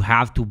you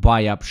have to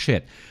buy up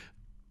shit.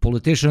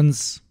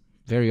 Politicians,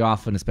 very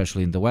often,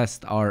 especially in the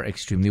West, are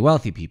extremely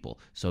wealthy people.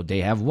 So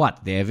they have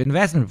what? They have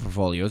investment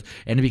portfolios.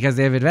 And because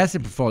they have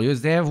investment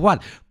portfolios, they have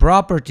what?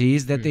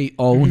 Properties that they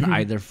own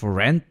either for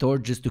rent or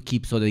just to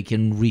keep so they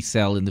can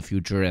resell in the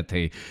future at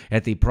a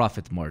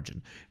profit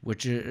margin.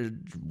 Which,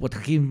 what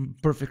Hakim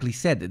perfectly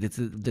said, it's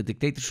the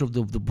dictatorship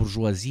of the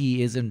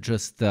bourgeoisie isn't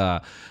just your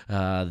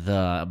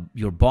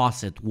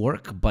boss at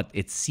work, but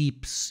it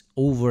seeps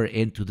over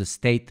into the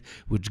state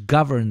which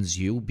governs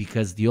you,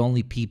 because the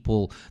only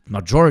people,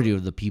 majority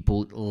of the people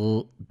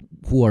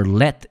who are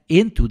let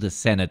into the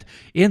Senate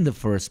in the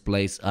first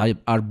place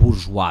are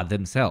bourgeois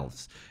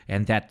themselves.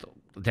 And that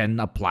then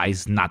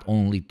applies not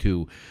only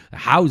to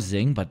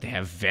housing, but they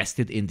have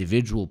vested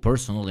individual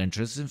personal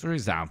interests in, for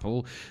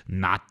example,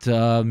 not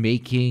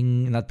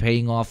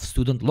paying off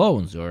student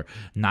loans, or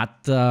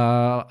not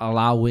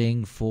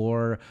allowing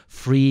for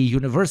free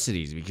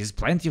universities, because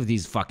plenty of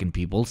these fucking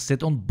people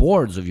sit on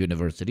boards of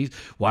universities.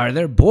 Why are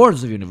there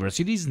boards of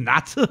universities?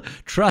 Not,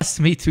 trust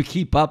me, to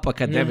keep up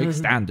academic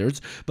standards,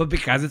 but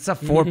because it's a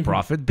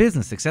for-profit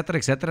business, etc.,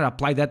 etc.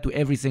 Apply that to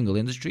every single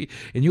industry,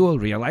 and you will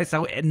realize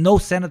how no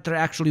senator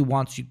actually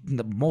wants you.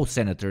 Most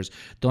senators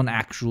don't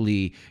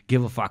actually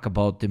give a fuck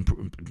about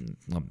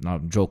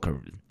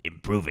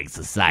improving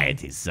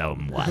society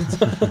somewhat.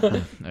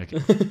 Okay.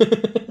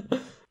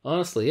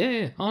 Honestly,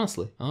 yeah,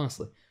 honestly.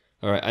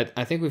 All right,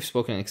 I think we've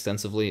spoken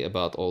extensively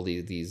about all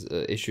these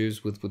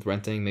issues with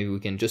renting. Maybe we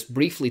can just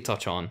briefly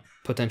touch on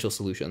potential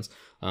solutions.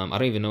 I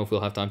don't even know if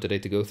we'll have time today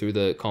to go through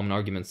the common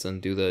arguments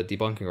and do the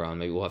debunking round.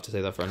 Maybe we'll have to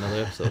say that for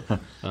another episode.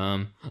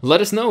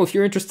 Let us know if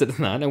you're interested in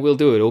that, and we'll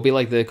do it. It'll be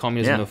like the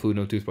communism no food,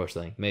 no toothbrush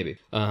thing, maybe.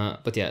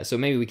 But yeah, so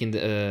maybe we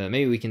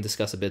can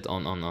discuss a bit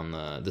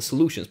on the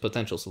solutions,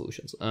 potential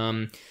solutions.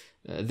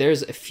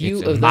 there's a few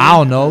It's of them.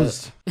 Mao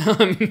knows.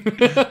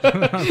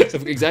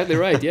 Exactly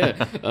right. Yeah,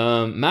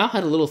 Mao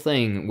had a little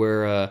thing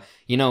where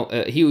he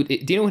would.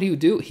 Do you know what he would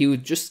do? He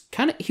would just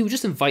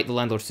invite the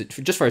landlords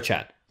just for a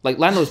chat. Like,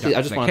 landlords, please,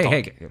 I just want to talk.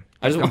 Hey,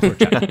 I just want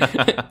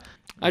to.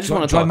 I just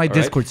want to join talk. my all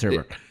Discord right?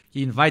 server.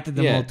 He invited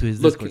them Yeah, all to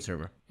his look, Discord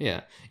server.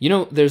 Yeah,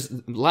 there's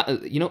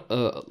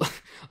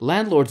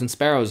landlords and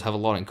sparrows have a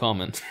lot in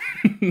common.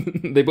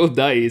 They both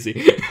die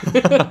easy.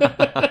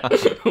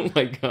 Oh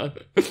my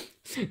god,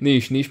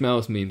 niche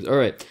mouse memes. All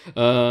right,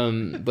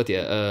 but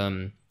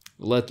yeah,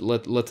 let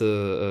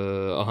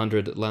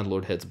 100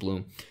 landlord heads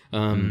bloom.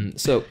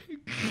 So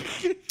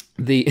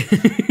the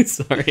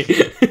sorry,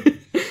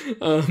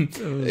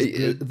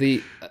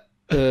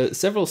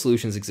 several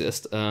solutions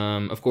exist.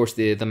 Of course,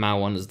 the Mao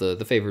one is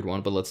the favored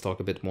one, but let's talk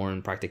a bit more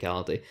in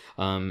practicality.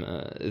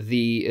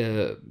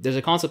 There's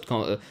a concept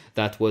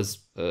that was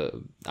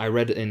I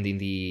read in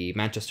the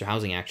Manchester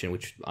Housing Action,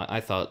 which I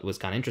thought was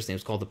kind of interesting. It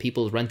was called the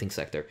People's Renting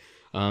Sector.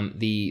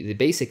 The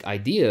basic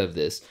idea of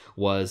this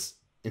was,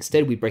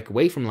 instead, we break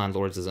away from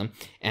landlordism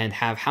and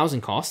have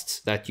housing costs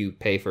that you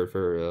pay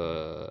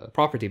for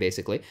property,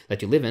 basically,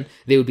 that you live in.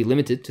 They would be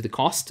limited to the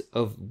cost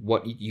of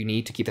what you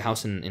need to keep the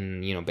house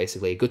in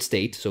basically a good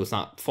state, so it's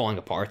not falling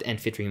apart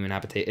and fit for human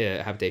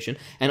habitation.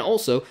 And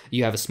also,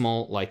 you have a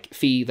small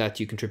fee that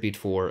you contribute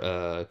for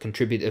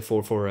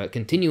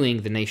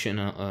continuing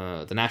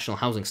the national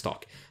housing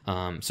stock.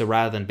 So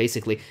rather than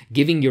basically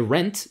giving your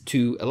rent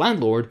to a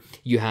landlord,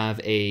 you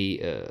have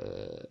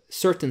a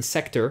certain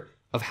sector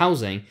of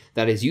housing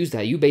that is used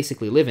that you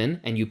basically live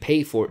in, and you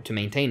pay for it to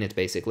maintain it,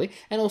 basically,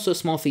 and also a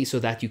small fee so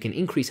that you can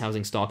increase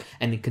housing stock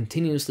and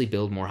continuously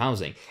build more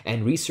housing.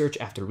 And research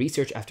after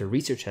research after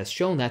research has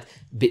shown that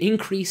the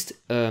increased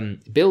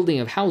building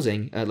of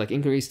housing,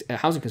 increased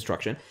housing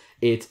construction,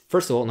 it,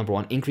 first of all, number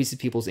one, increases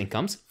people's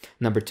incomes.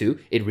 Number two,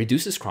 it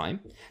reduces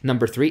crime.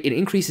 Number three, it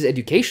increases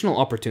educational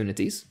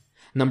opportunities.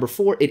 Number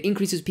four, it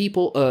increases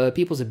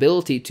people's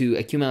ability to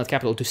accumulate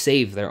capital to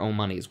save their own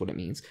money, is what it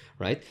means,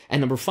 right?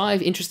 And number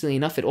five, interestingly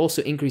enough, it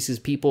also increases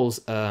people's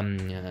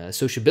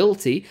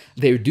sociability.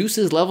 It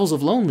reduces levels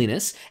of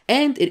loneliness,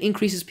 and it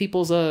increases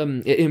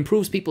it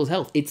improves people's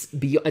health. It's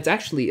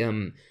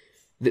actually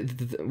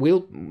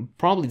we'll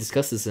probably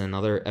discuss this in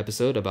another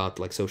episode about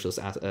socialist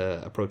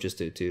approaches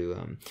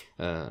to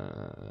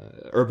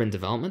urban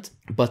development.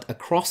 But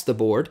across the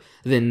board,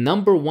 the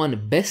number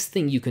one best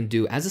thing you can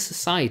do as a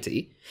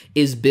society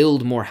is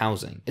build more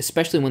housing,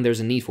 especially when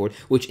there's a need for it,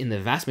 which in the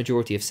vast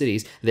majority of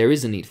cities, there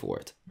is a need for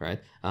it, right?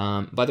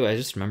 By the way, I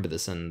just remember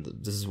this, and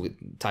this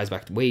ties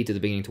back way to the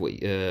beginning to what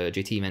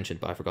JT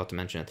mentioned, but I forgot to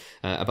mention it,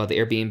 about the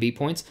Airbnb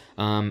points.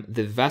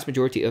 The vast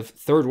majority of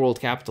third world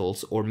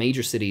capitals or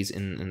major cities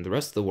in the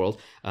rest of the world,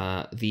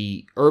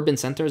 the urban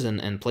centers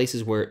and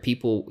places where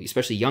people,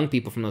 especially young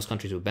people from those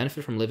countries, would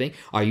benefit from living,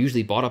 are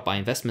usually bought up by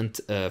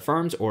investment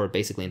firms or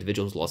basically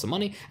individuals with lots of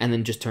money, and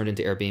then just turned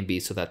into Airbnb,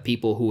 so that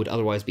people who would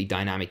otherwise be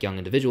dynamic young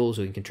individuals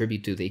who can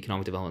contribute to the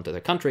economic development of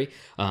their country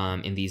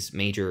in these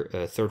major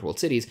third world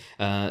cities,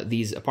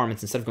 these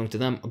apartments, instead of going to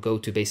them, go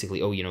to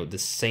basically the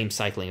same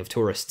cycling of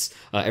tourists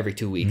every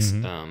 2 weeks.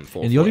 And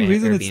the only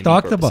reason it's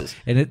talked about,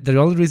 the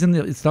only reason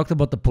it's talked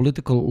about the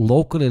political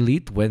local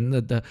elite when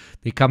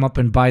they come up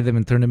and buy them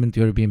and turn them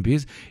into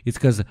Airbnbs, it's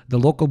because the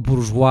local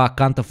bourgeois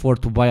can't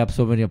afford to buy up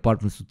so many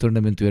apartments to turn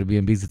them into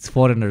Airbnbs. It's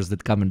foreigners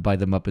that come and buy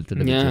them up and turn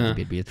them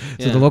into Airbnbs.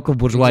 So the local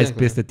bourgeois is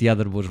pissed at the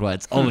other bourgeois.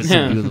 It's always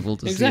so beautiful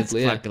to see. It's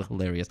fucking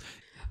hilarious.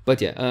 But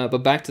but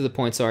back to the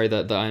point, sorry,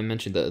 that I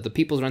mentioned, the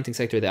people's renting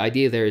sector. The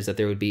idea there is that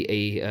there would be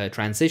a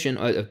transition,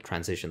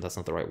 that's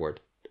not the right word.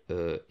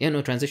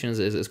 Transition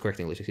is correct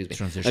English, excuse me.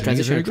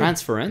 Transition or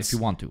transference. If you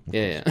want to.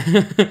 Yeah.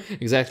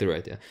 Exactly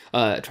right,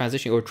 yeah.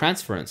 Transition or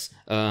transference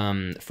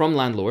from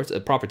landlords,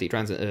 property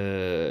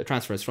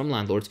transference from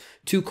landlords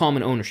to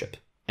common ownership.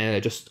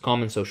 Just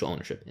common social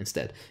ownership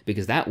instead,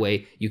 because that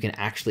way you can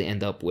actually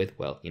end up with,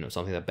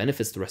 something that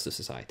benefits the rest of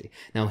society.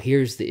 Now,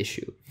 here's the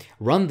issue.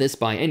 Run this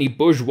by any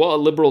bourgeois,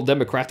 liberal,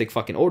 democratic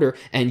fucking order,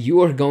 and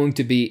you are going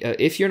to be,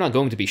 if you're not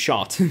going to be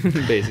shot,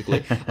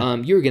 basically,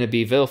 you're going to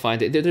be vilified.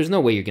 There's no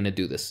way you're going to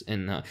do this.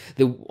 And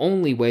the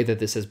only way that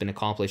this has been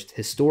accomplished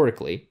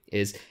historically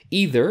is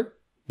either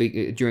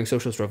during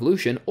socialist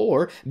revolution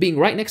or being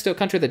right next to a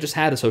country that just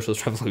had a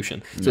socialist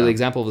revolution. So the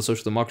example of the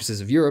social democracies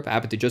of Europe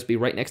happened to just be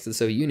right next to the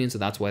Soviet Union, so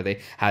that's why they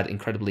had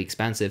incredibly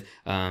expansive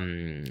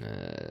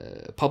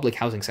public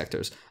housing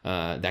sectors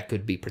that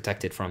could be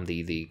protected from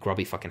the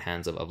grubby fucking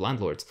hands of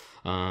landlords.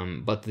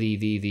 But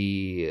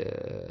the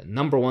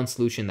number one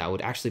solution that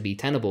would actually be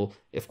tenable,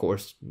 of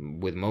course,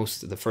 with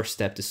the first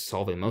step to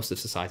solving most of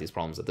society's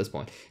problems at this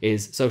point,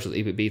 is social,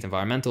 be it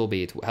environmental,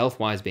 be it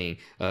health-wise, being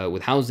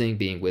with housing,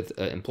 being with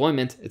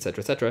employment,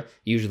 etc.,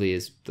 usually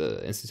is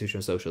the institution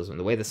of socialism.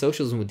 The way that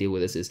socialism would deal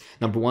with this is,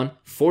 number one,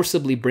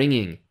 forcibly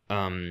bringing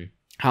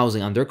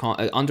housing under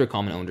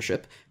common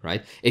ownership,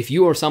 right? If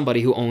you are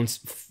somebody who owns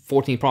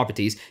 14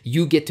 properties,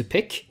 you get to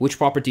pick which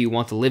property you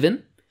want to live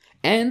in,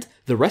 and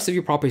the rest of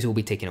your properties will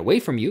be taken away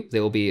from you. They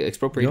will be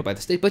expropriated by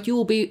the state, but you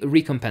will be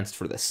recompensed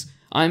for this.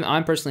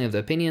 I'm personally of the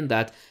opinion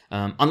that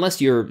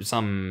unless you're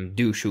some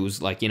douche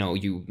who's like,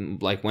 you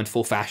like went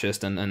full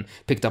fascist and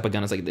picked up a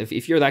gun, it's like,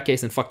 if you're that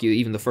case, then fuck you.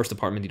 Even the first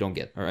apartment you don't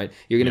get. All right,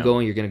 you're gonna go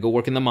and you're gonna go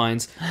work in the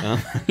mines.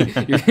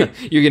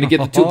 You're gonna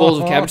get the 2 bowls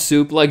of cabbage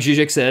soup, like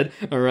Zizek said.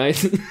 All right.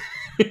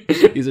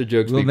 These are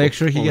jokes. We'll make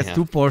sure he gets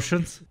 2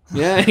 portions.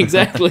 Yeah,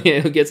 exactly.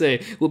 He'll get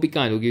we'll be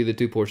kind. We'll give you the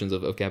 2 portions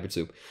of cabbage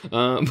soup.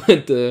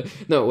 But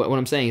no, what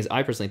I'm saying is,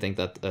 I personally think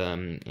that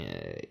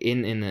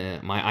in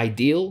my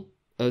ideal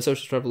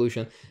socialist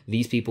revolution,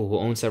 these people who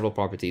own several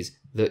properties,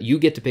 you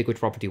get to pick which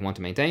property you want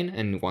to maintain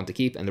and want to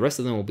keep, and the rest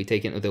of them will be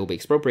taken, they will be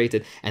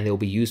expropriated, and they will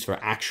be used for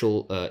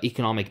actual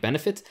economic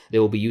benefit. They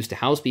will be used to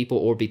house people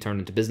or be turned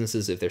into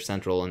businesses if they're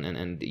central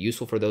and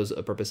useful for those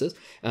purposes.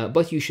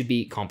 But you should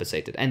be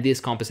compensated, and this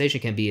compensation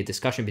can be a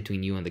discussion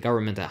between you and the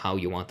government on how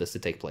you want this to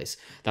take place.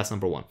 That's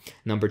number 1.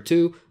 Number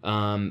 2,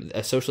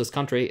 a socialist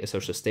country, a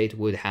socialist state,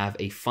 would have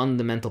a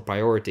fundamental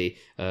priority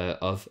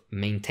of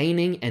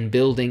maintaining and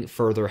building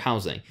further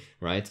housing.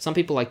 Right? Some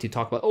people like to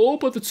talk about,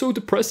 but it's so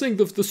depressing,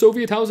 the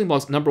Soviet housing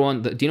blocks. Number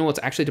 1, do you know what's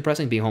actually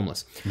depressing? Being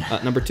homeless.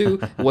 Number 2,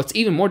 what's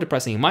even more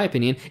depressing, in my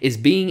opinion, is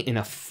being in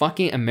a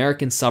fucking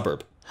American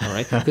suburb. All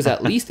right? Because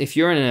at least if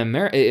you're in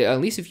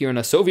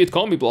a Soviet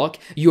commie block,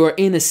 you are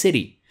in a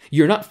city.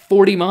 You're not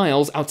 40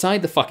 miles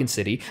outside the fucking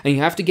city, and you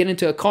have to get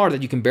into a car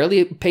that you can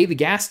barely pay the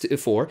gas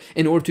for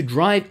in order to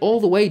drive all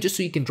the way just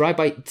so you can drive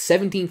by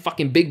 17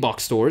 fucking big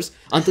box stores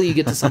until you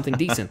get to something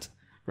decent.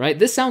 Right?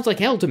 This sounds like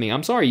hell to me.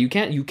 I'm sorry. You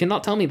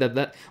cannot tell me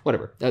that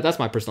whatever. That's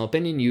my personal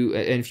opinion.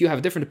 And if you have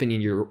a different opinion,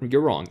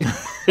 you're wrong.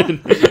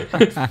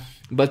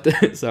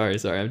 But sorry,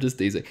 I'm just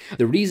teasing.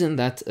 The reason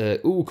that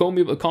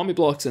commie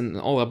blocks and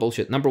all that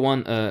bullshit. Number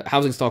 1,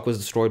 housing stock was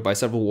destroyed by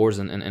several wars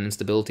and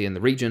instability in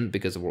the region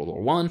because of World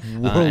War One,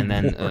 and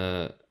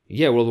then.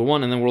 Yeah, World War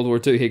I and then World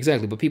War II,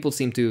 exactly. But people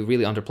seem to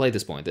really underplay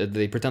this point.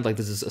 They pretend like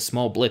this is a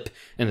small blip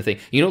in the thing.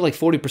 Like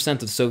 40% of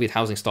the Soviet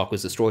housing stock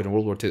was destroyed in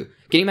World War II.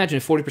 Can you imagine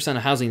if 40%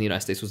 of housing in the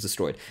United States was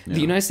destroyed? Yeah.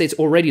 The United States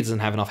already doesn't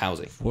have enough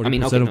housing.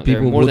 40% of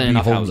people would be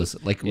homeless,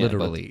 like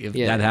literally. If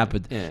that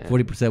happened,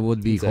 40%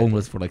 would be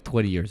homeless for like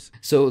 20 years.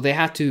 So they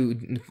had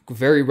to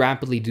very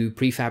rapidly do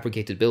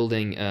prefabricated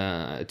building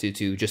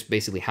to just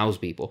basically house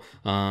people,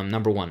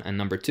 number 1. And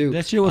number 2...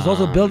 That shit was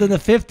also built in the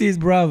 50s,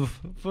 bruv.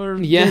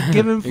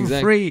 Given for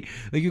free.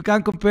 Like, you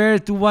can't compare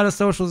it to what a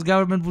socialist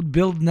government would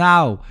build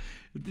now.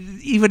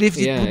 Even if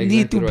it would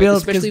need to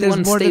build, because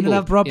there's more than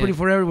enough property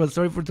for everyone.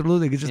 Sorry for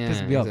interluding. It just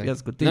pissed me off.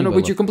 Yes, continue. No,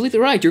 but you're completely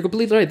right. You're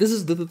completely right. This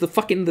is the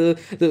fucking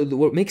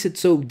what makes it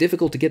so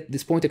difficult to get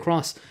this point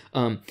across.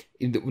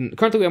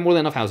 Currently, we have more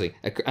than enough housing.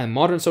 A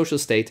modern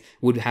socialist state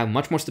would have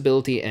much more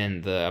stability,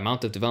 and the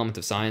amount of development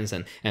of science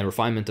and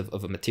refinement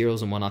of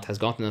materials and whatnot has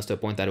gotten us to a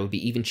point that it would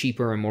be even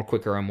cheaper and more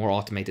quicker and more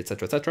automated,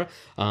 etc., etc.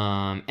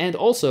 And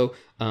also,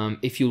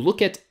 if you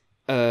look at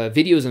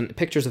videos and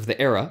pictures of the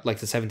era, like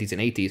the 70s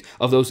and 80s,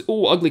 of those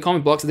ugly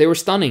comic blocks, they were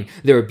stunning.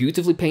 They were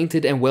beautifully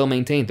painted and well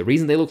maintained. The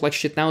reason they look like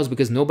shit now is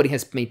because nobody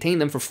has maintained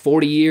them for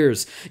 40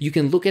 years. You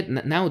can look at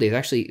nowadays,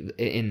 actually,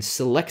 in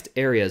select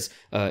areas,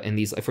 in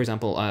these, like, for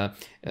example,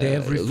 they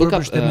have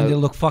refurbished them and they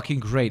look fucking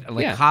great.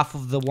 Like half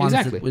of the ones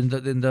that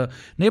in the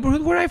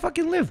neighborhood where I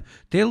fucking live,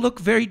 they look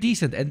very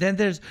decent. And then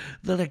there's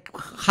like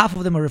half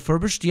of them are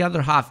refurbished, the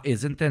other half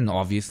isn't, and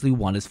obviously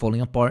one is falling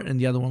apart and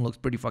the other one looks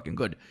pretty fucking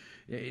good.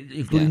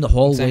 Including the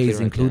hallways,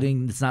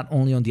 including it's not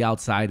only on the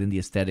outside and the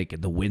aesthetic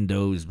and the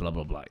windows, blah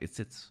blah blah. It's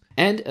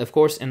and of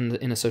course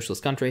in a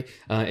socialist country,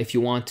 if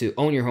you want to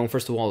own your home,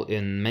 first of all,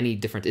 in many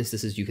different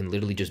instances, you can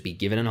literally just be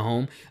given a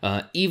home.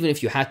 Even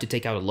if you had to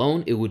take out a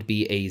loan, it would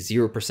be a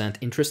 0%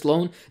 interest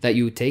loan that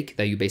you would take,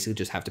 that you basically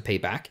just have to pay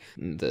back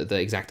the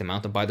exact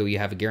amount. And by the way, you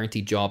have a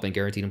guaranteed job and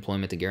guaranteed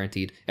employment and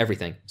guaranteed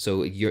everything,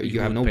 so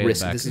you have no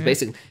risk. This is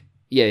basically.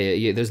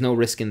 Yeah. There's no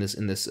risk in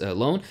this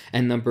loan.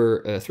 And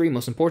number 3,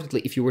 most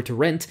importantly, if you were to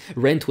rent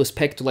was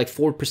pegged to like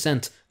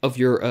 4% of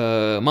your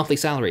monthly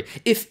salary,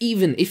 if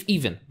even.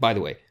 By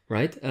the way,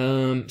 right?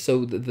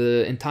 So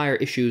the entire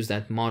issues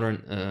that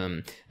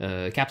modern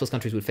capitalist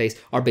countries would face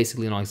are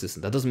basically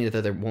non-existent. That doesn't mean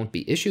that there won't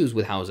be issues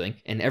with housing.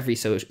 In every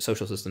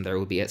social system, there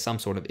will be some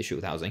sort of issue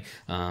with housing.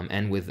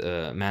 And with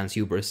man's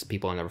hubris,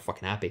 people are never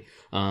fucking happy.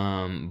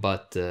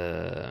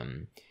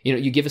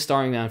 You give a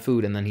starving man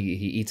food and then he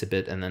eats a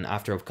bit, and then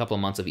after a couple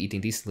of months of eating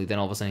decently, then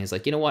all of a sudden he's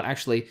like, you know what,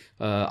 actually,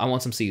 I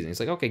want some seasoning.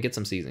 He's like, okay, get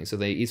some seasoning. So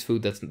they eat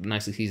food that's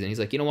nicely seasoned. He's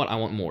like, you know what, I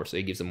want more. So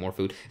he gives them more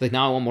food. He's like,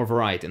 now I want more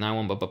variety, and I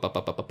want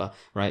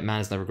right? Man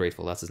is never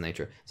grateful. That's his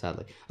nature,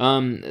 sadly.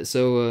 That's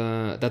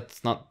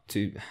not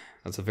too...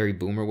 That's a very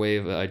boomer way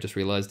of, I just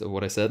realized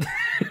what I said.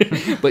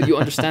 But you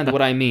understand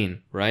what I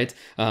mean, right?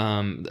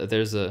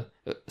 There's a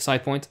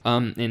side point,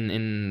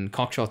 in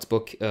Cockshot's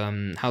book,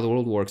 How the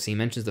World Works, he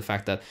mentions the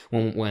fact that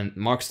when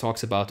Marx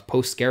talks about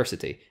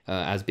post-scarcity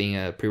as being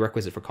a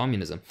prerequisite for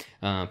communism,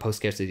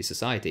 post-scarcity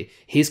society,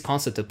 his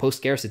concept of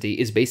post-scarcity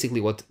is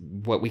basically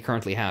what we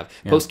currently have.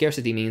 Yeah.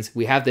 Post-scarcity means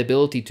we have the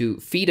ability to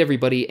feed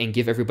everybody and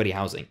give everybody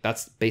housing.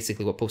 That's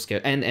basically what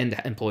and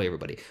employ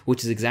everybody,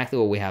 which is exactly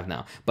what we have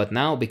now. But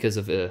now, because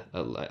of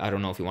I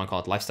don't know if you want to call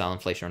it lifestyle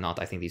inflation or not,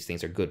 I think these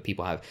things are good.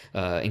 People have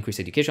increased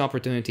education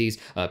opportunities,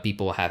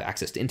 people have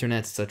access to internet,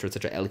 etc.,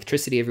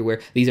 electricity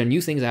everywhere. These are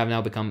new things that have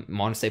now become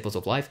modern staples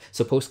of life.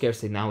 So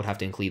post-scarcity now would have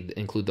to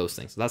include those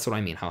things. So that's what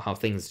I mean, how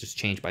things just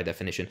change by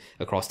definition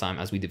across time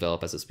as we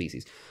develop as a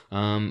species.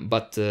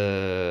 But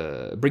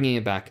bringing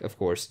it back, of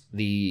course,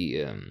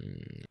 the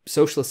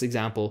socialist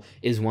example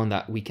is one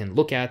that we can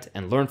look at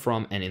and learn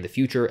from, and in the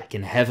future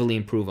can heavily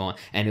improve on,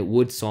 and it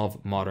would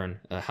solve modern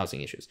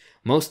housing issues.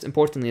 Most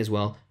importantly as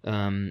well,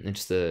 and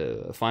just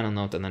a final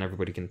note, and then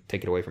everybody can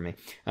take it away from me,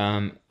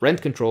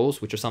 rent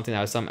controls, which are something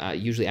that is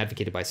usually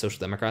advocated by social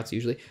democrats,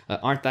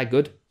 aren't that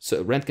good.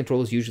 So rent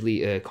controls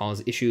usually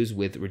cause issues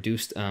with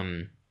reduced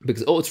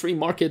because it's free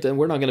market and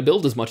we're not going to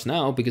build as much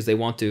now, because they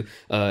want to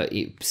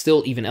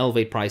still even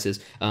elevate prices.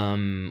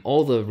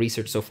 All the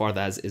research so far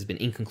that has been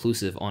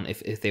inconclusive on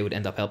if they would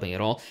end up helping at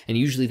all, and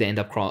usually they end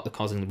up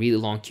causing really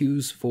long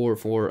queues for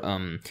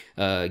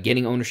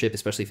getting ownership,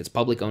 especially if it's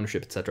public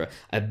ownership, etc.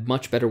 A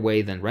much better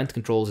way than rent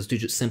controls is to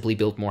just simply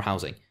build more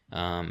housing.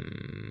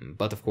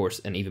 But of course,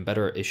 an even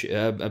better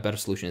a better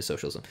solution is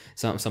socialism.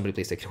 Somebody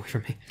please take it away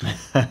from me.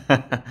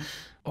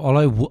 All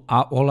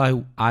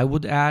I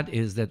would add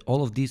is that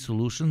all of these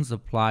solutions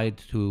applied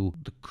to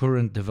the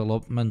current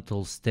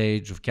developmental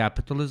stage of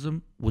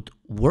capitalism would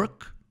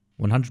work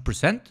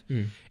 100%.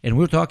 And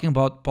we're talking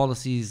about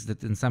policies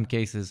that in some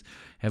cases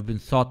have been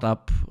thought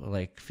up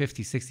like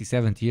 50, 60,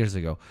 70 years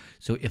ago.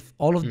 So if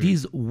all of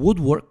these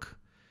would work,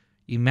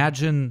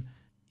 imagine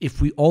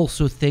if we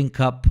also think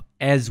up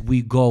as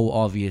we go,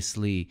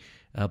 obviously,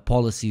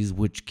 policies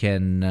which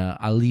can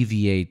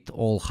alleviate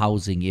all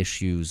housing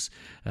issues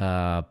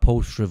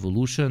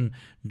post-revolution,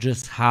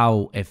 just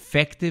how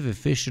effective,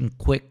 efficient,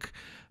 quick,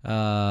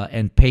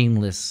 and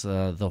painless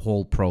the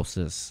whole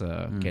process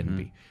can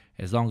be.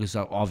 As long as,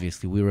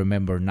 obviously, we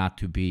remember not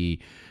to be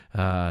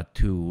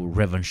too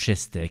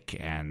revanchistic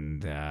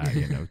and,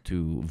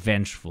 too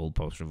vengeful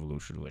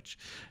post-revolution, which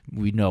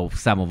we know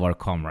some of our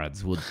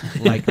comrades would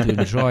like to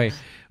enjoy,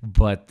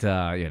 but,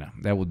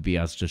 that would be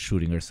us just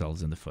shooting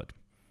ourselves in the foot.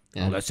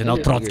 Yeah, unless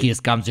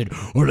Trotskyist comes in,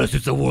 unless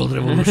it's a world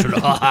revolution,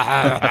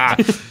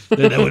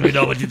 then there would be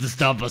nobody to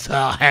stop us.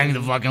 Hang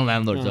the fucking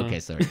landlords. Okay,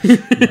 sorry.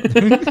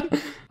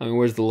 I mean,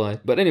 where's the lie?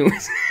 But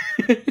anyways,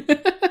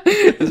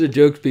 these are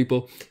jokes,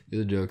 people.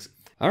 These are jokes.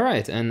 All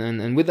right,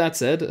 and with that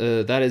said,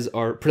 that is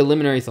our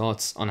preliminary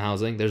thoughts on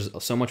housing. There's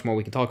so much more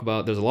we can talk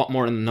about. There's a lot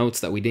more in the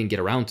notes that we didn't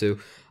get around to.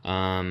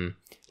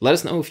 Let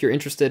us know if you're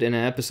interested in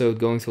an episode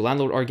going through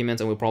landlord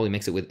arguments, and we'll probably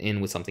mix it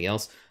with something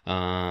else.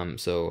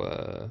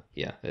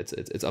 Yeah,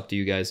 it's up to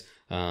you guys.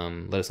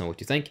 Let us know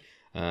what you think.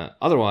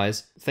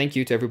 Otherwise, thank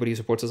you to everybody who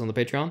supports us on the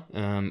Patreon.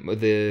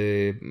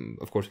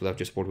 Of course, without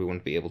your support, we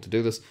wouldn't be able to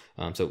do this.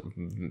 So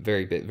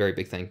very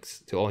big thanks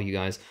to all you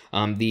guys.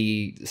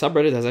 The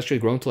subreddit has actually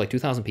grown to like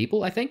 2,000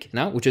 people, I think,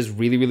 now, which is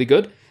really, really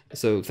good.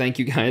 So thank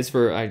you guys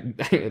for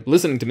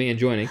listening to me and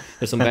joining.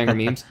 There's some banger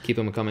memes. Keep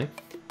them coming.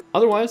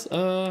 Otherwise,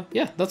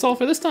 yeah, that's all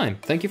for this time.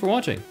 Thank you for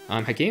watching.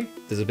 I'm Hakeem.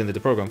 This has been the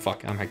Deprogram.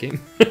 Fuck, I'm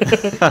Hakeem.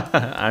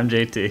 I'm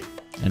JT.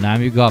 And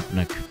I'm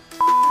Ugopnik.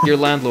 Your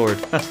landlord.